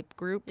like a hype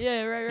group.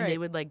 Yeah, right. And they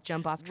would like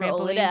jump off trampolines.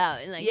 roll it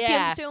out and like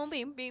Yeah.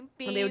 beep, beep,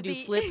 beep, When they would do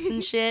beep, flips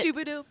and shit.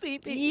 Shoo-ba-doo,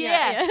 beep, beep.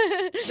 Yeah.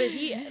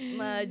 Yeah.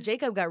 But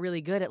Jacob got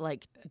really good at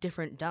like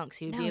different dunks.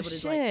 He would be No able to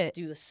shit. like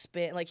do the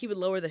spin. Like he would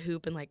lower the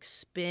hoop and like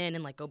spin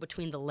and like go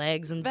between the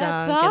legs and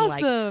That's dunk and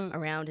awesome. like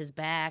around his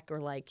back or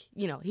like,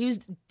 you know,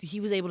 he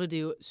was able to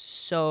do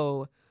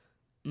so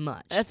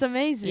much. That's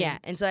amazing. Yeah.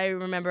 And so I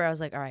remember I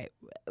was like, all right,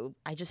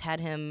 I just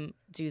had him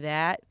do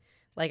that.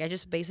 Like I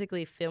just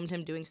basically filmed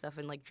him doing stuff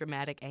in like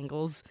dramatic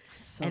angles.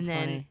 So and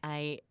funny.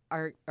 then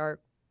our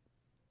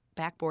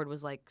backboard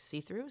was like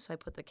see-through, so I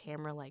put the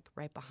camera like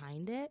right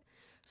behind it.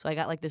 So I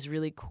got like this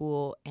really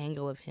cool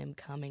angle of him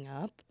coming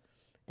up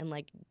and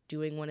like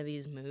doing one of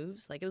these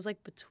moves. Like it was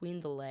like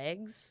between the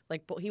legs.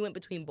 Like he went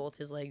between both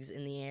his legs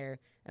in the air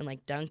and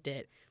like dunked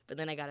it. But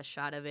then I got a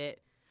shot of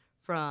it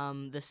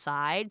from the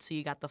side, so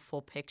you got the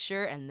full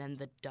picture and then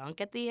the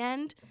dunk at the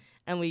end.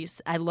 And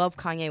I love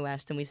Kanye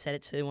West, and we said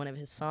it to one of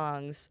his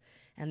songs,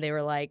 and they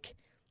were like,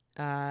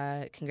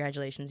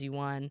 congratulations, you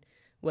won.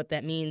 What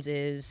that means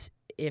is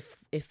if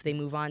they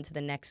move on to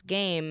the next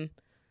game,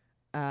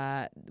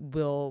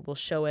 we'll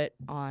show it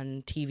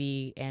on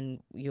TV,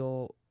 and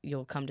you'll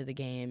come to the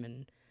game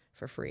and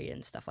for free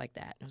and stuff like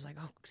that. And I was like,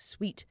 oh,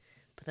 sweet.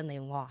 But then they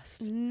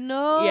lost.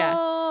 No.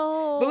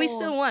 Yeah. But we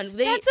still won.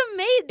 That's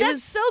amazing.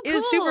 That's so cool. It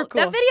was super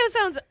cool. That video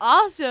sounds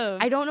awesome.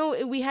 I don't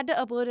know. We had to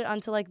upload it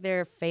onto like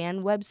their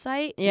fan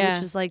website, Yeah.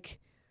 which is like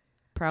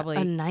Probably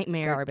a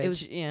nightmare. garbage. It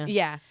was,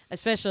 yeah.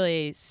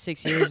 Especially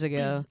 6 years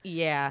ago.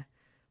 yeah.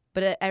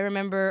 But I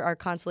remember our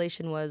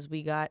consolation was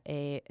we got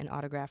an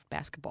autographed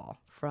basketball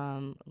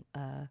from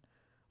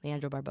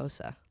Leandro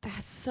Barbosa.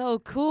 That's so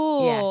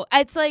cool. Yeah.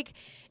 It's like,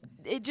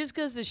 it just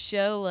goes to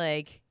show,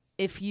 like,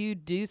 if you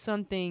do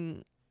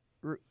something,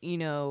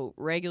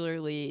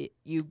 regularly,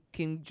 you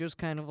can just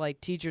kind of,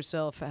 like, teach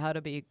yourself how to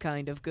be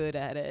kind of good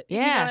at it. Yeah.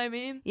 You know what I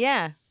mean?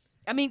 Yeah.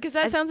 I mean, because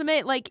that sounds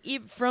amazing. Like,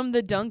 from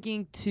the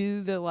dunking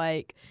to the,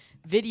 like,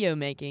 video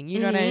making. You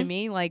know what I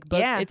mean? Like,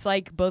 it's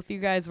like both you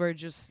guys were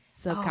just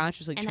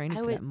subconsciously training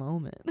for that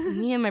moment.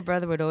 Me and my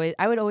brother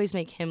I would always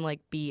make him, like,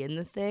 be in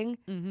the thing.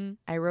 Mm-hmm.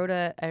 I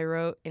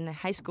wrote in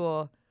high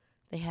school,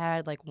 they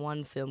had, like,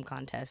 one film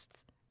contest.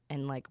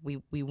 and like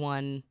we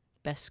won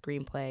best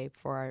screenplay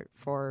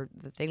for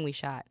the thing we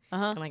shot.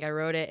 Uh-huh. And like I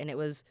wrote it, and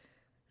it's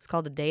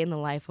called A Day in the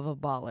Life of a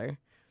Baller,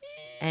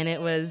 and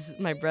it was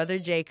my brother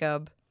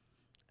Jacob.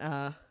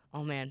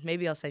 Oh man,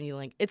 maybe I'll send you a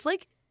link. It's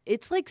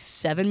like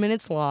 7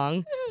 minutes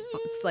long.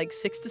 It's like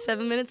 6 to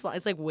 7 minutes long.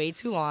 It's like way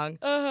too long.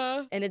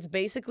 Uh-huh. And it's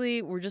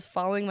basically we're just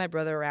following my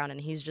brother around,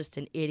 and he's just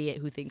an idiot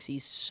who thinks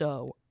he's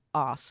so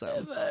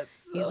awesome. That's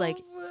He's so like,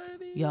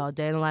 funny. yo,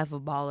 day in the life of a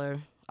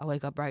baller. I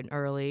wake up bright and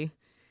early,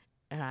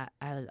 and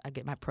I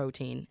get my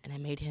protein, and I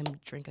made him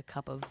drink a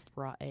cup of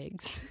raw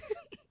eggs.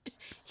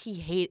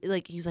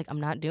 He's like, I'm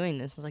not doing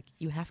this. I was like,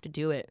 you have to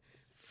do it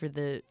for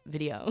the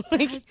video.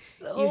 Like,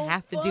 so you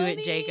have to do it,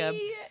 funny. Jacob.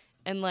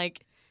 And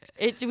like,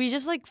 we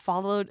just like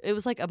followed. It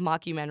was like a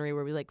mockumentary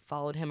where we like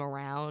followed him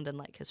around, and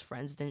like his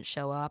friends didn't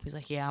show up. He's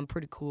like, yeah, I'm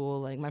pretty cool.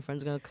 Like my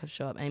friend's gonna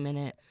show up any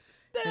minute.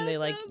 And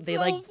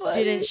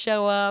they didn't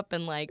show up,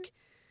 and like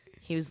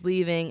he was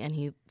leaving, and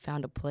he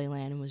found a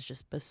playland and was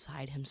just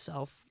beside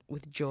himself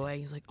with joy.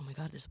 He's like, oh my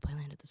god, there's a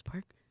playland at this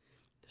park.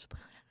 There's a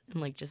playland,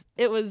 and like just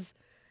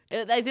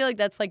I feel like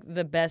that's like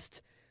the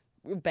best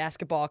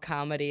basketball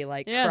comedy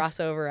like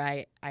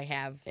crossover I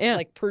have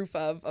like proof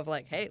of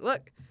like, hey,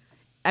 look.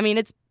 I mean,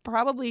 it's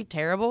probably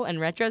terrible in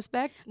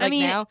retrospect. Like, I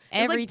mean, now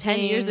it was like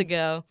 10 years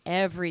ago.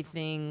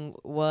 Everything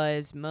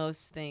was,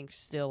 most things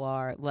still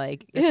are.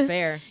 Like, it's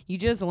fair. You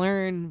just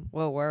learn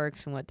what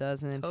works and what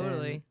doesn't.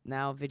 Totally. And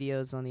now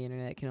videos on the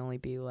internet can only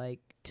be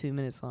like 2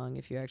 minutes long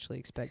if you actually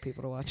expect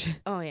people to watch it.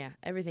 Oh yeah,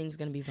 everything's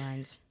gonna be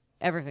Vines.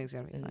 Everything's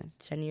gonna be In Vines.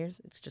 10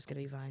 years, it's just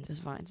gonna be Vines. It's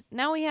Vines.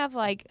 Now we have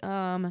like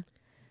the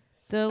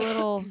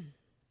little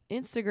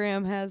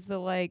Instagram has the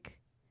like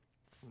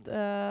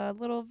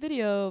little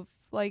video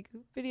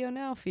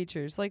now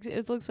features. Like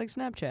it looks like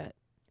Snapchat.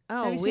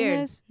 Oh, have you weird. Seen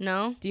this?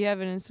 No. Do you have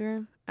an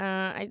Instagram?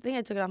 I think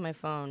I took it off my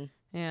phone.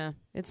 Yeah,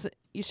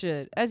 you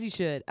should, as you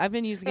should. I've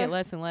been using it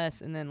less and less,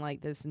 and then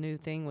like this new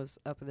thing was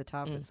up at the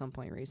top at some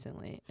point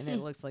recently, and it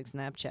looks like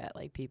Snapchat.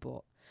 Like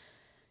people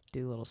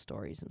do little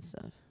stories and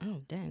stuff.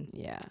 Oh, dang.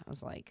 Yeah, I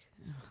was like,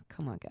 oh,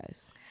 come on, guys,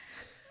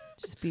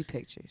 just be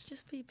pictures.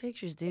 Just be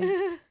pictures, dude.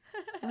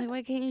 I'm like,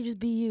 why can't you just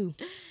be you?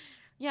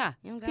 Yeah,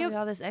 You don't gotta be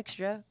all this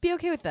extra. be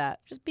okay with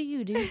that. Just be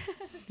you, dude.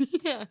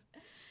 Yeah.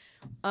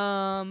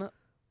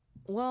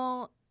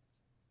 Well,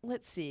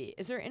 let's see.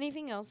 Is there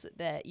anything else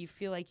that you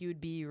feel like you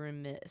would be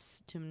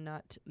remiss to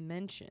not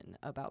mention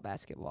about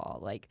basketball?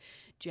 Like,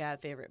 do you have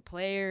favorite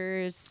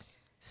players?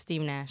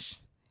 Steve Nash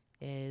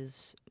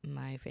is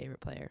my favorite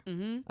player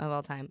Mm-hmm. of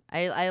all time.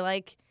 I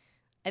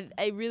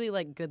really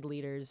like good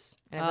leaders.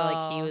 And I feel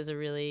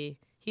like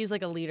he's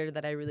like a leader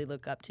that I really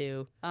look up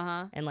to.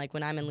 Uh-huh. And like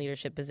when I'm in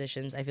leadership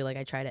positions, I feel like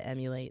I try to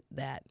emulate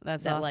that.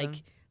 That's that awesome.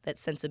 like that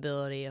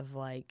sensibility of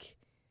like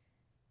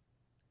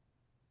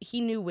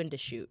he knew when to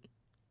shoot.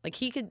 Like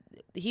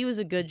he was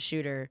a good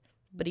shooter,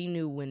 but he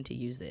knew when to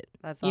use it.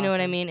 That's You know what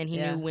I awesome. mean? And he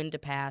Yeah. knew when to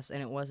pass, and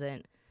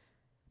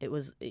he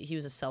was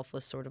a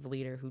selfless sort of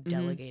leader who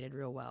delegated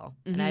real well.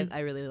 And Mhm.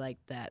 I really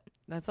liked that.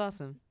 That's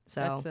awesome.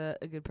 So That's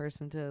a good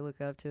person to look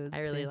up to. I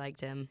really See.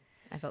 liked him.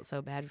 I felt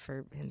so bad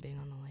for him being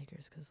on the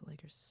Lakers because the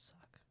Lakers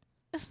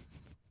suck.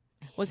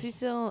 Is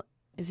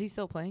he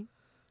still playing?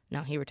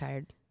 No, he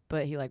retired.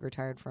 But he like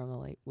retired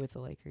from with the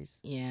Lakers.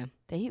 Yeah.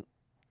 They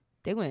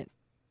went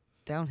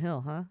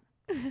downhill, huh?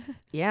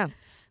 Yeah.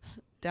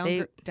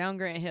 Down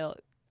Grant Hill.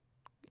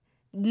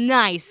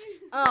 Nice.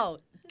 Oh,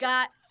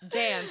 god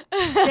damn.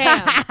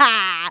 Damn.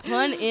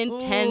 Pun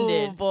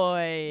intended. Oh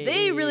boy.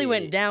 They really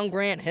went down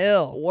Grant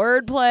Hill.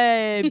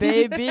 Wordplay,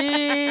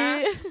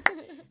 baby.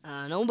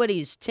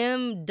 Nobody's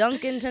Tim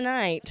Duncan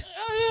tonight.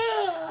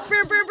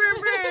 Brr, brr, brr,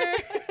 brr.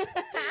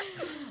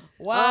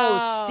 Wow.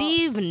 Oh,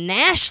 Steve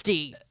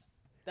Nashty.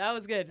 That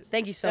was good.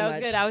 Thank you so That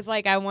much. was good. I was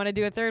like, I want to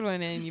do a third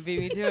one, and you beat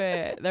me to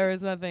it. There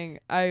was nothing.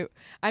 I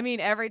mean,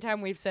 every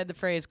time we've said the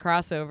phrase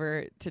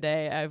crossover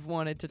today, I've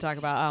wanted to talk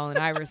about Allen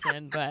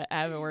Iverson, but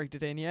I haven't worked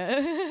it in yet.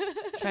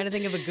 Trying to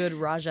think of a good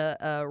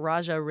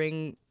Raja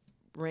ring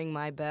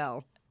my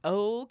bell.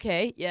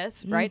 Okay.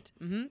 Yes. Right.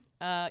 Mm-hmm.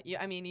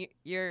 I mean,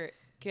 you're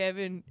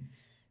Kevin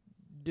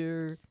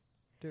Durant.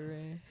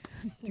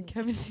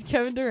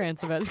 Kevin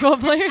Durant's a basketball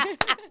player.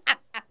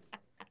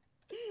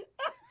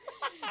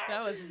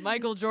 That was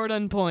Michael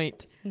Jordan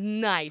point.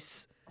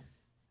 Nice.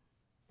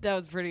 That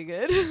was pretty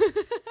good.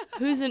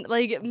 Who's in,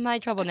 like, my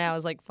trouble now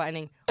is like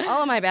finding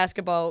all of my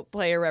basketball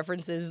player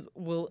references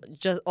will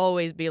just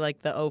always be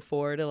like the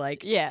 04 to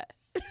like Yeah.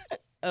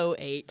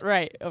 08.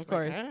 Right. Of Just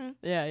like, course. ah.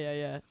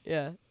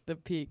 Yeah. The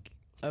peak.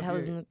 Of That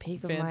was your in the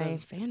peak of fandom. my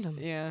fandom.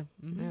 Yeah.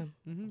 Mm-hmm. Yeah.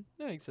 Mm-hmm.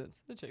 That makes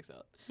sense. That checks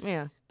out.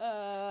 Yeah.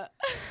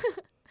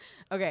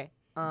 Okay.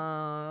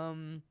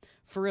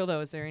 For real though,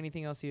 is there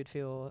anything else you'd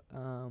feel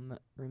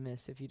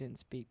remiss if you didn't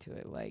speak to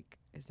it? Like,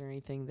 is there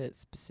anything that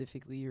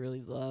specifically you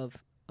really love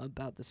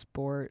about the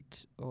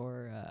sport,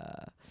 or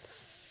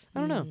I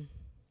don't know,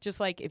 just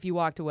like if you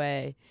walked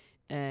away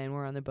and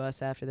we're on the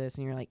bus after this,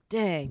 and you're like,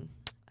 "Dang,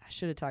 I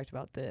should have talked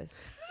about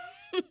this."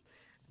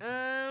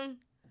 I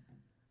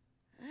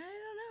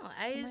don't know.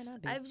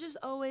 I've just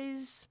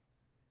always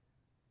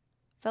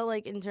felt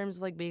like in terms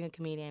of like being a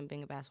comedian,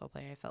 being a basketball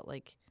player, I felt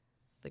like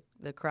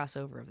the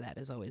crossover of that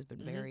has always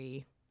been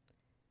very.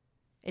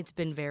 It's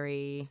been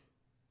very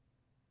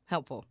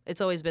helpful.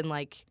 It's always been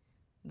like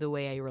the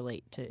way I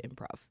relate to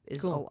improv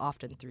is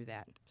often through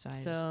that.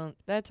 So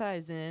that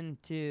ties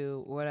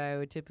into what I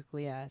would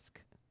typically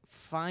ask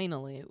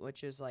finally,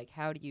 which is like,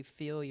 how do you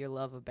feel your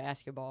love of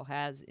basketball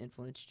has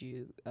influenced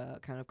you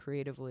kind of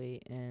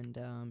creatively and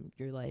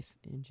your life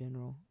in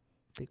general,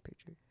 big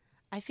picture?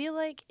 I feel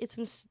like it's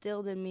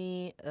instilled in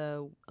me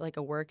like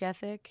a work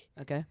ethic.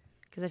 Okay.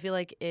 Because I feel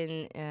like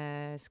in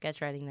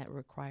sketch writing that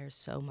requires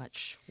so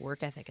much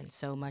work ethic and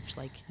so much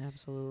like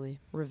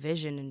absolutely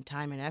revision and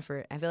time and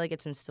effort. I feel like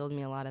it's instilled in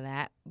me a lot of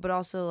that, but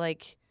also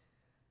like,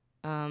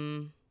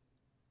 I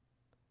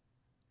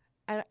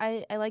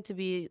like to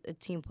be a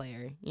team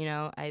player. You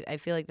know, I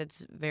feel like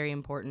that's very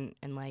important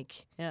and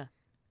like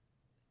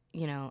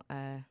you know,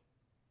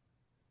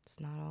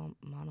 it's not all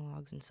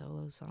monologues and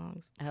solo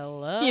songs.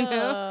 Hello, you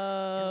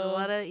know, it's a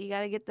lot of you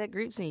got to get that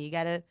group scene. You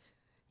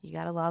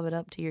gotta lob it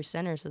up to your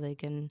center so they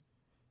can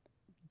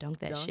dunk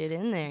that shit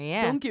in there.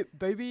 Yeah, dunk it,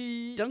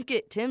 baby. Dunk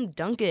it, Tim.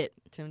 Dunk it.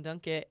 Tim,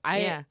 dunk it.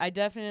 I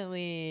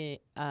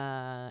definitely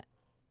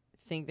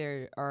think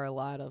there are a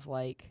lot of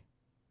like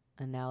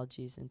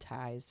analogies and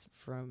ties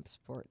from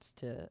sports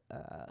to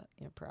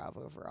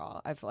improv overall.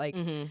 I've like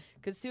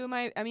because two of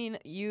my, I mean,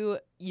 you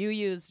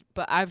used,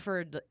 but I've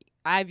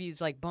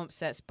used like bump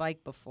set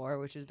spike before,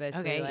 which is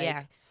basically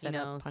like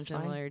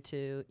similar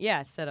to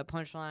set up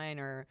punchline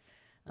or.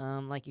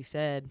 Like you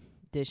said,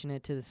 dishing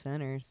it to the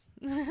centers.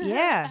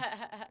 Yeah.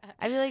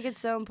 I feel like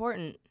it's so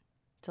important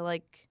to,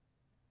 like,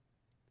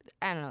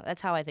 I don't know.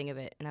 That's how I think of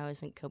it. And I always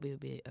think Kobe would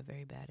be a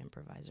very bad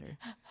improviser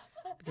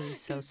because he's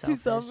so selfish.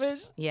 Too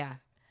selfish? Yeah.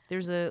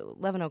 There's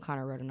Levin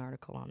O'Connor wrote an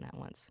article on that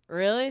once.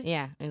 Really?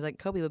 Yeah. And he's like,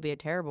 Kobe would be a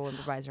terrible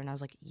improviser. And I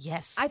was like,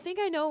 yes. I think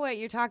I know what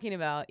you're talking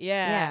about.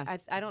 Yeah.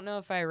 I don't know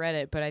if I read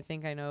it, but I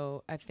think I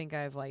know. I think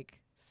I've, like,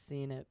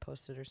 seen it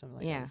posted or something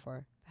like that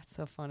before. That's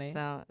so funny.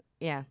 So,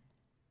 yeah.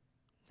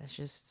 That's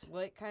just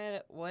what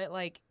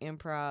like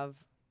improv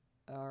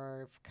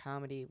or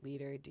comedy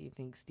leader do you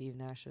think Steve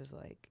Nash is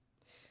like?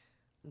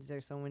 Is there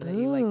someone that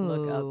you like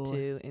look up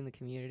to in the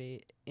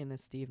community in a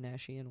Steve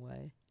Nashian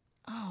way?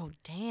 Oh,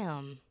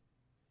 damn.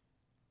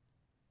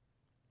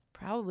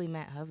 Probably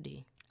Matt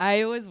Hovde.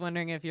 I was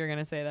wondering if you were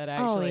gonna say that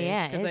actually. Oh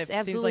yeah, it's it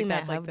absolutely seems like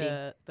Matt that's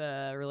Hovde. like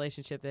the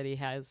relationship that he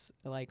has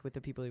like with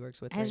the people he works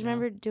with. I just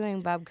remember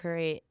doing Bob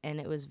Curry, and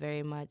it was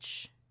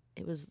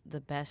the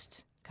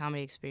best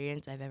comedy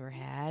experience I've ever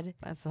had.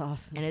 That's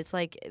awesome. And it's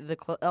like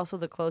also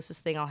the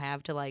closest thing I'll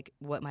have to like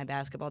what my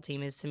basketball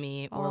team is to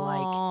me, or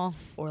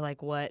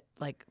like what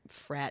like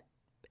frat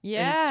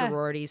and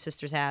sorority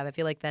sisters have. I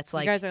feel like that's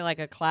like you guys are like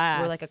a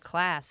class. We're like a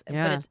class,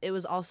 but it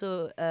was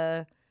also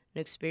an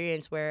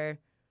experience where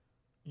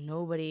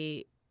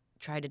nobody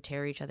tried to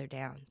tear each other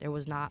down. There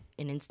was not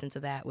an instance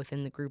of that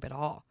within the group at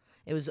all.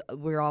 We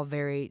were all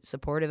very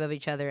supportive of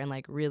each other and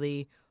like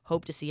really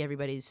hope to see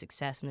everybody's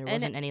success, and there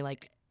wasn't any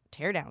like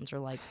teardowns or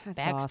like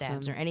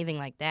backstabs or anything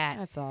like that.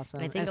 That's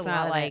awesome. And I think it's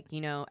not like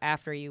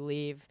after you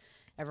leave,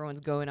 everyone's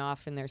going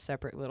off in their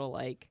separate little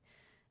like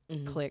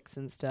cliques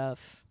and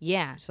stuff.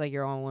 Yeah, it's like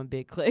you're all one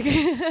big clique.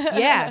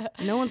 Yeah,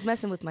 no one's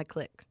messing with my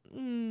clique,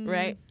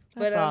 right?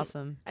 That's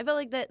awesome. I felt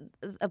like that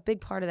a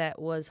big part of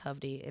that was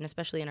Hovde, and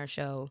especially in our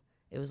show,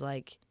 it was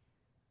like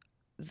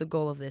the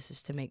goal of this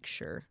is to make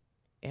sure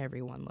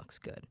everyone looks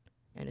good,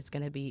 and it's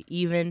gonna be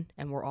even,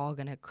 and we're all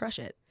gonna crush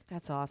it.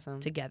 That's awesome.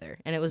 Together.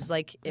 And it was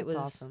like,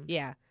 awesome.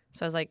 Yeah.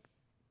 So I was like,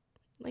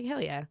 hell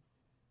yeah.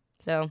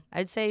 So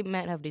I'd say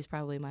Matt Hovde's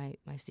probably my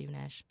Steve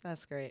Nash.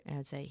 That's great. And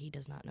I'd say he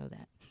does not know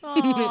that.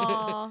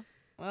 Aww.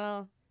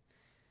 Well,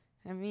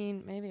 I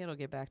mean, maybe it'll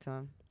get back to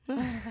him.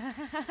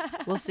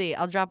 We'll see.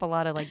 I'll drop a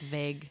lot of like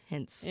vague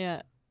hints.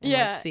 Yeah. And,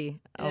 yeah. Like, see.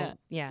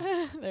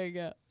 Yeah. There you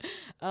go.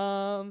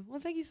 Well,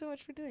 thank you so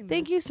much for doing this.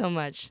 Thank you so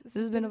much. This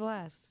has been a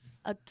blast.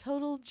 A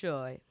total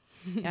joy.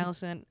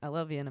 Allison, I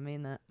love you, and I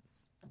mean that.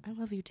 I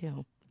love you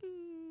too.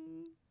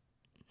 Feeling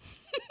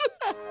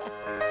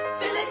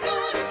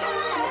good as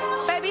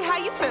hell. Baby, how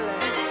you feeling?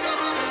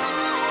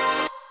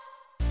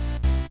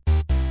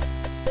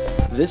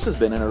 This has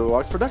been a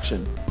Nerdalogs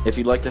production. If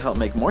you'd like to help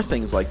make more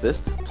things like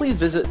this, please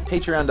visit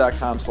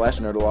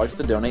patreon.com/nerdalogs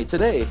to donate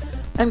today.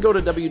 And go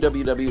to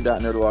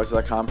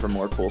www.nerdalogs.com for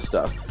more cool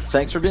stuff.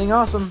 Thanks for being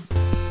awesome.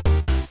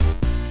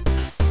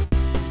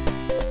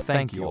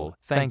 Thank you all.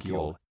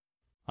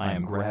 I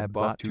am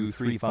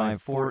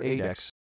GrabBot23548X.